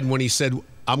he said when he said,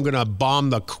 I'm going to bomb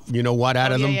the you-know-what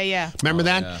out of them? Yeah. Remember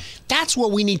that? Yeah. That's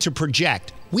what we need to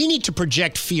project. We need to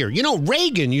project fear. You know,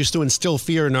 Reagan used to instill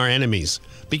fear in our enemies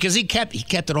because he kept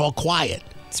it all quiet.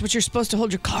 That's what you're supposed to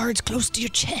hold your cards close to your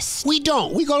chest. We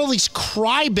don't. We got all these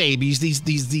crybabies,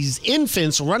 these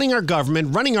infants running our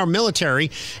government, running our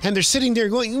military, and they're sitting there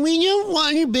going, we don't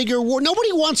want a bigger war.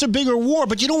 Nobody wants a bigger war,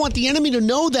 but you don't want the enemy to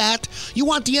know that. You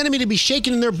want the enemy to be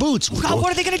shaking in their boots. God,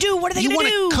 what are they going to do? What are they going to do?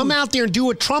 You want to come out there and do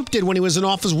what Trump did when he was in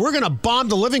office. We're going to bomb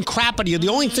the living crap out of you. The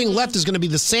only thing left is going to be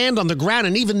the sand on the ground,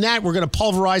 and even that we're going to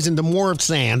pulverize into more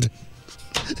sand.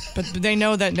 But they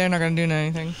know that they're not going to do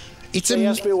anything. They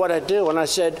asked me what I do, and I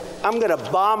said, I'm going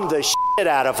to bomb the shit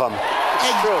out of them.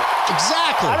 It's true.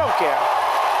 Exactly. I don't care.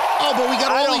 Oh, but we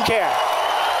got I don't care.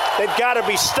 They've got to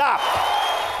be stopped.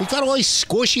 We've got all these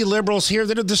squishy liberals here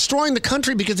that are destroying the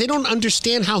country because they don't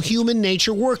understand how human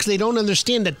nature works. They don't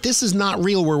understand that this is not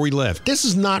real where we live. This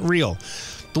is not real.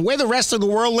 The way the rest of the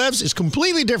world lives is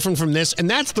completely different from this, and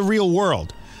that's the real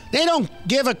world. They don't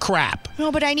give a crap.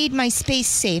 No, but I need my space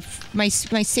safe, my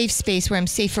safe space where I'm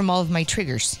safe from all of my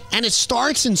triggers. And it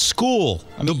starts in school.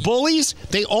 The bullies,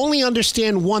 they only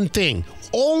understand one thing.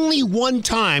 Only one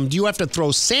time do you have to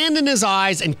throw sand in his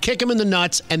eyes and kick him in the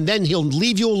nuts, and then he'll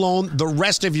leave you alone the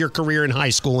rest of your career in high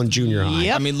school and junior high.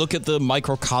 Yep. I mean, look at the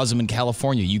microcosm in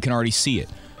California. You can already see it.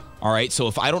 All right, so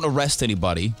if I don't arrest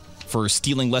anybody for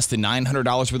stealing less than $900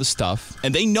 worth of stuff,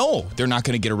 and they know they're not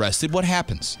going to get arrested, what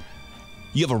happens?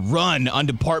 You have a run on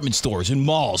department stores and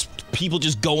malls. People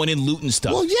just going in looting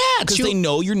stuff. Well, yeah. Because they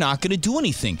know you're not going to do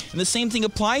anything. And the same thing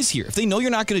applies here. If they know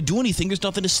you're not going to do anything, there's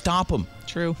nothing to stop them.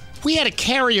 True. We had a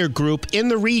carrier group in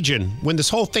the region when this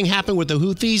whole thing happened with the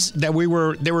Houthis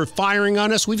that they were firing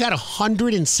on us. We've had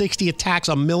 160 attacks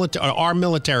on our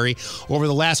military over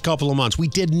the last couple of months. We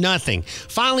did nothing.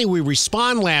 Finally, we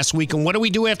respond last week. And what do we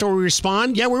do after we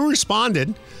respond? Yeah, we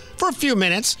responded. For a few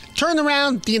minutes, turned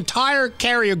around, the entire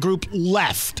carrier group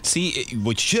left. See,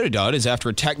 what you should have done is after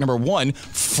attack number 1,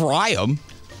 fry them,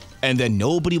 and then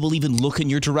nobody will even look in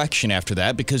your direction after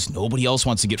that because nobody else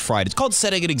wants to get fried. It's called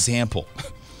setting an example.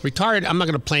 Retired, I'm not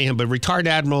going to play him, but retired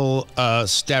Admiral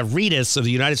Stavridis of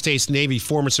the United States Navy,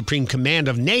 former Supreme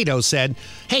Commander of NATO, said,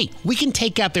 hey, we can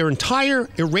take out their entire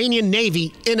Iranian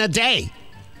Navy in a day.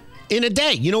 In a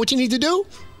day. You know what you need to do?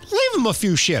 Leave them a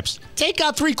few ships. Take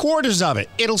out 3/4 of it.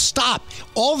 It'll stop.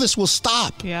 All this will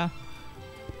stop. Yeah.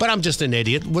 But I'm just an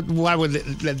idiot. Why would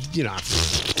you know?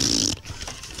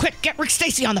 Quick, get Rick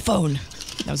Stacy on the phone.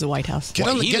 That was the White House.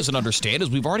 What he doesn't understand is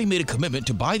we've already made a commitment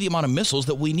to buy the amount of missiles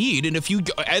that we need, and if you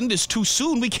end this too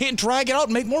soon, we can't drag it out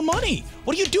and make more money.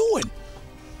 What are you doing?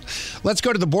 Let's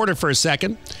go to the border for a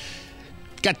second.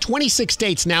 Got 26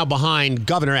 states now behind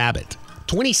Governor Abbott.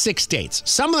 26 states.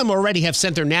 Some of them already have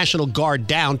sent their National Guard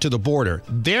down to the border.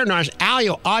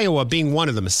 Iowa being one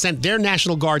of them, has sent their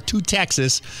National Guard to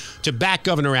Texas to back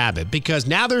Governor Abbott because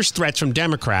now there's threats from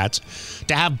Democrats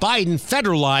to have Biden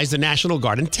federalize the National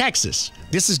Guard in Texas.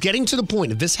 This is getting to the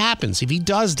point, if this happens, if he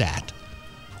does that,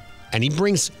 and he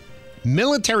brings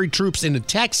military troops into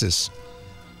Texas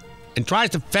and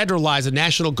tries to federalize the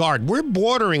National Guard, we're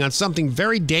bordering on something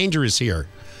very dangerous here.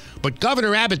 But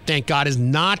Governor Abbott, thank God, is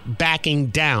not backing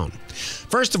down.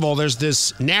 First of all, there's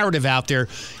this narrative out there,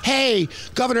 hey,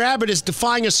 Governor Abbott is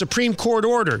defying a Supreme Court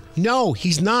order. No,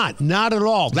 he's not. Not at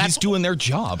all. He's doing their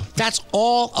job. That's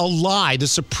all a lie. The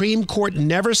Supreme Court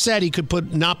never said he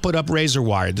could not put up razor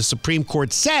wire. The Supreme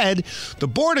Court said the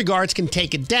border guards can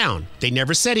take it down. They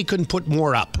never said he couldn't put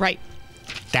more up. Right.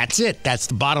 That's it. That's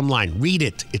the bottom line. Read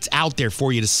it. It's out there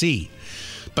for you to see.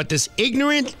 But this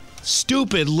ignorant,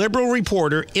 stupid liberal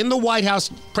reporter in the White House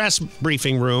press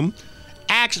briefing room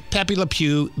asks Pepe Le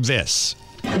Pew this.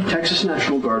 Texas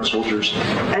National Guard soldiers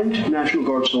and National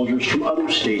Guard soldiers from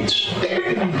other states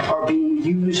are being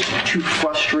used to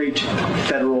frustrate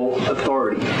federal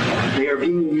authority. They are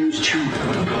being used to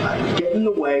get in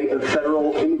the way of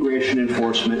federal immigration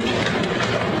enforcement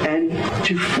and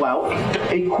to flout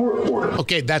a court order.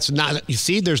 Okay, that's not, you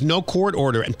see, there's no court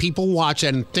order, and people watch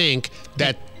and think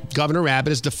that Governor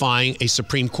Abbott is defying a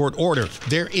Supreme Court order.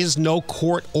 There is no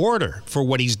court order for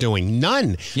what he's doing.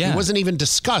 None. Yeah. It wasn't even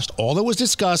discussed. All that was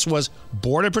discussed was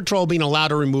Border Patrol being allowed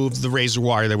to remove the razor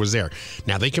wire that was there.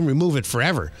 Now they can remove it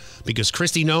forever because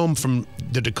Kristi Noem from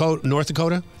North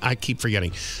Dakota, I keep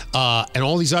forgetting, and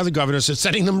all these other governors are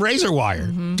sending them razor wire.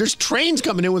 Mm-hmm. There's trains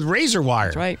coming in with razor wire.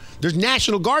 That's right. There's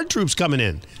National Guard troops coming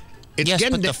in. Yes,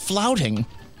 but the flouting.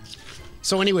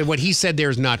 So anyway, what he said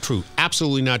there is not true.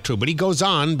 Absolutely not true. But he goes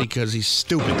on because he's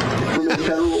stupid. From a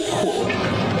federal court,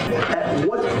 at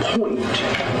what point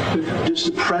does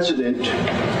the president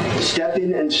step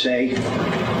in and say,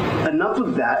 enough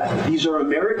of that, these are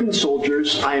American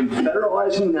soldiers, I am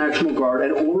federalizing the National Guard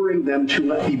and ordering them to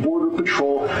let the Border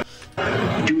Patrol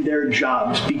do their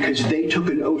jobs because they took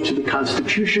an oath to the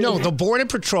Constitution? No, the Border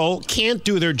Patrol can't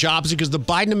do their jobs because the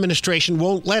Biden administration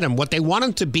won't let them. What they want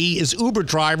them to be is Uber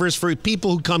drivers for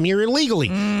people who come here illegally.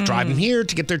 Drive them here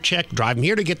to get their check, drive them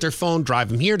here to get their phone, drive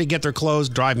them here to get their clothes,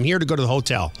 drive them here to go to the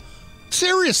hotel.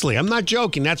 Seriously, I'm not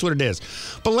joking. That's what it is.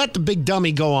 But let the big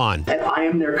dummy go on. And I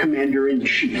am their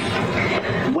commander-in-chief.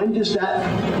 When does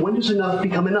enough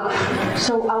become enough?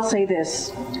 So I'll say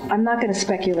this. I'm not going to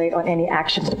speculate on any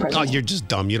actions the president. Oh, you're just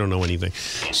dumb. You don't know anything.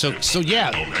 So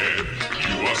yeah. Bonehead,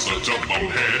 you are such a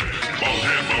bonehead.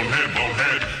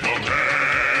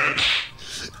 Bonehead.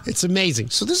 It's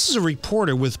amazing. So this is a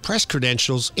reporter with press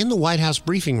credentials in the White House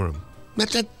briefing room.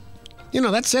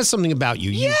 That says something about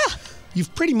you.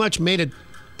 You've pretty much made it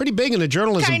pretty big in the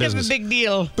journalism business. Kind of a big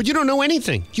deal. But you don't know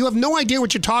anything. You have no idea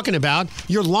what you're talking about.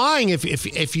 You're lying.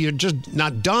 If you're just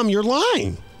not dumb, you're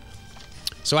lying.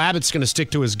 So Abbott's going to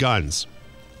stick to his guns.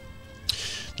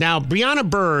 Now, Brianna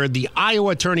Byrd, the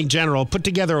Iowa Attorney General, put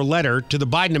together a letter to the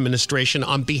Biden administration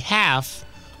on behalf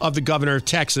of the governor of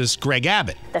Texas, Greg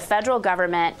Abbott. The federal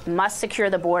government must secure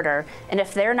the border, and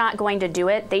if they're not going to do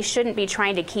it, they shouldn't be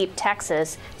trying to keep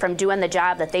Texas from doing the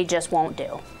job that they just won't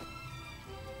do.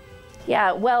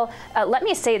 Yeah, well, let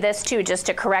me say this, too, just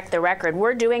to correct the record.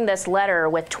 We're doing this letter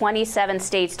with 27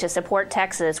 states to support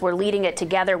Texas. We're leading it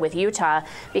together with Utah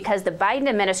because the Biden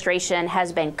administration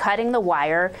has been cutting the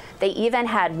wire. They even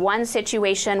had one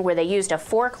situation where they used a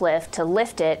forklift to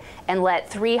lift it and let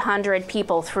 300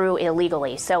 people through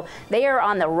illegally. So they are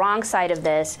on the wrong side of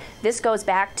this. This goes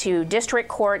back to district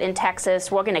court in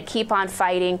Texas. We're going to keep on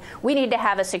fighting. We need to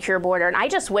have a secure border. And I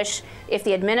just wish if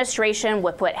the administration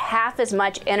would put half as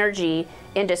much energy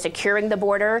into securing the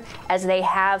border as they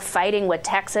have fighting with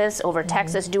Texas over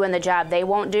Texas doing the job they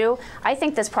won't do, I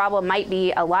think this problem might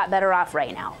be a lot better off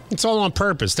right now. It's all on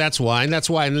purpose. That's why.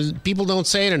 And people don't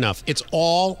say it enough.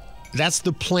 That's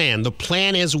the plan. The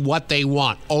plan is what they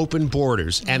want, open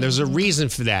borders. And there's a reason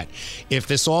for that. If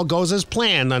this all goes as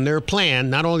planned, on their plan,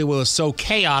 not only will it sow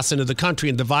chaos into the country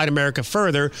and divide America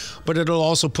further, but it'll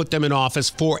also put them in office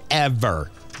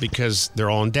forever because they're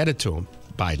all indebted to him.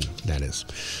 Biden, that is.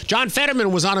 John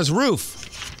Fetterman was on his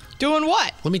roof. Doing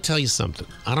what? Let me tell you something.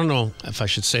 I don't know if I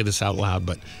should say this out loud,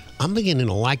 but I'm beginning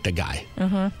to like the guy.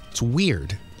 It's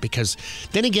weird because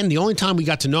then again, the only time we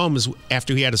got to know him is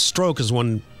after he had a stroke is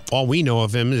when all we know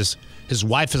of him is his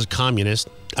wife is a communist.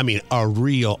 I mean, a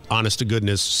real,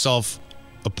 honest-to-goodness,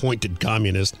 self-appointed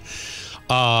communist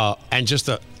and just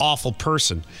an awful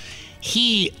person.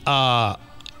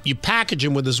 You package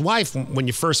him with his wife when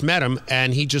you first met him,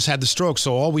 and he just had the stroke.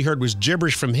 So all we heard was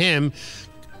gibberish from him,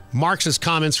 Marxist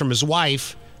comments from his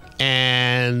wife,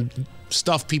 and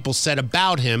stuff people said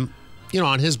about him,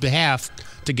 on his behalf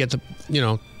to get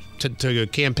to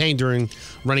campaign during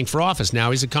running for office.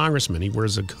 Now he's a congressman. He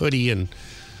wears a hoodie and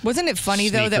wasn't it funny,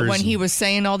 though, that when he was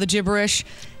saying all the gibberish,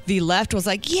 the left was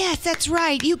like, yes, that's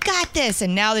right, you got this.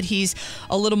 And now that he's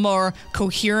a little more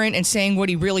coherent and saying what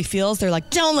he really feels, they're like,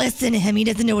 don't listen to him. He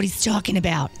doesn't know what he's talking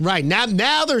about. Right. Now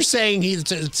they're saying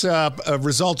it's a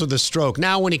result of the stroke.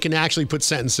 Now when he can actually put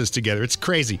sentences together. It's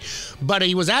crazy. But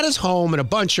he was at his home and a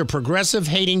bunch of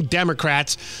progressive-hating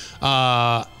Democrats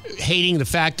hating the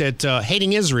fact that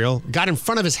hating Israel got in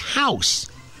front of his house,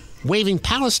 waving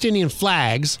Palestinian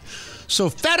flags. So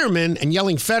Fetterman, and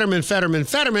yelling Fetterman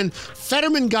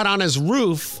got on his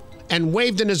roof and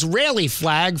waved an Israeli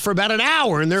flag for about an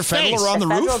hour in their face. On the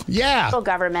roof? Yeah. The federal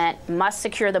government must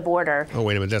secure the border. Oh,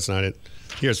 wait a minute. That's not it.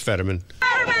 Here's Fetterman.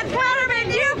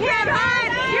 Fetterman, you can't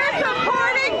hide. You're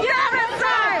supporting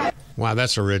genocide. Wow,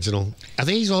 that's original. Are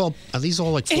these all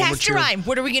like It has to rhyme.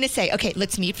 What are we going to say? Okay,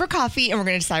 let's meet for coffee, and we're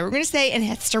going to decide what we're going to say, and it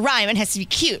has to rhyme, and it has to be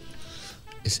cute.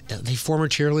 Are they former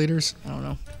cheerleaders? I don't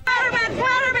know.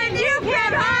 Fetterman, you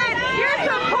can't hide. You're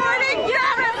supporting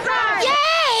genocide.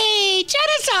 Yay!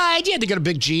 Genocide! Yeah, they got a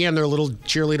big G on their little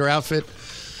cheerleader outfit.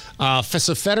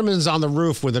 So Fetterman's on the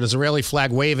roof with an Israeli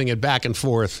flag waving it back and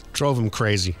forth. Drove him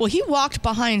crazy. Well, he walked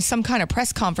behind some kind of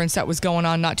press conference that was going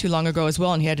on not too long ago as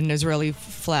well, and he had an Israeli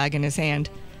flag in his hand.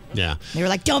 Yeah. They were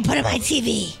like, don't put him on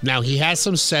TV. Now, he has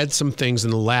said some things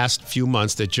in the last few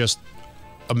months that just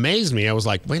amazed me. I was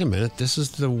like, wait a minute, this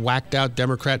is the whacked out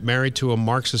Democrat married to a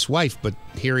Marxist wife, but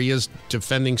here he is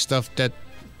defending stuff that,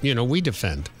 we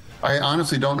defend. I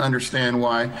honestly don't understand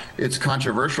why it's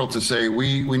controversial to say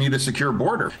we need a secure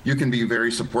border. You can be very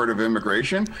supportive of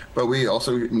immigration, but we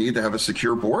also need to have a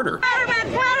secure border.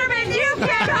 Fetterman, you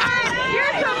can't hide.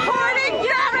 You're supporting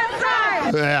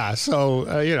genocide. Yeah, so,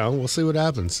 we'll see what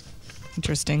happens.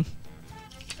 Interesting.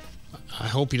 I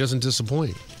hope he doesn't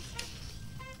disappoint.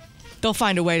 They'll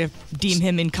find a way to deem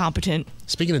him incompetent.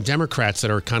 Speaking of Democrats that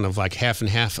are kind of like half and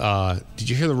half, did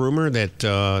you hear the rumor that,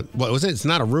 it's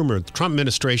not a rumor, the Trump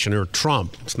administration,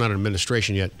 it's not an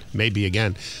administration yet, maybe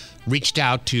again, reached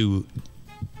out to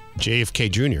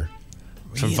JFK Jr.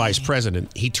 for vice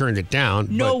president. He turned it down.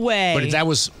 No way. But that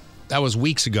was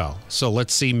weeks ago. So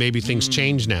let's see, maybe things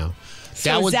change now.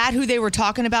 So is that who they were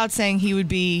talking about, saying he would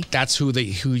be? That's who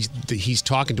he's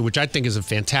talking to, which I think is a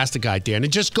fantastic idea. And it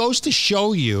just goes to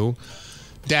show you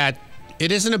that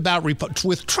it isn't about,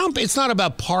 with Trump, it's not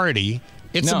about party.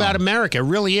 It's about America. It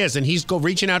really is. And he's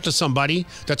reaching out to somebody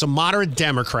that's a moderate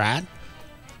Democrat,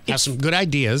 has some good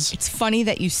ideas. It's funny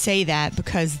that you say that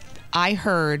because I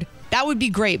heard that would be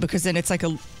great because then it's like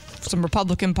some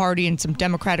Republican Party and some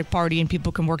Democratic Party and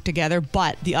people can work together.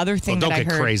 But the other thing that I heard...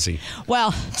 Don't get crazy.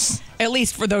 Well, at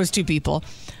least for those two people.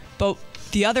 But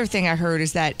the other thing I heard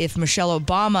is that if Michelle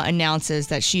Obama announces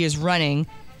that she is running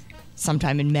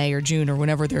sometime in May or June or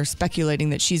whenever they're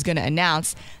speculating that she's going to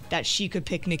announce, that she could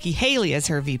pick Nikki Haley as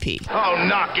her VP. Oh,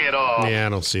 knock it off. Yeah, I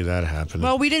don't see that happening.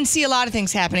 Well, we didn't see a lot of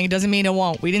things happening. It doesn't mean it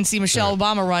won't. We didn't see Michelle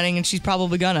Obama running, and she's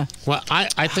probably gonna. Well,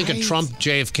 I think a Trump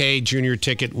JFK Jr.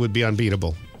 ticket would be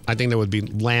unbeatable. I think that would be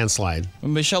landslide.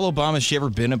 Michelle Obama, has she ever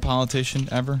been a politician,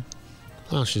 ever?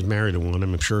 Well, she's married to one.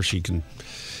 I'm sure she can.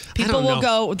 People will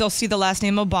go, they'll see the last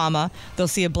name Obama, they'll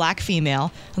see a black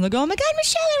female, and they'll go, oh my God,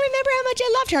 Michelle, I remember how much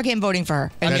I loved her. Okay, I'm voting for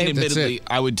her. And Admittedly,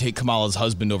 I would take Kamala's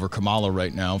husband over Kamala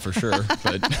right now, for sure.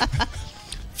 But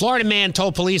Florida man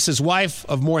told police his wife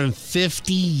of more than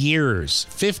 50 years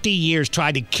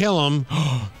tried to kill him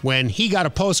when he got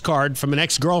a postcard from an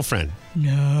ex-girlfriend.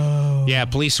 No. Yeah,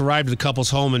 police arrived at the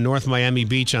couple's home in North Miami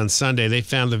Beach on Sunday. They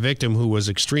found the victim, who was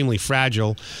extremely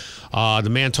fragile. The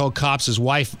man told cops his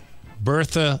wife,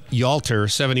 Bertha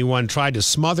Yalter, 71, tried to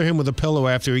smother him with a pillow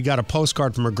after he got a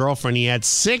postcard from her girlfriend he had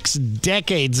 6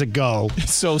 decades ago.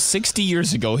 So 60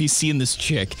 years ago, he's seeing this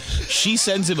chick. She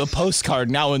sends him a postcard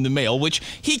now in the mail, which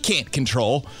he can't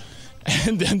control.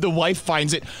 And then the wife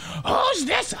finds it. Who's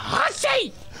this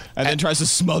hussy? And then tries to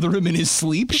smother him in his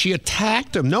sleep. She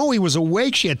attacked him. No, he was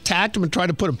awake. She attacked him and tried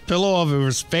to put a pillow over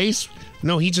his face.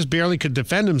 No, he just barely could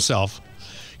defend himself.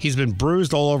 He's been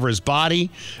bruised all over his body.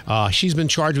 She's been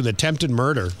charged with attempted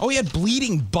murder. Oh, he had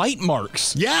bleeding bite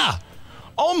marks. Yeah.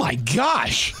 Oh, my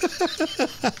gosh.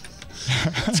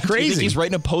 It's crazy. Do you think he's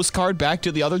writing a postcard back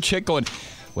to the other chick going,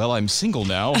 well, I'm single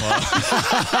now. Do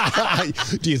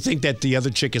you think that the other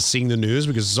chick is seeing the news?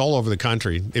 Because it's all over the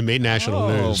country. It made national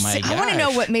news. My I want to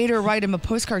know what made her write him a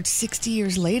postcard 60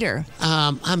 years later.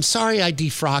 I'm sorry I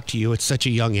defrocked you at such a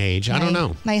young age. I don't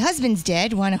know. My husband's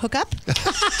dead. Want to hook up?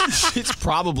 It's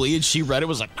probably, and she read it,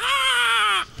 was like,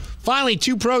 Finally,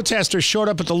 2 protesters showed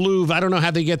up at the Louvre. I don't know how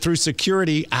they get through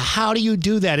security. How do you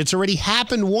do that? It's already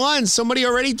happened once. Somebody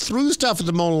already threw stuff at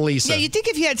the Mona Lisa. Yeah, you'd think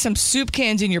if you had some soup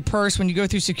cans in your purse when you go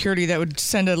through security, that would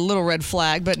send a little red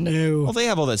flag, but no. Well, they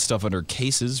have all that stuff under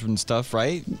cases and stuff,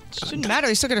 right? Shouldn't matter.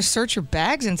 They still got to search your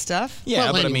bags and stuff. Yeah,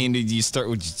 well, but I mean, you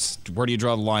start with, where do you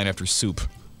draw the line after soup?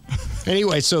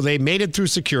 Anyway, so they made it through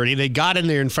security. They got in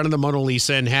there in front of the Mona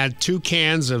Lisa and had 2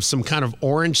 cans of some kind of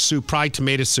orange soup, probably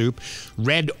tomato soup,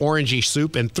 red orangey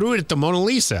soup, and threw it at the Mona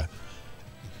Lisa.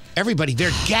 Everybody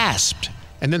there gasped.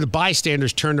 And then the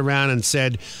bystanders turned around and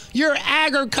said, your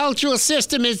agricultural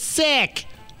system is sick.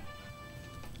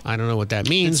 I don't know what that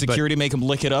means. Did security make them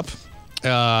lick it up?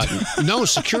 No,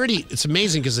 security, it's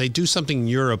amazing because they do something in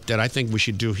Europe that I think we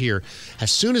should do here.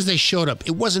 As soon as they showed up,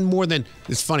 it wasn't more than,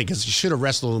 it's funny because you should have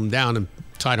wrestled them down and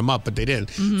tied them up, but they didn't.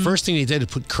 Mm-hmm. First thing they did is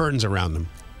put curtains around them.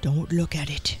 Don't look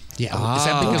at it. Yeah,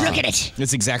 Don't look at it.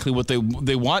 That's exactly what they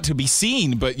want to be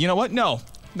seen, but you know what?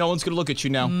 No one's going to look at you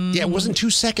now. Yeah, it wasn't 2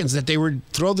 seconds that they would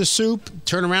throw the soup,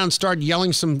 turn around, start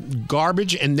yelling some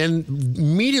garbage, and then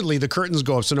immediately the curtains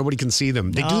go up so nobody can see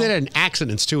them. They do that in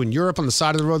accidents, too. In Europe, on the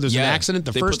side of the road, there's an accident.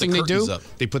 The first thing they do,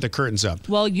 they put the curtains up.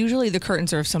 Well, usually the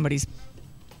curtains are if somebody's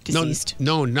deceased.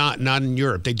 No, not in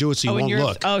Europe. They do it so you won't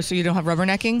look. Oh, so you don't have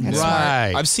rubbernecking? That's right.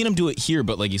 Smart. I've seen them do it here,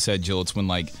 but like you said, Jill, it's when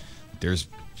like there's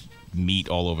meat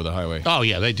all over the highway. Oh,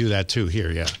 yeah, they do that, too,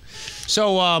 here, yeah.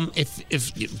 So if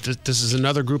this is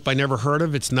another group I never heard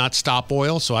of, it's not Stop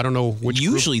Oil, so I don't know which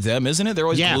Usually them, isn't it? They're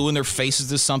always gluing their faces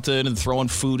to something and throwing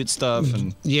food at stuff.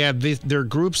 And yeah, their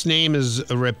group's name is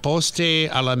Riposte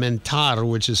Alimentar,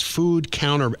 which is food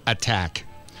counter attack.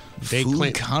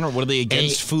 Counter? What are they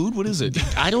against food? What is it?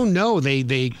 I don't know.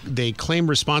 They claim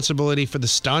responsibility for the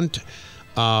stunt.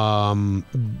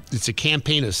 It's a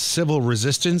campaign of civil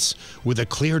resistance with a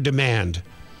clear demand.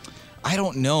 I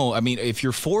don't know. I mean, if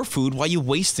you're for food, why are you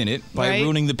wasting it by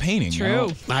ruining the painting? True. You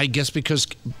know? I guess because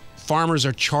farmers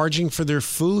are charging for their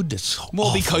food. That's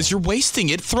awful. Because you're wasting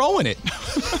it, throwing it.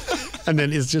 And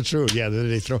then it's just true. Yeah, then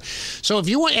they throw. So if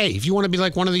you want to be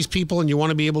like one of these people and you want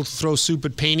to be able to throw soup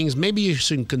at paintings, maybe you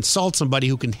should consult somebody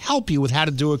who can help you with how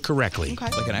to do it correctly.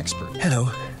 Okay. Like an expert. Hello,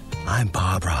 I'm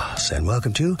Bob Ross, and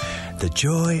welcome to The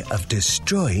Joy of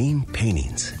Destroying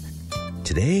Paintings.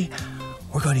 Today,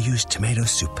 we're going to use tomato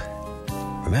soup.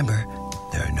 Remember,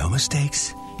 there are no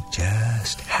mistakes,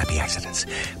 just happy accidents.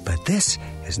 But this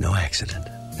is no accident.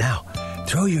 Now,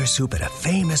 throw your soup at a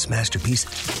famous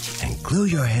masterpiece and glue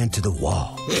your hand to the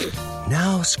wall.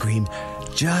 Now scream,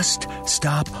 just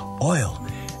stop oil,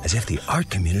 as if the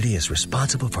art community is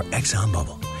responsible for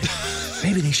ExxonMobil.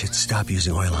 Maybe they should stop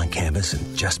using oil on canvas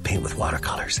and just paint with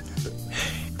watercolors.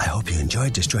 I hope you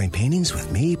enjoyed Destroying Paintings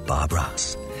with me, Bob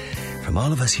Ross. From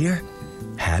all of us here,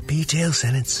 happy jail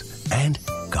sentence and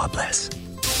God bless.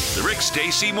 The Rick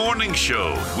Stacy Morning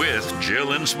Show with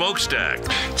Jill and Smokestack.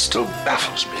 It still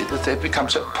baffles me that they've become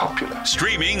so popular.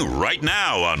 Streaming right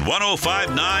now on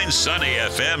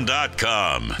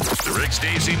 1059sunnyfm.com. The Rick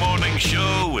Stacy Morning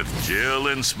Show with Jill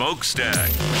and Smokestack.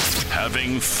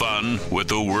 Having fun with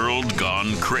the world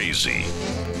gone crazy.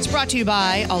 It's brought to you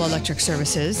by All Electric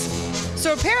Services.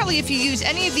 So apparently if you use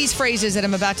any of these phrases that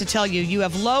I'm about to tell you, you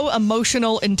have low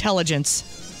emotional intelligence.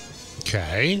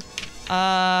 Okay.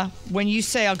 When you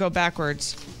say, I'll go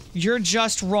backwards. You're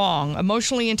just wrong.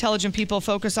 Emotionally intelligent people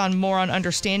focus more on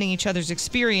understanding each other's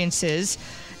experiences.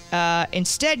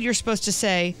 Instead, you're supposed to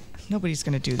say, nobody's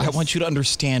going to do this. I want you to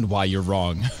understand why you're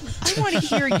wrong. I want to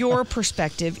hear your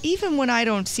perspective, even when I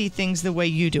don't see things the way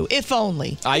you do, if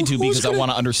only. I do, because I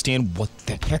want to understand what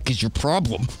the heck is your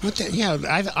problem.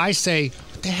 I say,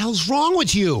 what the hell's wrong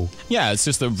with you? Yeah, it's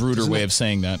just a ruder way of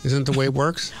saying that. Isn't the way it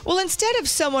works? Well, instead of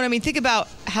someone, think about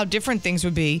how different things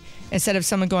would be. Instead of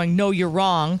someone going, no, you're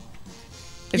wrong.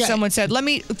 If someone said, let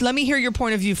me hear your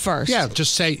point of view first. Yeah,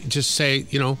 just say,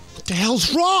 what the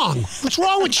hell's wrong? What's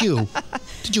wrong with you?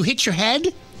 Did you hit your head?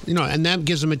 And that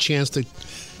gives them a chance to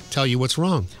tell you what's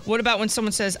wrong. What about when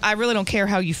someone says, I really don't care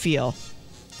how you feel?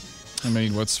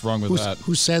 What's wrong with that?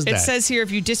 Who says that? It says here,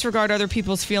 if you disregard other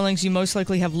people's feelings, you most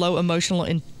likely have low emotional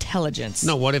intelligence.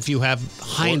 No, what if you have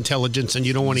high intelligence and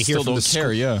you don't want to hear from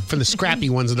the scrappy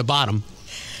ones at the bottom?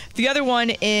 The other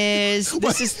one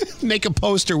is make a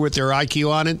poster with their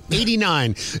IQ on it.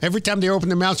 89. Every time they open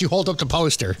their mouths, you hold up the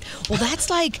poster. Well, that's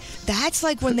like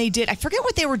when they did. I forget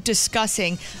what they were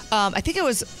discussing. I think it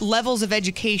was levels of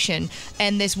education.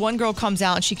 And this one girl comes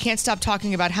out and she can't stop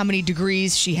talking about how many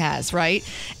degrees she has, right?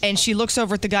 And she looks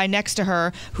over at the guy next to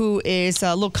her who is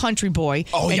a little country boy.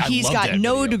 Oh, and yeah, he's I love got that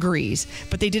no video. degrees.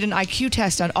 But they did an IQ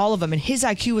test on all of them, and his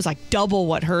IQ was like double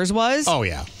what hers was. Oh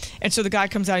yeah. And so the guy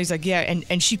comes out, he's like, yeah,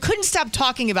 and she couldn't stop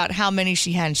talking about how many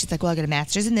she had. And she's like, well, I got a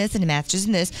master's in this and a master's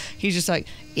in this. He's just like,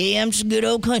 yeah, I'm just a good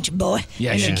old country boy.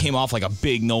 Yeah, she came off like a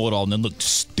big know-it-all and then looked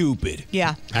stupid.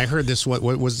 Yeah. I heard this, what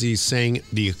was he saying?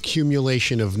 The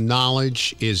accumulation of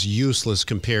knowledge is useless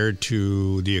compared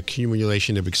to the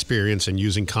accumulation of experience and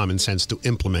using common sense to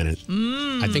implement it.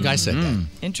 I think I said that.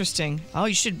 Interesting. Oh,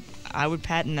 you should... I would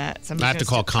patent that. I have to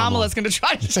call Kamala. Kamala's going to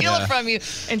try to steal it from you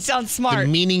and sound smart.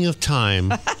 The meaning of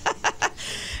time.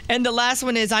 And the last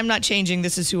one is, I'm not changing.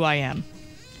 This is who I am.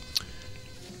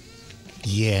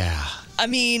 Yeah.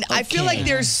 I feel like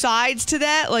there's sides to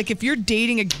that. Like, if you're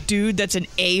dating a dude that's an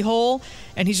a-hole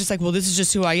and he's just like, well, this is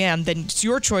just who I am, then it's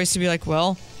your choice to be like,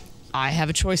 well, I have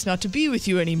a choice not to be with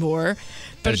you anymore.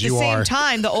 But at the same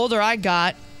time, the older I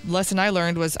got, the lesson I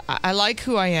learned was I like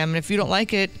who I am. And if you don't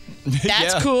like it,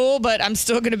 that's cool, but I'm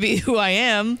still going to be who I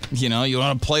am. You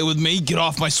want to play with me? Get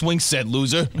off my swing set,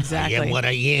 loser. Exactly. I am what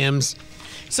I am.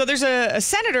 So there's a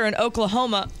senator in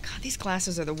Oklahoma. God, these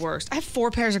glasses are the worst. I have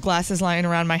 4 pairs of glasses lying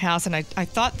around my house, and I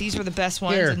thought these were the best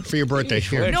ones. Here, for your birthday.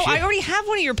 Here. No, I already have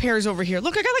one of your pairs over here.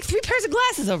 Look, I got like 3 pairs of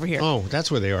glasses over here. Oh,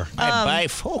 that's where they are.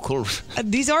 Bifocals.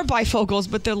 These are bifocals,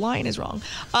 but their line is wrong.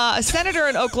 A senator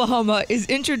in Oklahoma is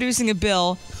introducing a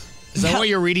bill. Is that why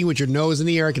you're reading with your nose in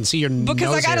the air? I can see your nose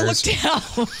Because I got to hairs. look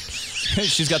down.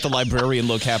 She's got the librarian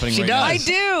look happening She right does.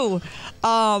 now.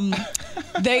 I do.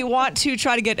 They want to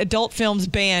try to get adult films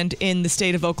banned in the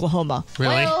state of Oklahoma.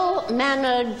 Really?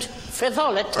 Well-mannered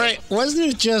frivolity. Right. Wasn't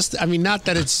it just, not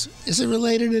that is it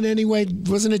related in any way?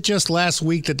 Wasn't it just last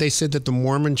week that they said that the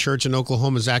Mormon church in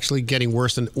Oklahoma is actually getting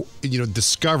worse than,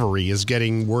 Discovery is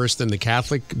getting worse than the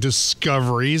Catholic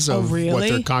discoveries of what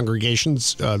their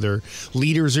congregations, their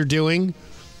leaders are doing?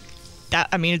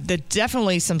 There's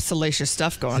definitely some salacious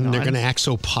stuff going on. And they're going to act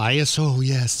so pious. Oh,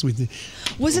 yes.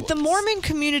 Was it the Mormon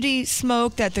community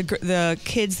smoke that the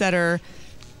kids that are...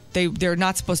 They're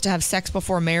not supposed to have sex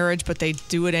before marriage, but they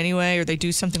do it anyway, or they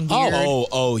do something weird.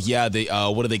 Oh, yeah. They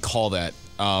what do they call that?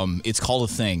 It's called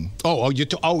a thing.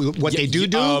 What they do?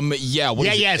 Yeah.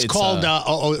 It's called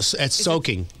it's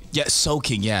soaking. Yeah,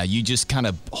 soaking. Yeah, you just kind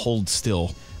of hold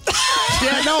still.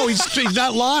 Yeah, no, he's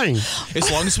not lying. As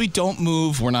long as we don't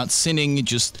move, we're not sinning.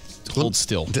 Just hold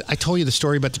still. I told you the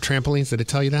story about the trampolines. Did I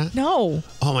tell you that? No.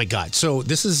 Oh my God! So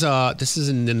this is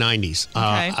in the 90s.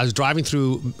 Okay. I was driving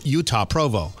through Utah,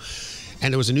 Provo,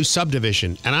 and there was a new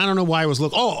subdivision, and I don't know why I was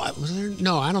looking. Oh, was there?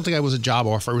 No, I don't think it was a job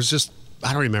offer. It was just.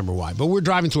 I don't remember why, but we're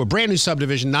driving through a brand new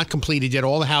subdivision, not completed yet.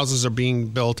 All the houses are being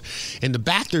built. In the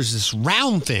back, there's this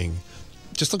round thing.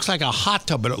 Just looks like a hot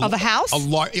tub, but of a house?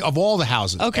 Of all the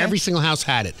houses. Okay. Every single house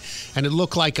had it. And it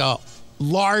looked like a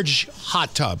large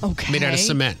hot tub made out of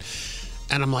cement.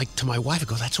 And I'm like, to my wife, I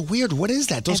go, that's weird. What is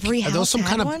that? Are those some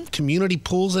kind of community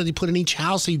pools that you put in each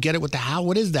house so you get it with the house?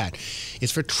 What is that?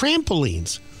 It's for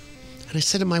trampolines. And I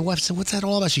said to my wife, what's that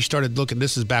all about? She started looking.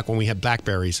 This is back when we had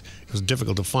Blackberries. It was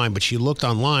difficult to find, but she looked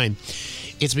online.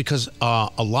 It's because a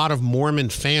lot of Mormon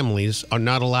families are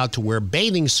not allowed to wear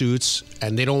bathing suits,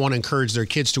 and they don't want to encourage their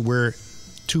kids to wear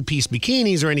 2-piece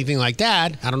bikinis or anything like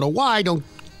that. I don't know why.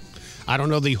 I don't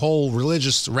know the whole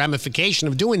religious ramification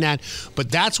of doing that,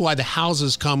 but that's why the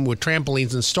houses come with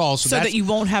trampolines installed. So that you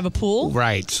won't have a pool?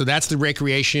 Right. So that's the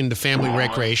recreation, the family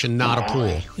recreation, not a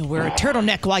pool. You'll wear a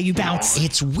turtleneck while you bounce.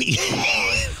 It's weird.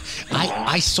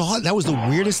 I saw it. That was the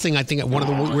weirdest thing. I think one of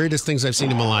the weirdest things I've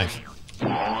seen in my life.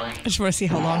 I just want to see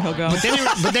how long he'll go.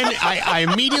 But then I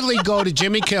immediately go to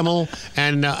Jimmy Kimmel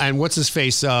and what's his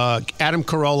face, Adam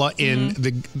Carolla in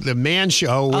the Man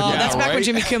Show. With, that's back when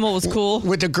Jimmy Kimmel was cool.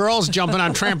 With the girls jumping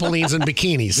on trampolines and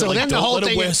bikinis. So then the whole don't let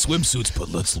thing. him wear swimsuits, but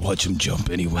let's watch him jump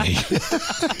anyway.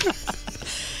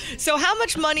 So how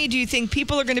much money do you think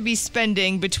people are going to be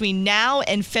spending between now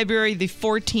and February the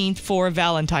 14th for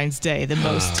Valentine's Day, the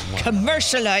most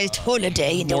commercialized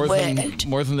holiday in the world?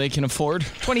 More than they can afford?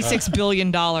 $26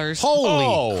 billion.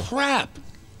 Holy crap.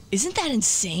 Isn't that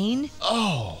insane?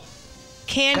 Oh.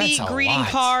 Candy, That's a greeting lot.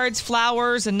 cards,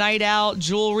 flowers, a night out,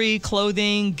 jewelry,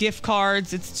 clothing, gift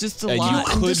cards. It's just a lot.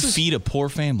 You could feed a poor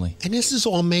family. And this is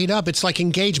all made up. It's like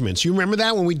engagements. You remember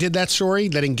that when we did that story?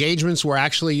 That engagements were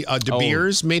actually De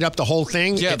Beers made up the whole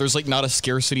thing? Yeah, there's like not a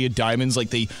scarcity of diamonds. Like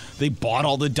they bought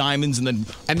all the diamonds and then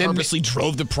purposely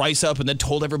drove the price up and then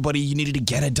told everybody you needed to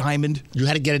get a diamond. You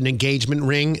had to get an engagement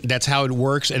ring. That's how it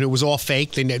works. And it was all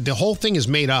fake. The whole thing is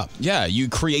made up. Yeah, you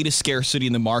create a scarcity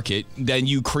in the market. Then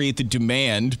you create the demand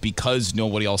because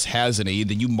nobody else has any.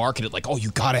 Then you market it like, oh,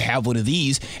 you got to have one of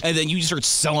these. And then you start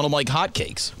selling them like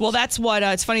hotcakes. Well, that's what,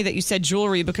 it's funny that you said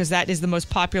jewelry because that is the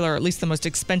most popular, or at least the most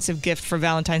expensive gift for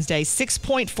Valentine's Day.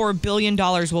 $6.4 billion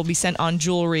will be sent on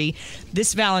jewelry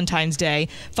this Valentine's Day,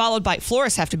 followed by,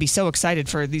 florists have to be so excited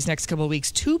for these next couple of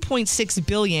weeks, $2.6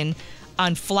 billion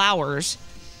on flowers.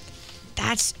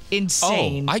 That's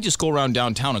insane. Oh, I just go around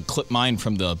downtown and clip mine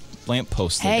from the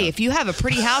lamppost. Hey, if you have a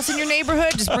pretty house in your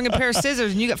neighborhood, just bring a pair of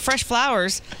scissors and you got fresh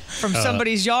flowers from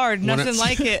somebody's yard. Nothing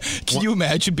like it. Can you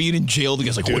imagine being in jail? The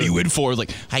guy's like, what are you in for?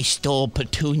 Like, I stole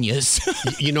petunias.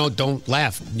 Don't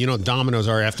laugh. Domino's,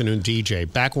 our afternoon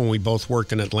DJ. Back when we both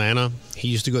worked in Atlanta, he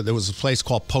used to go, there was a place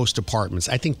called Post Apartments.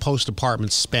 I think Post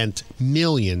Apartments spent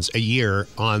millions a year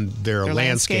on their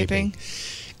landscaping.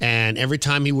 And every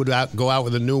time he would go out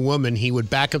with a new woman, he would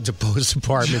back up to Post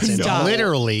Apartments and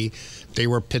literally... They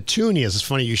were petunias. It's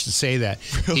funny you should say that.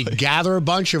 Really? He'd gather a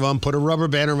bunch of them, put a rubber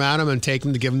band around them, and take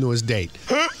them to give them to his date.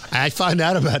 I found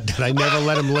out about that. I never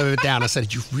let him live it down. I said,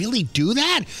 did you really do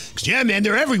that? Because, yeah, man,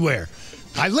 they're everywhere.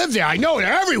 I live there. I know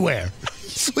they're everywhere.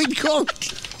 So we'd go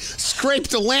scrape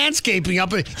the landscaping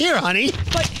up. Here, honey.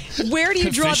 But where do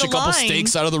you draw Fish the a couple line?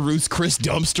 steaks out of the Ruth's Chris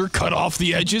dumpster, cut off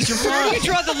the edges. You're Where fine. do you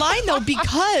draw the line, though?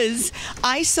 Because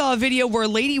I saw a video where a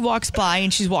lady walks by,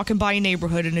 and she's walking by a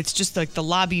neighborhood, and it's just like the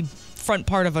lobby front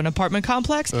part of an apartment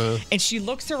complex, and she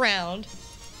looks around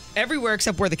everywhere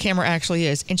except where the camera actually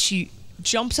is, and she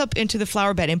jumps up into the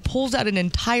flower bed and pulls out an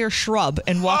entire shrub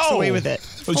and walks away with it.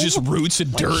 It's just roots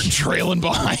and dirt trailing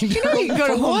behind her. You can go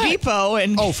to Home Depot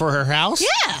and... Oh, for her house?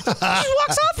 Yeah. She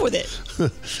walks off with it.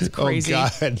 It's crazy. Oh,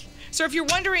 God. So if you're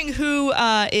wondering who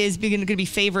is going to be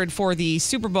favored for the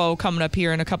Super Bowl coming up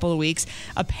here in a couple of weeks,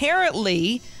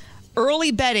 apparently...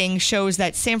 early betting shows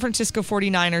that San Francisco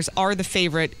 49ers are the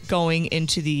favorite going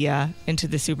into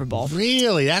the Super Bowl.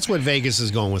 Really? That's what Vegas is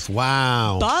going with.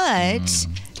 Wow. But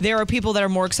there are people that are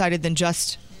more excited than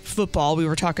just football. We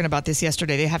were talking about this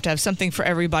yesterday. They have to have something for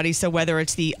everybody. So whether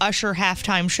it's the Usher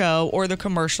halftime show or the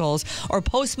commercials or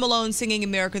Post Malone singing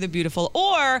America the Beautiful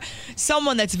or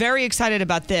someone that's very excited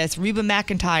about this, Reba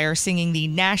McEntire singing the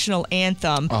national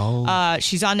anthem.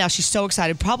 She's on now. She's so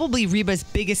excited. Probably Reba's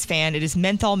biggest fan. It is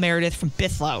Menthol Meredith from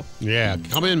Bithlow. Yeah.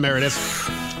 Come in, Meredith.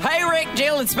 Hey, Rick,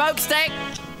 Jill, and Smokestack.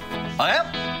 Well,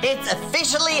 it's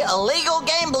officially illegal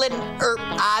gambling,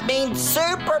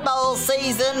 Super Bowl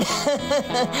season.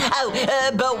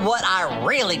 But what I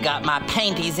really got my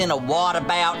panties in a wad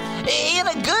about, in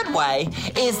a good way,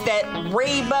 is that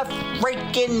Reba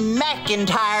freaking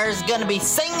McEntire's gonna be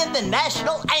singing the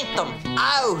national anthem.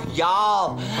 Oh,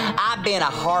 y'all, I've been a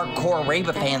hardcore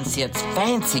Reba fan since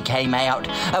Fancy came out.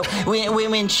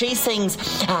 When she sings,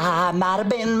 I might have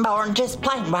been born just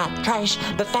plain white trash,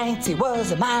 but Fancy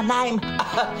was my name.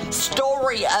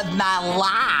 Story of my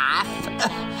life.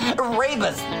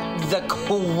 Reba's the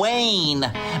queen.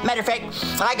 Matter of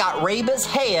fact, I got Reba's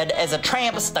head as a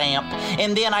tramp stamp,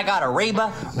 and then I got a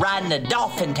Reba riding a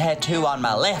dolphin tattoo on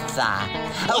my left thigh.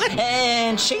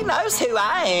 And she knows who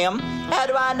I am. How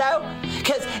do I know?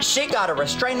 Because she got a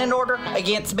restraining order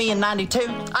against me in 92.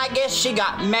 I guess she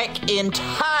got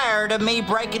McEntire of me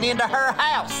breaking into her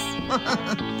house.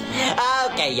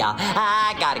 Okay, y'all,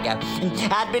 I gotta go.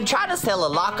 I'd been trying to sell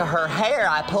a lock of her hair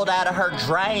I pulled out of her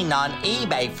drain on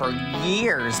eBay for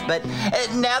years, but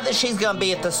now that she's gonna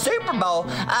be at the Super Bowl,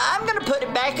 I'm gonna put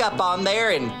it back up on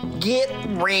there and get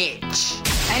rich.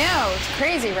 I know, it's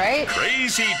crazy, right?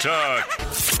 Crazy talk.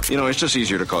 It's just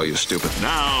easier to call you stupid.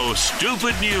 Now,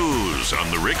 stupid news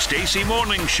on the Rick Stacy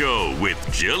Morning Show with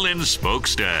Jill and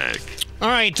Smokestack. All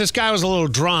right, this guy was a little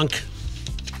drunk.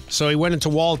 So he went into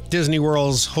Walt Disney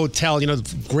World's hotel,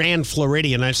 the Grand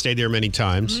Floridian. I've stayed there many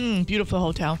times. Beautiful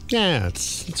hotel. Yeah,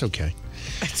 it's okay.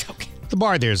 It's okay. The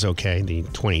bar there's okay. The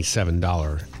 $27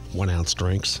 1-ounce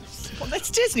drinks. Well, that's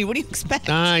Disney. What do you expect?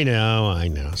 I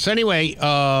know. So anyway,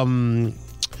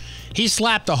 he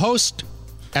slapped the host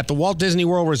at the Walt Disney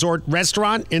World Resort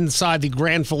restaurant inside the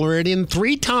Grand Floridian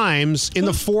 3 times in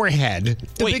the forehead.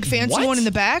 The big fancy one in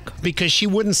the back? Because she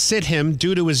wouldn't sit him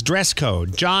due to his dress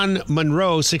code. John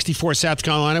Monroe, 64, South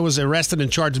Carolina, was arrested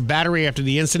and charged with battery after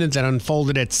the incident that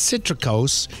unfolded at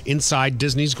Citricos inside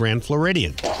Disney's Grand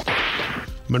Floridian.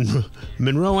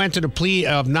 Monroe entered a plea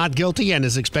of not guilty and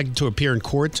is expected to appear in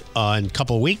court in a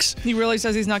couple of weeks. He really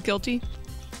says he's not guilty?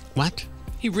 What?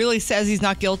 He really says he's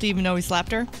not guilty even though he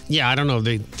slapped her? Yeah, I don't know.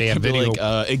 They have video.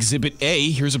 Like, Exhibit A,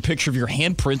 here's a picture of your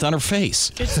handprint on her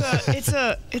face. It's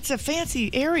a fancy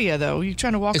area, though. You're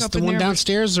trying to walk up in there. Is the one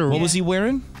downstairs? Or what was he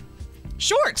wearing?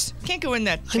 Shorts. Can't go in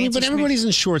that fancy but everybody's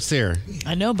in shorts there.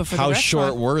 I know, but for the How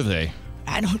restaurant, short were they?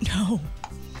 I don't know.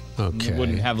 Okay. You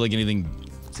wouldn't have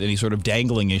any sort of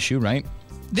dangling issue, right?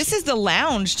 This is the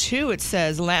lounge, too, it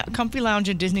says. Comfy Lounge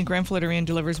in Disney Grand Floridian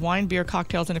delivers wine, beer,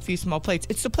 cocktails, and a few small plates.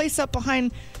 It's the place up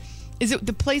behind... Is it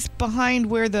the place behind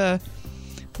where the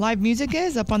live music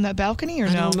is, up on that balcony, or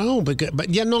no? I don't know, but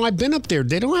yeah, no, I've been up there.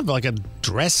 They don't have like a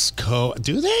dress code,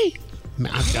 do they?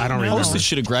 I don't remember. Hostess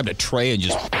should have grabbed a tray and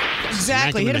just...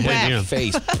 Exactly, hit him back. In the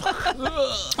face.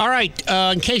 All right,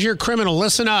 in case you're a criminal,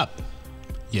 listen up.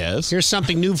 Yes? Here's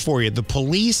something new for you. The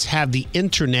police have the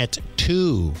internet,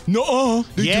 too. No,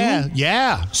 they do?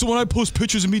 Yeah. So when I post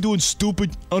pictures of me doing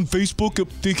stupid on Facebook,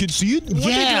 they can see it? Weren't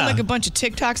they doing like a bunch of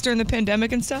TikToks during the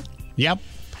pandemic and stuff? Yep.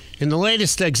 In the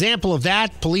latest example of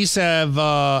that, police have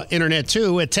internet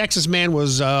too. A Texas man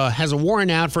has a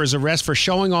warrant out for his arrest for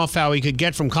showing off how he could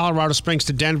get from Colorado Springs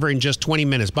to Denver in just 20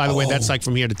 minutes. By the way, that's like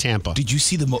from here to Tampa. Did you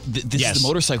see this is the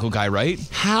motorcycle guy, right?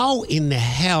 How in the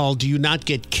hell do you not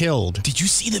get killed? Did you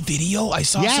see the video? I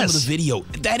saw some of the video.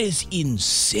 That is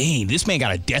insane. This man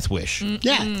got a death wish.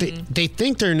 Yeah, they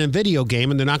think they're in a video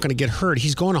game and they're not going to get hurt.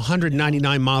 He's going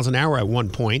 199 miles an hour at one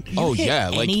point.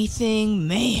 Anything,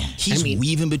 man. He's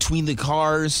weaving between the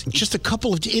cars. Just a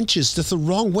couple of inches. That's the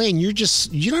wrong way. And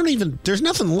there's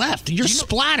nothing left. You're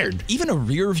splattered. Even a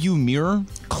rear view mirror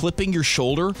clipping your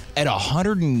shoulder at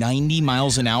 190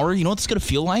 miles an hour. You know what it's going to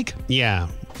feel like? Yeah.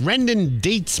 Rendon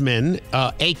Dietzman,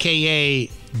 a.k.a.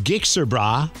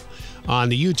 Gixerbra, on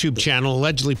the YouTube channel,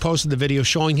 allegedly posted the video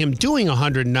showing him doing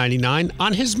 199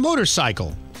 on his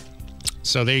motorcycle.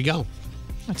 So there you go.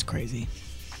 That's crazy.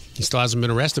 He still hasn't been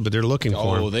arrested, but they're looking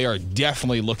for him. Oh, they are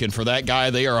definitely looking for that guy.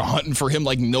 They are hunting for him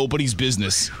like nobody's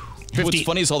business. What's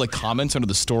funny is all the comments under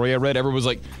the story I read, everyone was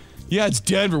like, yeah, it's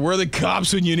Denver. Where are the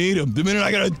cops when you need them? The minute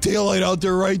I got a taillight out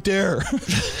there right there.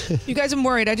 You guys, I'm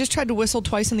worried. I just tried to whistle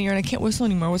twice in the air, and I can't whistle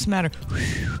anymore. What's the matter?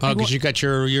 Oh, because you got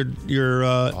your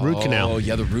root canal. Oh,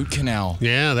 yeah, the root canal.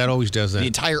 Yeah, that always does that. The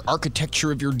entire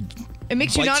architecture of your It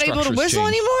makes you not able to whistle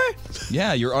anymore?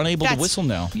 Yeah, you're unable to whistle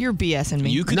now. You're BSing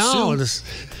me. You could sue.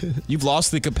 You've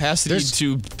lost the capacity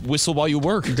to whistle while you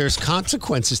work. There's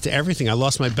consequences to everything. I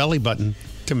lost my belly button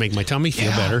to make my tummy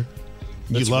feel better.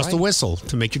 You lost the whistle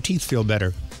to make your teeth feel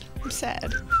better. I'm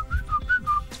sad.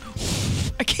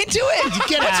 I can't do it.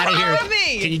 Get out of here. What's wrong with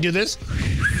me? Can you do this?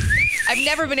 I've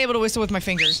never been able to whistle with my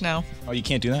fingers, no. Oh, you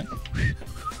can't do that?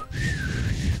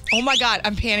 Oh my God,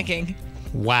 I'm panicking.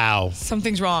 Wow.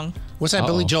 Something's wrong. What's that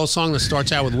Billy Joel song that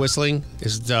starts out with whistling?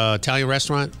 Is it the Italian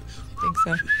restaurant? I think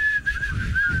so.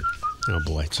 Oh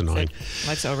boy, it's annoying.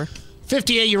 Light's over.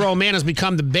 58-year-old man has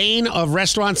become the bane of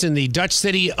restaurants in the Dutch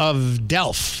city of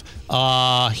Delft.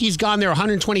 He's gone there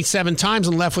 127 times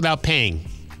and left without paying.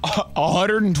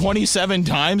 127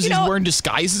 times? He's wearing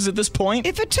disguises at this point?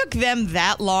 If it took them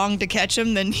that long to catch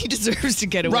him, then he deserves to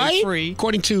get away free.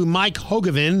 According to Mike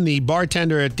Hogevin, the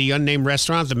bartender at the unnamed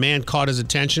restaurant, the man caught his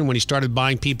attention when he started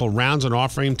buying people rounds and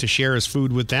offering him to share his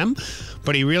food with them.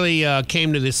 But he really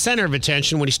came to the center of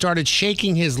attention when he started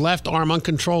shaking his left arm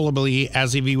uncontrollably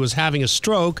as if he was having a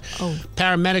stroke.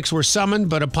 Paramedics were summoned,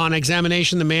 but upon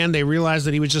examination, they realized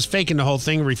that he was just faking the whole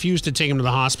thing, refused to take him to the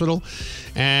hospital,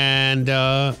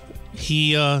 and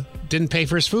he didn't pay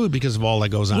for his food because of all that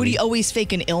goes on. Would he always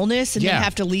fake an illness and then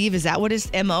have to leave? Is that what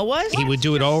his MO was? He would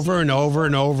do it over and over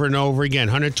and over and over again.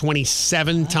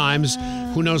 127 times.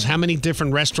 Who knows how many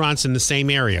different restaurants in the same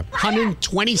area.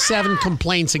 127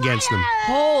 complaints against him.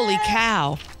 Holy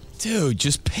cow. Dude,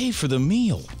 just pay for the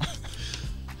meal.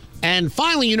 And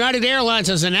finally, United Airlines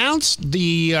has announced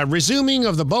the resuming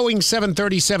of the Boeing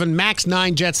 737 MAX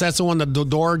 9 jets. That's the one that the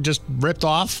door just ripped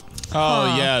off.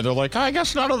 Oh, yeah. They're like, I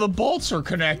guess none of the bolts are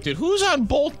connected. Who's on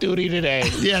bolt duty today?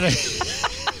 Yeah.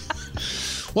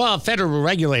 Well, federal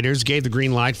regulators gave the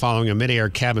green light following a mid-air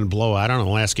cabin blowout on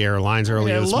Alaska Airlines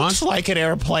earlier this month. It looks like an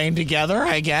airplane together,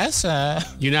 I guess.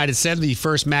 United said the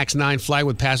first MAX 9 flight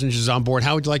with passengers on board.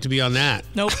 How would you like to be on that?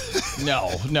 Nope.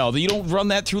 No. You don't run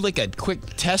that through like a quick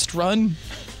test run?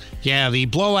 Yeah, the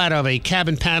blowout of a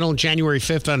cabin panel January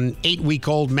 5th on an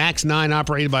 8-week-old MAX 9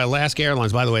 operated by Alaska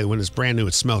Airlines. By the way, when it's brand new,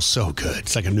 it smells so good.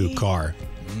 It's like a new car.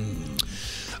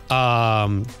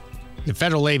 The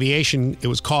Federal Aviation, it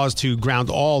was caused to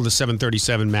ground all the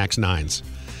 737 MAX 9s.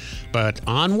 But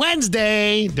on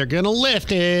Wednesday, they're going to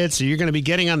lift it. So you're going to be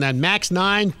getting on that MAX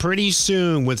 9 pretty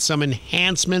soon with some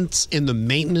enhancements in the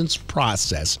maintenance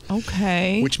process.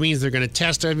 Okay. Which means they're going to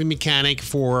test every mechanic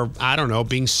for, I don't know,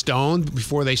 being stoned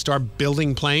before they start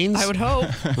building planes. I would hope.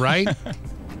 Right?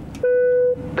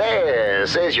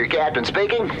 This is your captain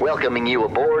speaking, welcoming you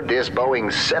aboard this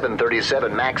Boeing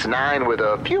 737 MAX 9 with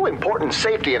a few important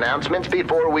safety announcements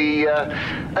before we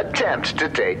attempt to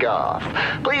take off.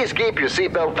 Please keep your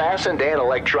seatbelt fastened and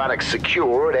electronics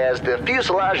secured as the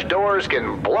fuselage doors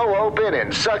can blow open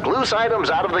and suck loose items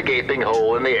out of the gaping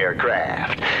hole in the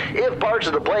aircraft. If parts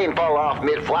of the plane fall off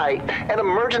mid-flight, an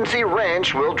emergency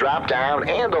wrench will drop down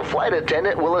and a flight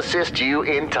attendant will assist you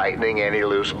in tightening any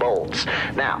loose bolts.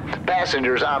 Now,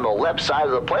 passengers on the left side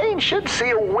of the plane should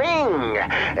see a wing.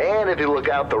 And if you look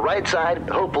out the right side,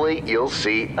 hopefully you'll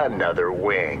see another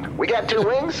wing. We got 2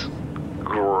 wings?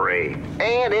 Great.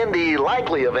 And in the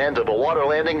likely event of a water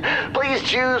landing, please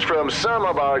choose from some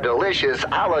of our delicious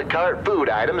a la carte food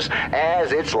items,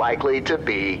 as it's likely to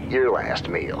be your last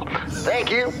meal.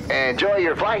 Thank you, enjoy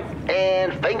your flight,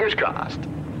 and fingers crossed.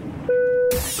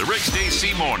 The Rick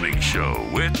Stacy Morning Show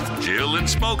with Jill and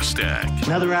Smokestack.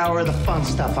 Another hour of the fun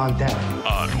stuff on deck.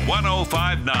 On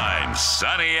 105.9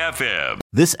 Sunny FM.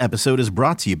 This episode is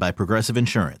brought to you by Progressive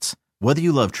Insurance. Whether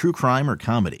you love true crime or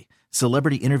comedy,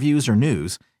 celebrity interviews or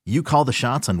news, you call the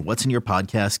shots on what's in your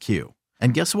podcast queue.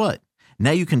 And guess what?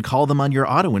 Now you can call them on your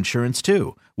auto insurance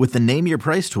too with the Name Your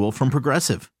Price tool from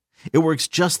Progressive. It works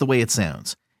just the way it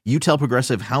sounds. You tell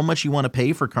Progressive how much you want to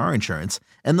pay for car insurance,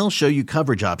 and they'll show you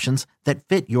coverage options that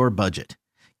fit your budget.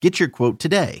 Get your quote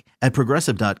today at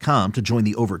Progressive.com to join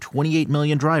the over 28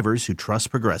 million drivers who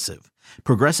trust Progressive.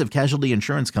 Progressive Casualty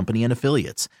Insurance Company and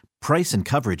Affiliates. Price and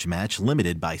coverage match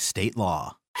limited by state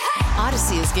law.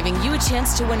 Odyssey is giving you a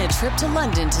chance to win a trip to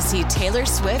London to see Taylor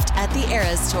Swift at the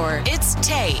Eras Tour. It's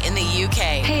Tay in the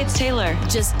UK. Hey, it's Taylor.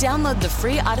 Just download the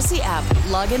free Odyssey app,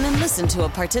 log in and listen to a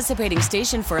participating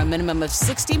station for a minimum of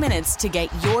 60 minutes to get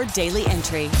your daily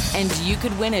entry. And you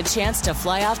could win a chance to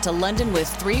fly off to London with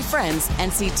 3 friends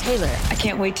and see Taylor. I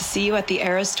can't wait to see you at the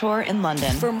Eras Tour in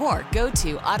London. For more, go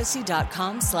to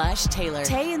odyssey.com/Taylor.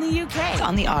 Tay in the UK. It's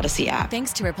on the Odyssey app.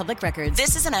 Thanks to Republic Records.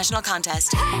 This is a national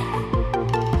contest.